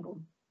whole table.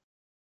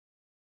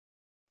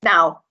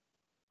 Now,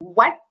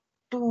 what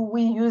do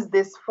we use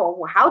this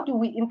for? How do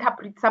we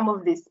interpret some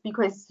of this?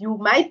 Because you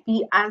might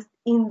be asked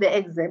in the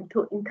exam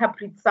to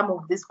interpret some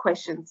of these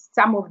questions,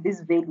 some of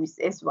these values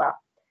as well.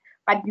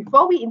 But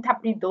before we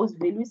interpret those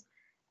values,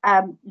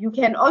 you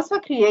can also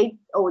create,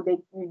 or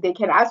they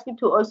can ask you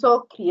to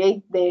also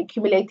create the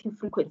cumulative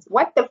frequency.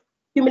 What the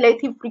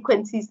cumulative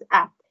frequencies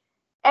are.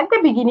 At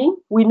the beginning,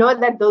 we know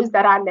that those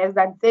that are less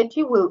than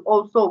 30 will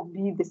also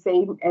be the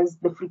same as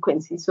the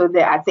frequency, so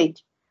they are 30.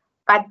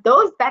 But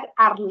those that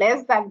are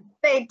less than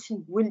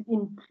 30 will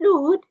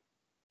include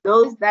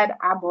those that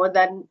are more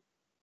than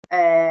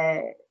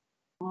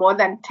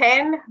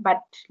 10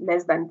 but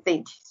less than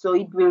 30. So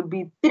it will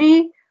be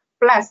 3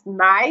 plus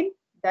 9,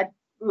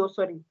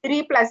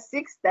 3 plus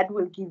 6, that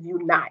will give you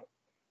 9.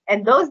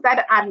 And those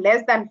that are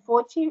less than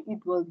 40,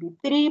 it will be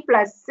 3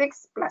 plus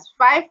 6 plus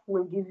 5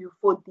 will give you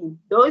 14.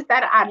 Those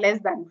that are less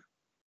than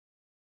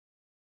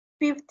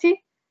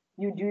 50,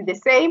 you do the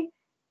same.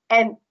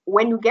 And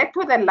when you get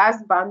to the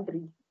last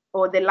boundary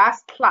or the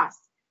last class,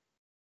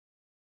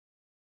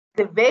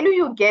 the value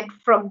you get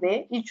from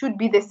there, it should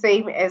be the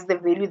same as the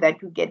value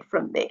that you get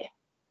from there.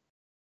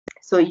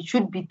 So it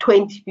should be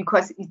 20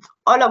 because it's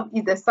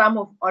the sum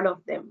of all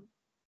of them.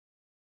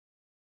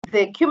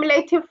 The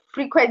cumulative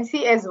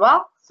frequency as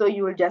well. So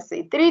you will just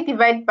say 3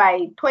 divided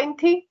by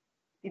 20,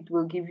 it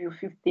will give you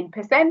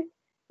 15%.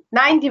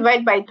 9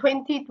 divided by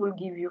 20, it will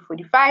give you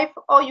 45.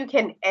 Or you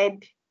can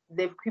add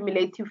the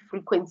cumulative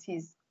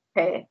frequencies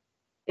per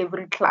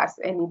every class,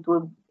 and it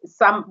will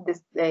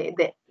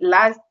the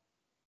last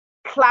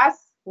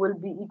class will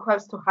be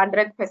equals to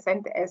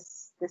 100%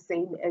 as the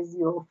same as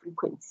your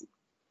frequency.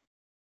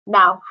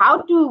 Now,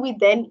 how do we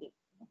then,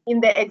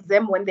 in the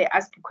exam, when they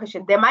ask you a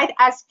question, they might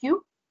ask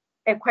you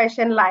a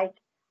question like,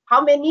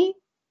 how many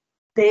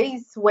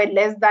days were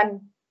less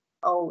than,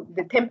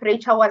 the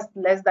temperature was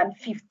less than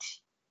 50?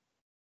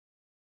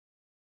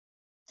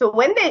 So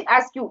when they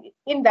ask you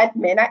in that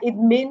manner, it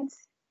means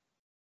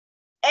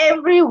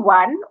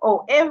everyone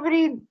or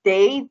every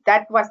day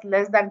that was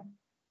less than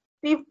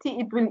 50,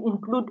 it will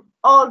include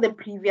all the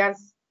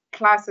previous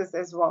classes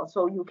as well.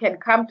 So you can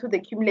come to the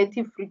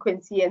cumulative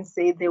frequency and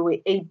say there were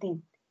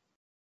 18.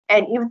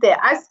 And if they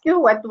ask you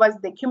what was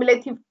the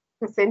cumulative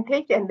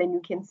percentage, and then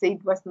you can say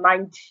it was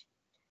 90.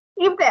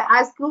 If they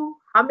ask you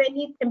how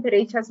many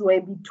temperatures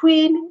were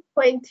between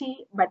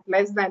 20 but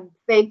less than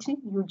 30,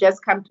 you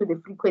just come to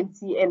the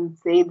frequency and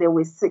say there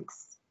were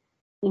 6.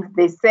 If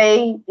they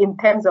say in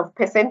terms of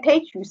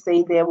percentage, you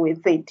say there were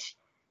 30.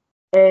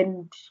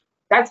 And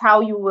that's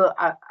how you will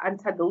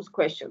answer those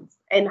questions.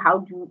 And how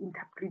do you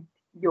interpret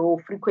your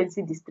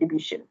frequency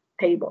distribution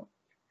table?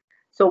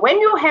 So when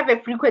you have a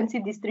frequency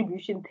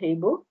distribution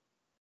table,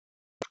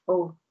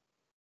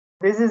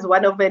 this is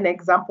one of an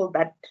example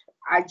that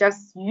I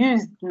just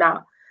used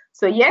now.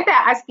 So here they're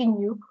asking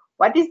you,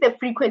 what is the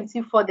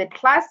frequency for the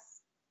class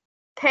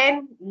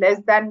 10 less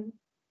than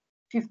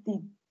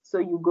 15? So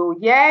you go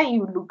here,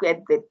 you look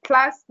at the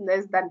class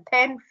less than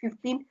 10,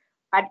 15.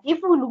 But if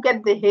we look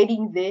at the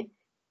heading there,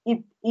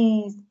 it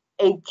is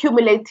a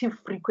cumulative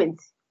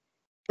frequency.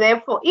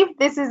 Therefore, if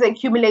this is a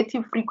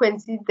cumulative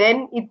frequency,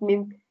 then it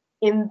means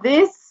in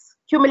this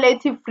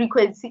cumulative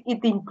frequency,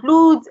 it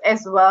includes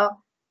as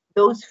well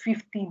those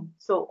 15.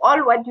 So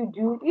all what you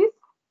do is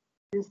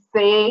you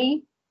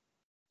say,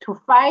 to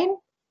find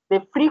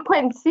the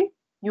frequency,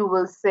 you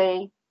will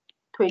say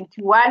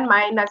 21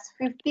 minus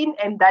 15,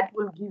 and that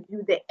will give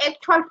you the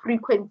actual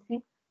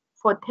frequency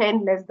for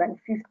 10 less than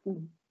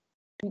 15,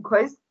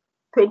 because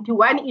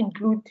 21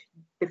 includes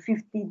the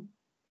 15.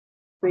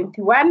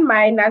 21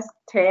 minus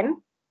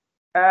 10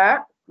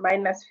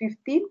 minus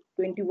 15,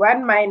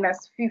 21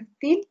 minus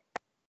 15,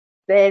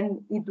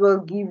 then it will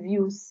give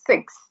you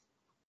 6.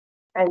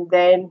 And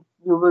then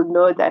you will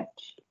know that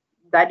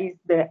that is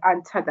the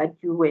answer that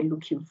you were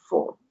looking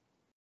for.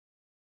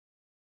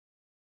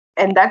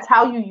 And that's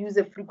how you use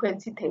a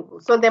frequency table.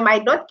 So they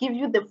might not give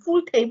you the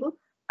full table,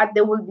 but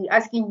they will be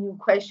asking you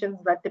questions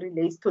that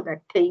relates to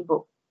that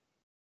table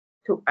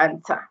to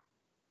answer.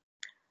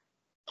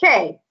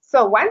 Okay,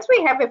 so once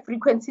we have a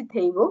frequency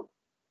table,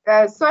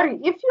 sorry,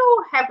 if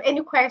you have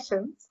any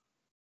questions,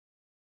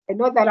 I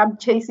know that I'm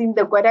chasing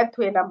the Godot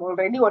 2 and I'm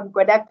already on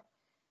Godot.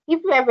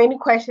 If you have any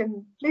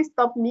questions, please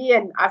stop me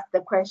and ask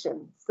the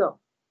question. So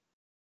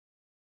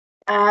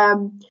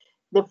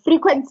the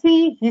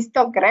frequency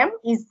histogram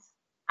is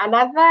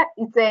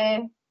it's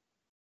a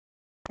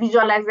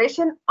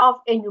visualization of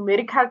a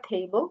numerical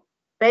table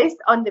based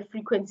on the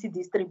frequency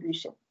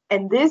distribution.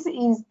 And this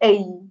is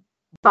a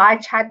bar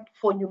chart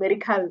for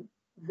numerical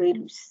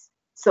values.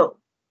 So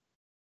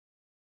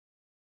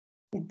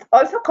it's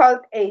also called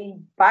a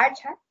bar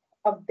chart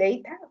of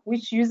data,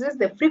 which uses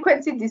the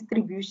frequency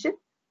distribution,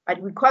 but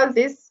we call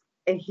this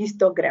a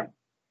histogram.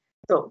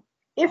 So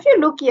if you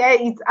look here,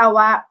 it's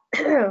our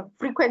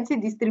frequency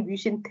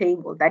distribution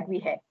table that we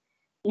have.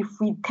 If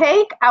we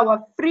take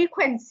our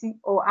frequency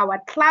or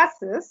our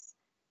classes,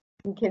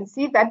 you can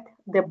see that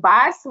the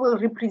bars will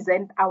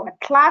represent our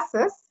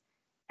classes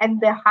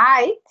and the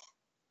height.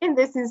 In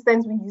this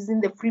instance, we're using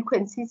the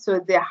frequency, so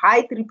the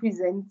height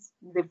represents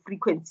the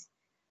frequency.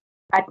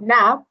 But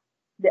now,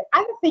 the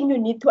other thing you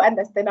need to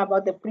understand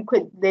about the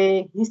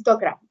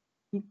histogram,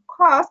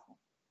 because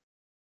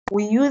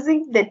we're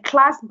using the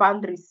class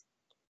boundaries.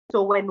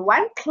 So when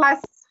one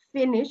class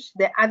finish,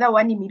 the other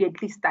one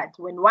immediately starts.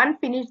 When one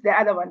finish, the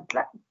other one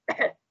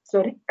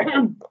sorry,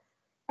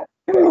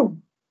 the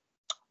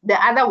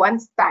other one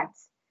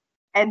starts.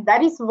 And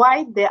that is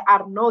why there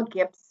are no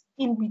gaps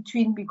in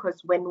between,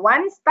 because when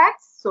one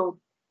starts, so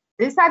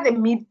these are the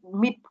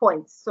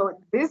midpoints. So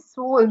this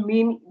will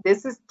mean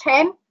this is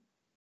 10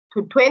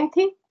 to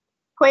 20,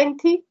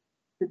 20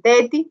 to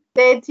 30,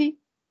 30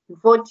 to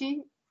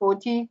 40,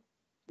 40,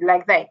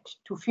 like that,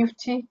 to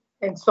 50,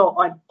 and so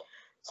on.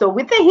 So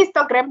with the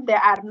histogram,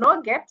 there are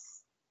no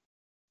gaps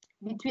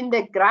between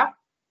the graph,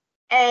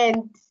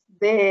 and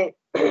the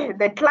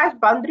the class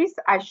boundaries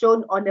are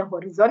shown on the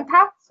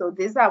horizontal. So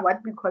these are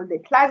what we call the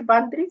class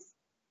boundaries.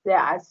 They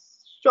are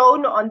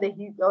shown on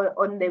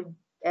the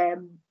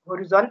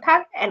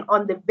horizontal, and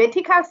on the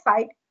vertical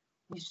side,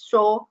 we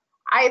show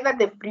either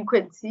the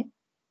frequency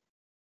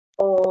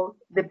or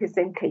the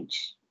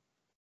percentage.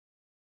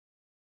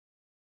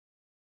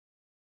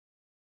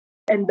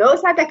 And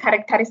those are the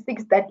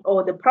characteristics that,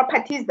 or the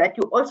properties that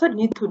you also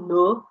need to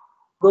know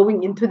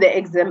going into the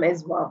exam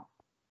as well,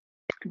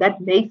 that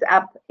makes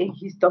up a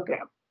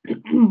histogram.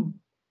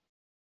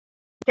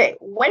 Okay,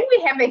 when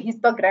we have a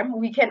histogram,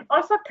 we can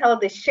also tell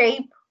the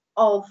shape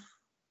of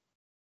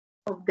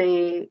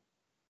the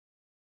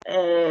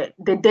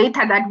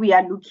data that we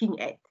are looking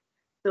at.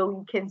 So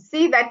we can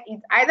see that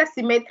it's either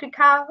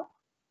symmetrical,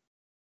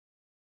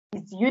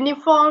 it's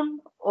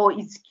uniform, or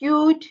it's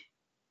skewed,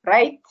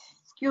 right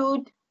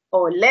skewed,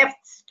 or left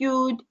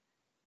skewed,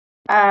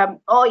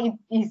 or it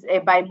is a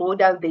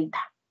bimodal data.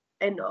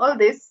 And all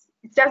this,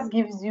 it just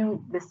gives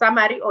you the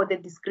summary or the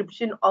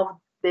description of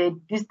the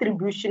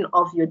distribution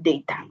of your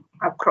data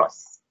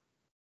across.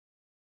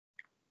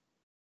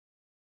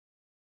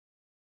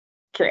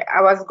 Okay,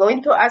 I was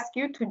going to ask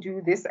you to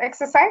do this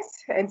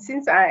exercise, and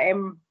since I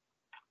am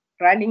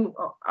running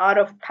out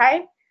of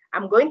time,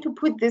 I'm going to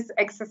put this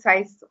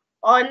exercise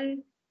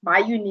on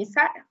my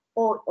UNISA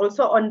or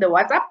also on the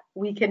WhatsApp.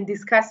 We can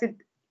discuss it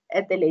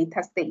at the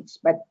later stage,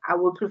 but I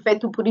would prefer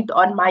to put it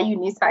on my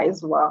UNISA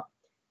as well,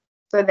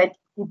 so that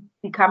it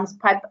becomes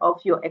part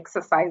of your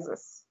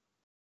exercises.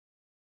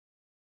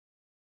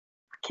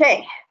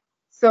 Okay,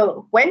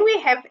 so when we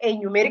have a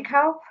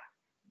numerical,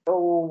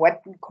 or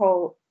what we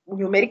call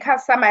numerical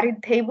summary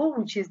table,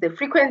 which is the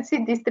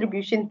frequency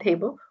distribution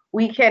table,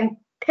 we can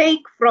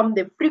take from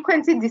the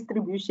frequency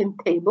distribution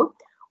table,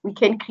 we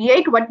can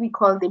create what we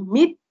call the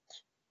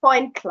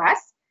midpoint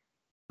class,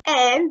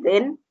 and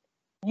then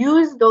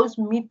use those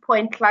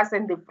midpoint class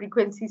and the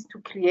frequencies to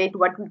create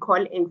what we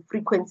call a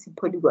frequency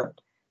polygon.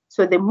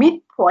 So the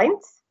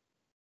midpoints,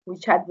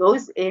 which are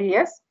those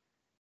areas,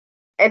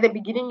 at the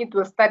beginning it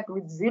will start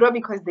with 0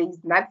 because there is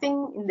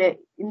nothing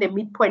in the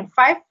midpoint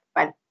 5,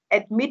 but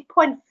at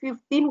midpoint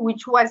 15,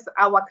 which was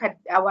our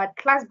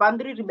class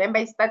boundary, remember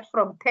it starts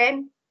from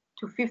 10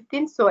 to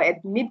 15. So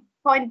at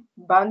midpoint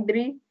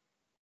boundary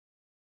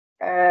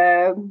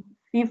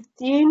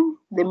 15,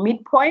 the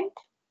midpoint,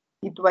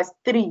 it was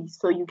 3.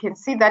 So you can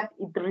see that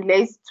it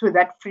relates to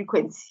that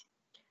frequency.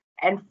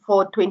 And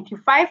for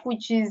 25,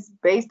 which is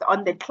based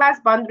on the class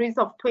boundaries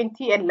of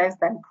 20 and less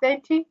than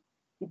 30,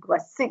 it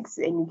was 6.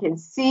 And you can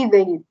see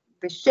the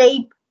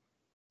shape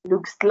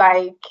looks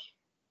like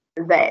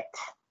that.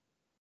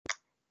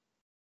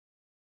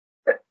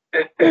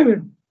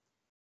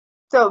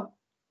 So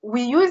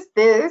we use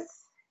this,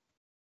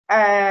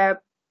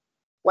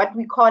 what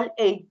we call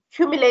a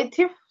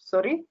cumulative,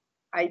 sorry,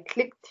 I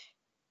clicked.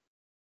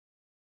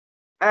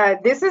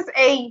 This is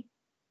a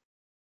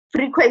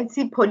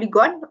frequency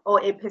polygon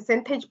or a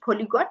percentage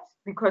polygon,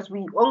 because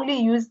we only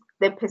use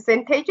the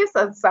percentages,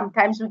 and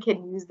sometimes we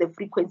can use the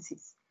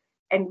frequencies,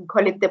 and we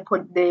call it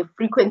the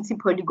frequency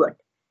polygon.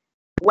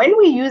 When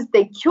we use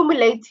the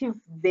cumulative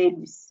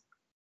values,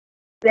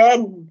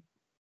 then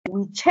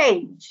we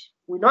change.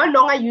 We're no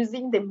longer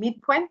using the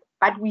midpoint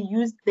but we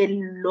use the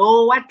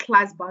lower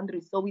class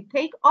boundaries. So we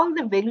take all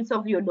the values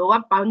of your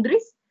lower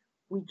boundaries,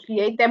 we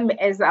create them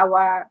as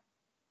our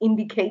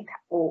indicator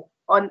or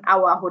on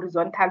our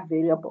horizontal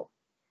variable.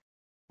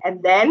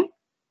 And then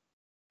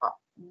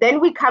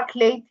we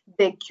calculate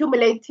the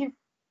cumulative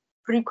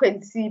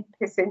frequency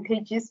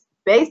percentages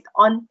based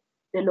on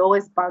the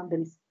lowest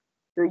boundaries.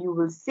 So you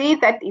will see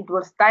that it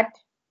will start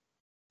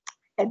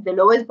at the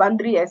lowest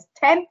boundary as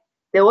 10.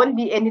 There won't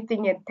be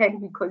anything at 10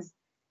 because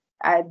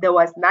there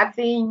was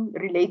nothing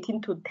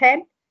relating to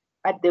 10,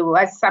 but there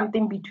was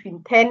something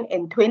between 10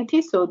 and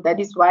 20. So that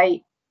is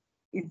why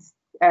it's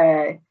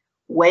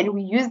when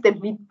we use the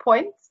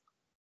midpoints,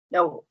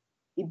 now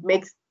it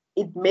makes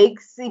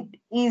it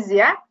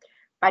easier.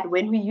 But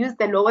when we use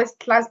the lowest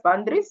class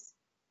boundaries,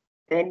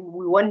 then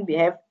we won't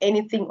have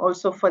anything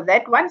also for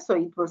that one. So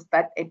it will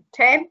start at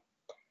 10.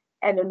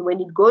 And then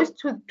when it goes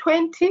to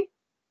 20,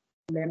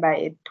 remember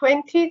at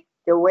 20,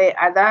 there were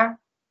other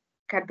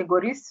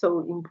categories,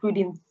 so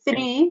including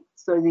 3,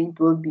 so it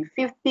will be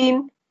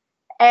 15,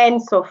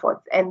 and so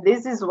forth. And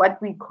this is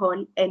what we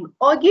call an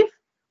OGIF,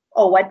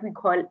 or what we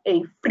call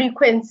a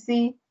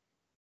frequency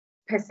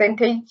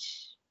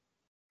percentage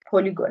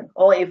polygon,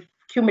 or a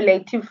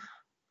cumulative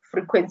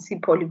frequency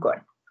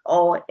polygon,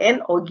 or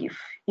an OGIF.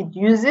 It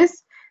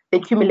uses the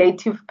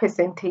cumulative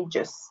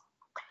percentages,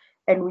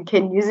 and we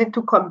can use it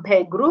to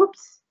compare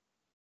groups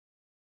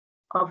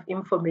of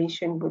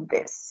information with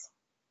this.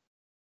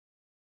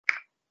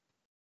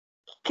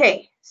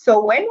 Okay,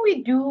 so when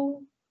we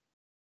do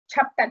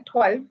chapter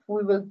 12,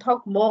 we will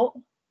talk more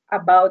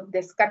about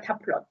the scatter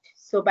plot.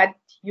 So, but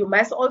you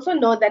must also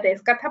know that a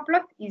scatter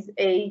plot is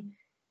a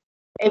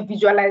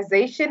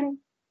visualization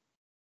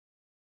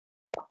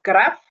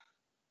graph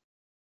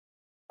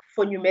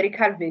for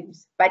numerical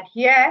values. But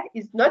here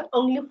is not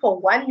only for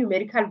one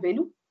numerical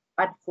value,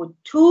 but for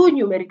 2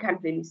 numerical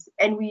values.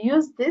 And we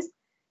use this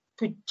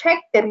to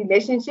check the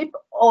relationship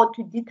or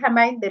to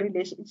determine the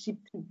relationship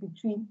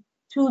between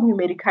 2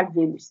 numerical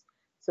values.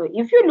 So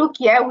if you look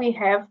here, we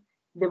have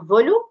the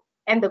volume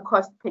and the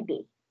cost per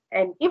day.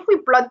 And if we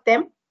plot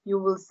them, you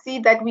will see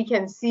that we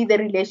can see the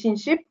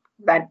relationship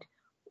that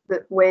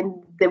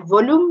when the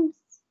volumes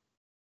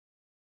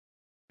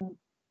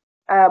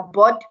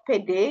bought per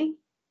day,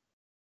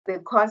 the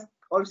cost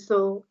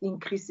also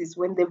increases.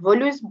 When the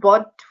volumes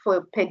bought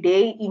for per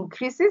day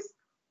increases,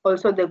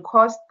 also the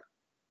cost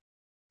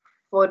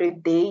for a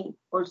day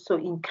also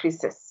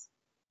increases,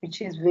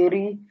 which is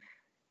very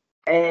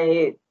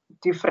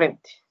different.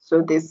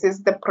 So this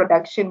is the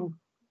production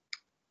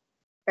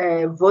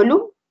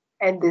volume,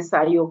 and these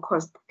are your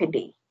cost per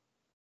day.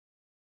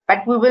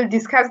 But we will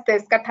discuss the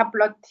scatter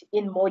plot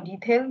in more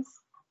details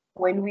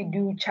when we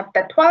do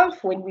chapter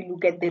 12, when we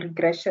look at the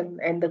regression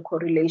and the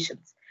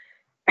correlations.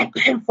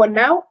 For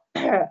now,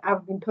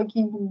 I've been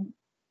talking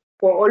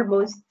for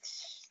almost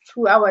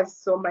 2 hours,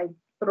 so my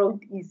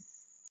throat is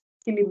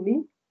killing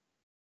me.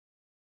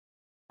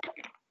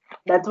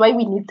 That's why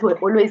we need to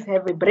always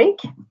have a break.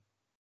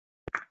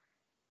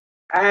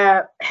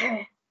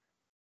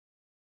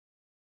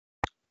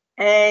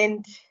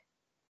 And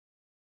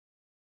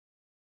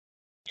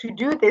to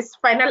do this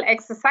final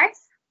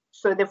exercise,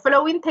 so the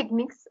following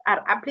techniques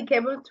are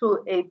applicable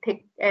to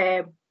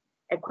a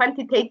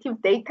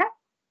quantitative data.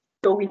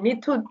 So we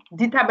need to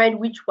determine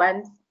which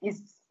one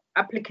is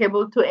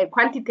applicable to a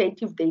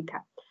quantitative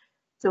data.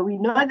 So we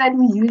know that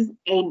we use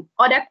an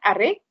ordered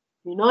array.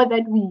 We know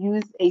that we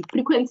use a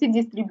frequency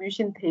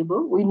distribution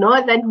table. We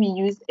know that we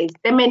use a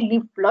stem and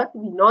leaf plot.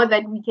 We know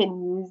that we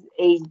can use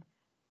a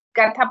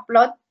scatter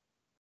plot,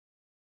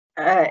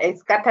 a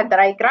scatter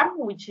diagram,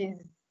 which is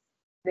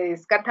the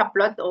scatter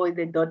plot or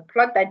the dot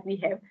plot that we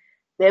have.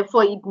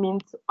 Therefore, it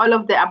means all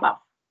of the above.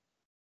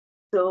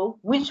 So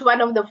which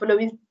one of the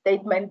following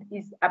statements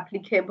is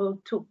applicable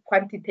to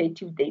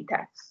quantitative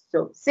data?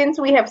 So since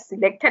we have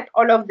selected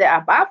all of the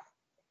above,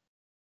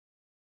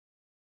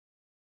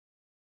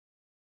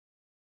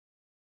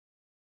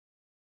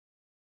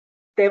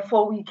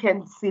 therefore we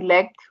can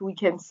select, we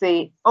can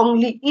say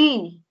only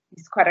E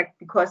is correct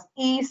because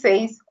E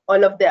says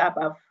all of the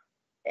above.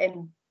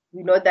 And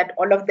we know that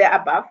all of the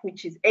above,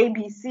 which is A,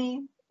 B,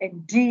 C,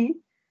 and D,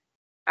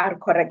 are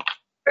correct.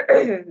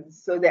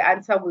 So the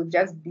answer will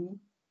just be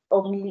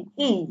only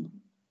E.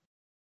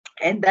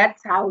 And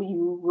that's how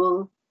you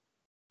will,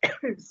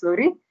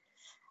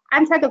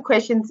 answer the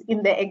questions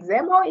in the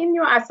exam or in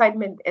your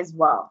assignment as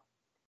well.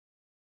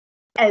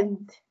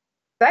 And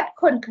that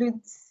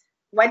concludes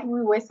what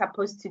we were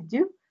supposed to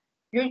do.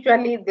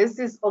 Usually this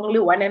is only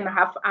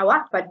 1.5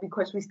 hours, but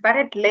because we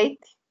started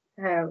late,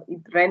 we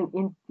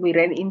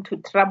ran into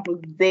trouble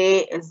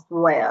there as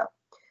well.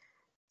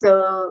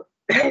 So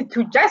to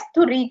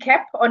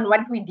recap on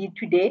what we did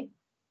today,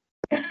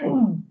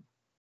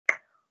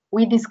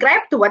 we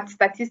described what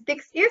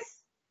statistics is.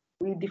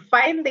 We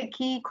defined the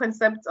key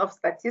concepts of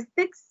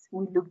statistics.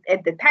 We looked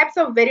at the types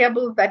of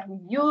variables that we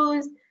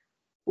use.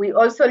 We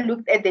also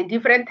looked at the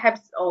different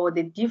types or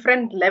the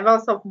different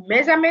levels of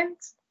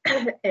measurements.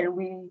 And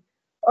we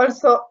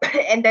also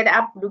ended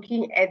up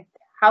looking at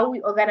how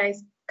we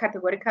organize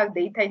categorical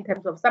data in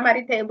terms of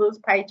summary tables,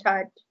 pie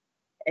chart,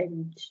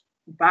 and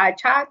bar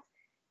chart,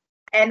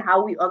 and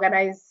how we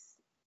organize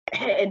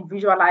and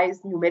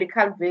visualize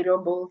numerical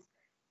variables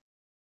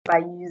by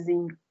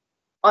using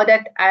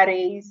ordered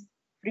arrays,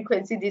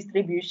 frequency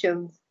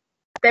distributions,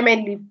 stem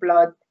and leaf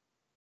plot,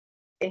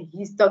 a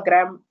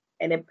histogram,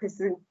 and a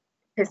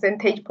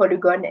percentage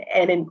polygon,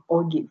 and an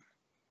OGIF.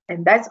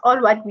 And that's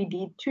all what we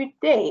did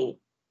today.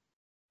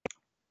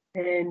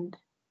 And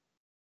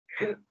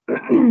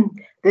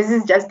this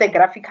is just a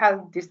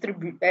graphical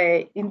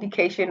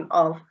indication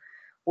of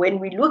when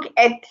we look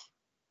at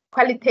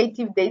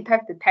qualitative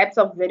data, the types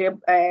of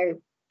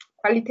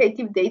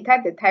qualitative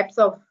data, the types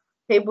of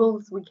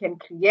tables we can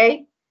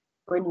create.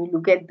 When we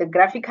look at the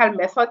graphical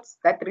methods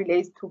that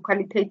relates to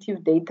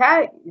qualitative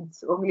data,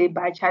 it's only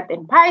bar chart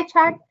and pie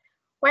chart.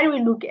 When we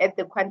look at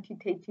the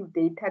quantitative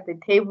data, the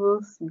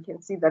tables, we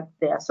can see that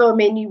there are so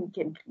many. We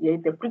can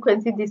create the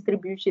frequency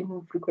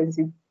distribution,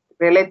 frequency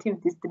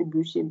relative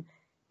distribution,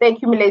 the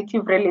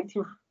cumulative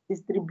relative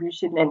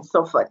distribution, and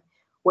so forth.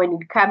 When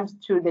it comes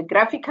to the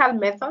graphical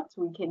methods,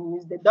 we can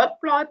use the dot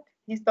plot,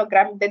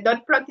 histogram. The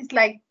dot plot is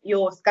like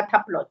your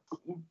scatter plot.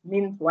 It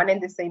means one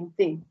and the same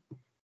thing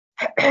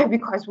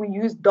because we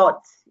use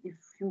dots. If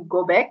you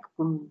go back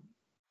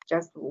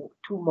just 2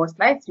 more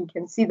slides, you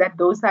can see that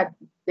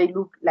they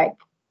look like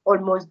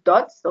almost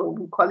dots. So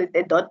we call it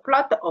a dot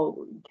plot,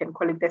 or you can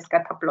call it the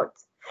scatter plot.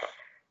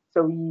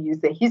 So we use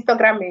the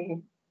histogram, a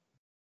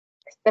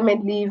stem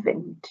and leaf,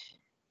 and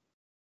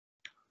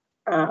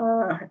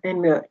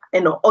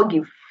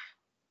OGIF.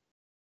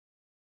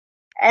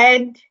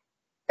 And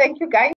thank you, guys.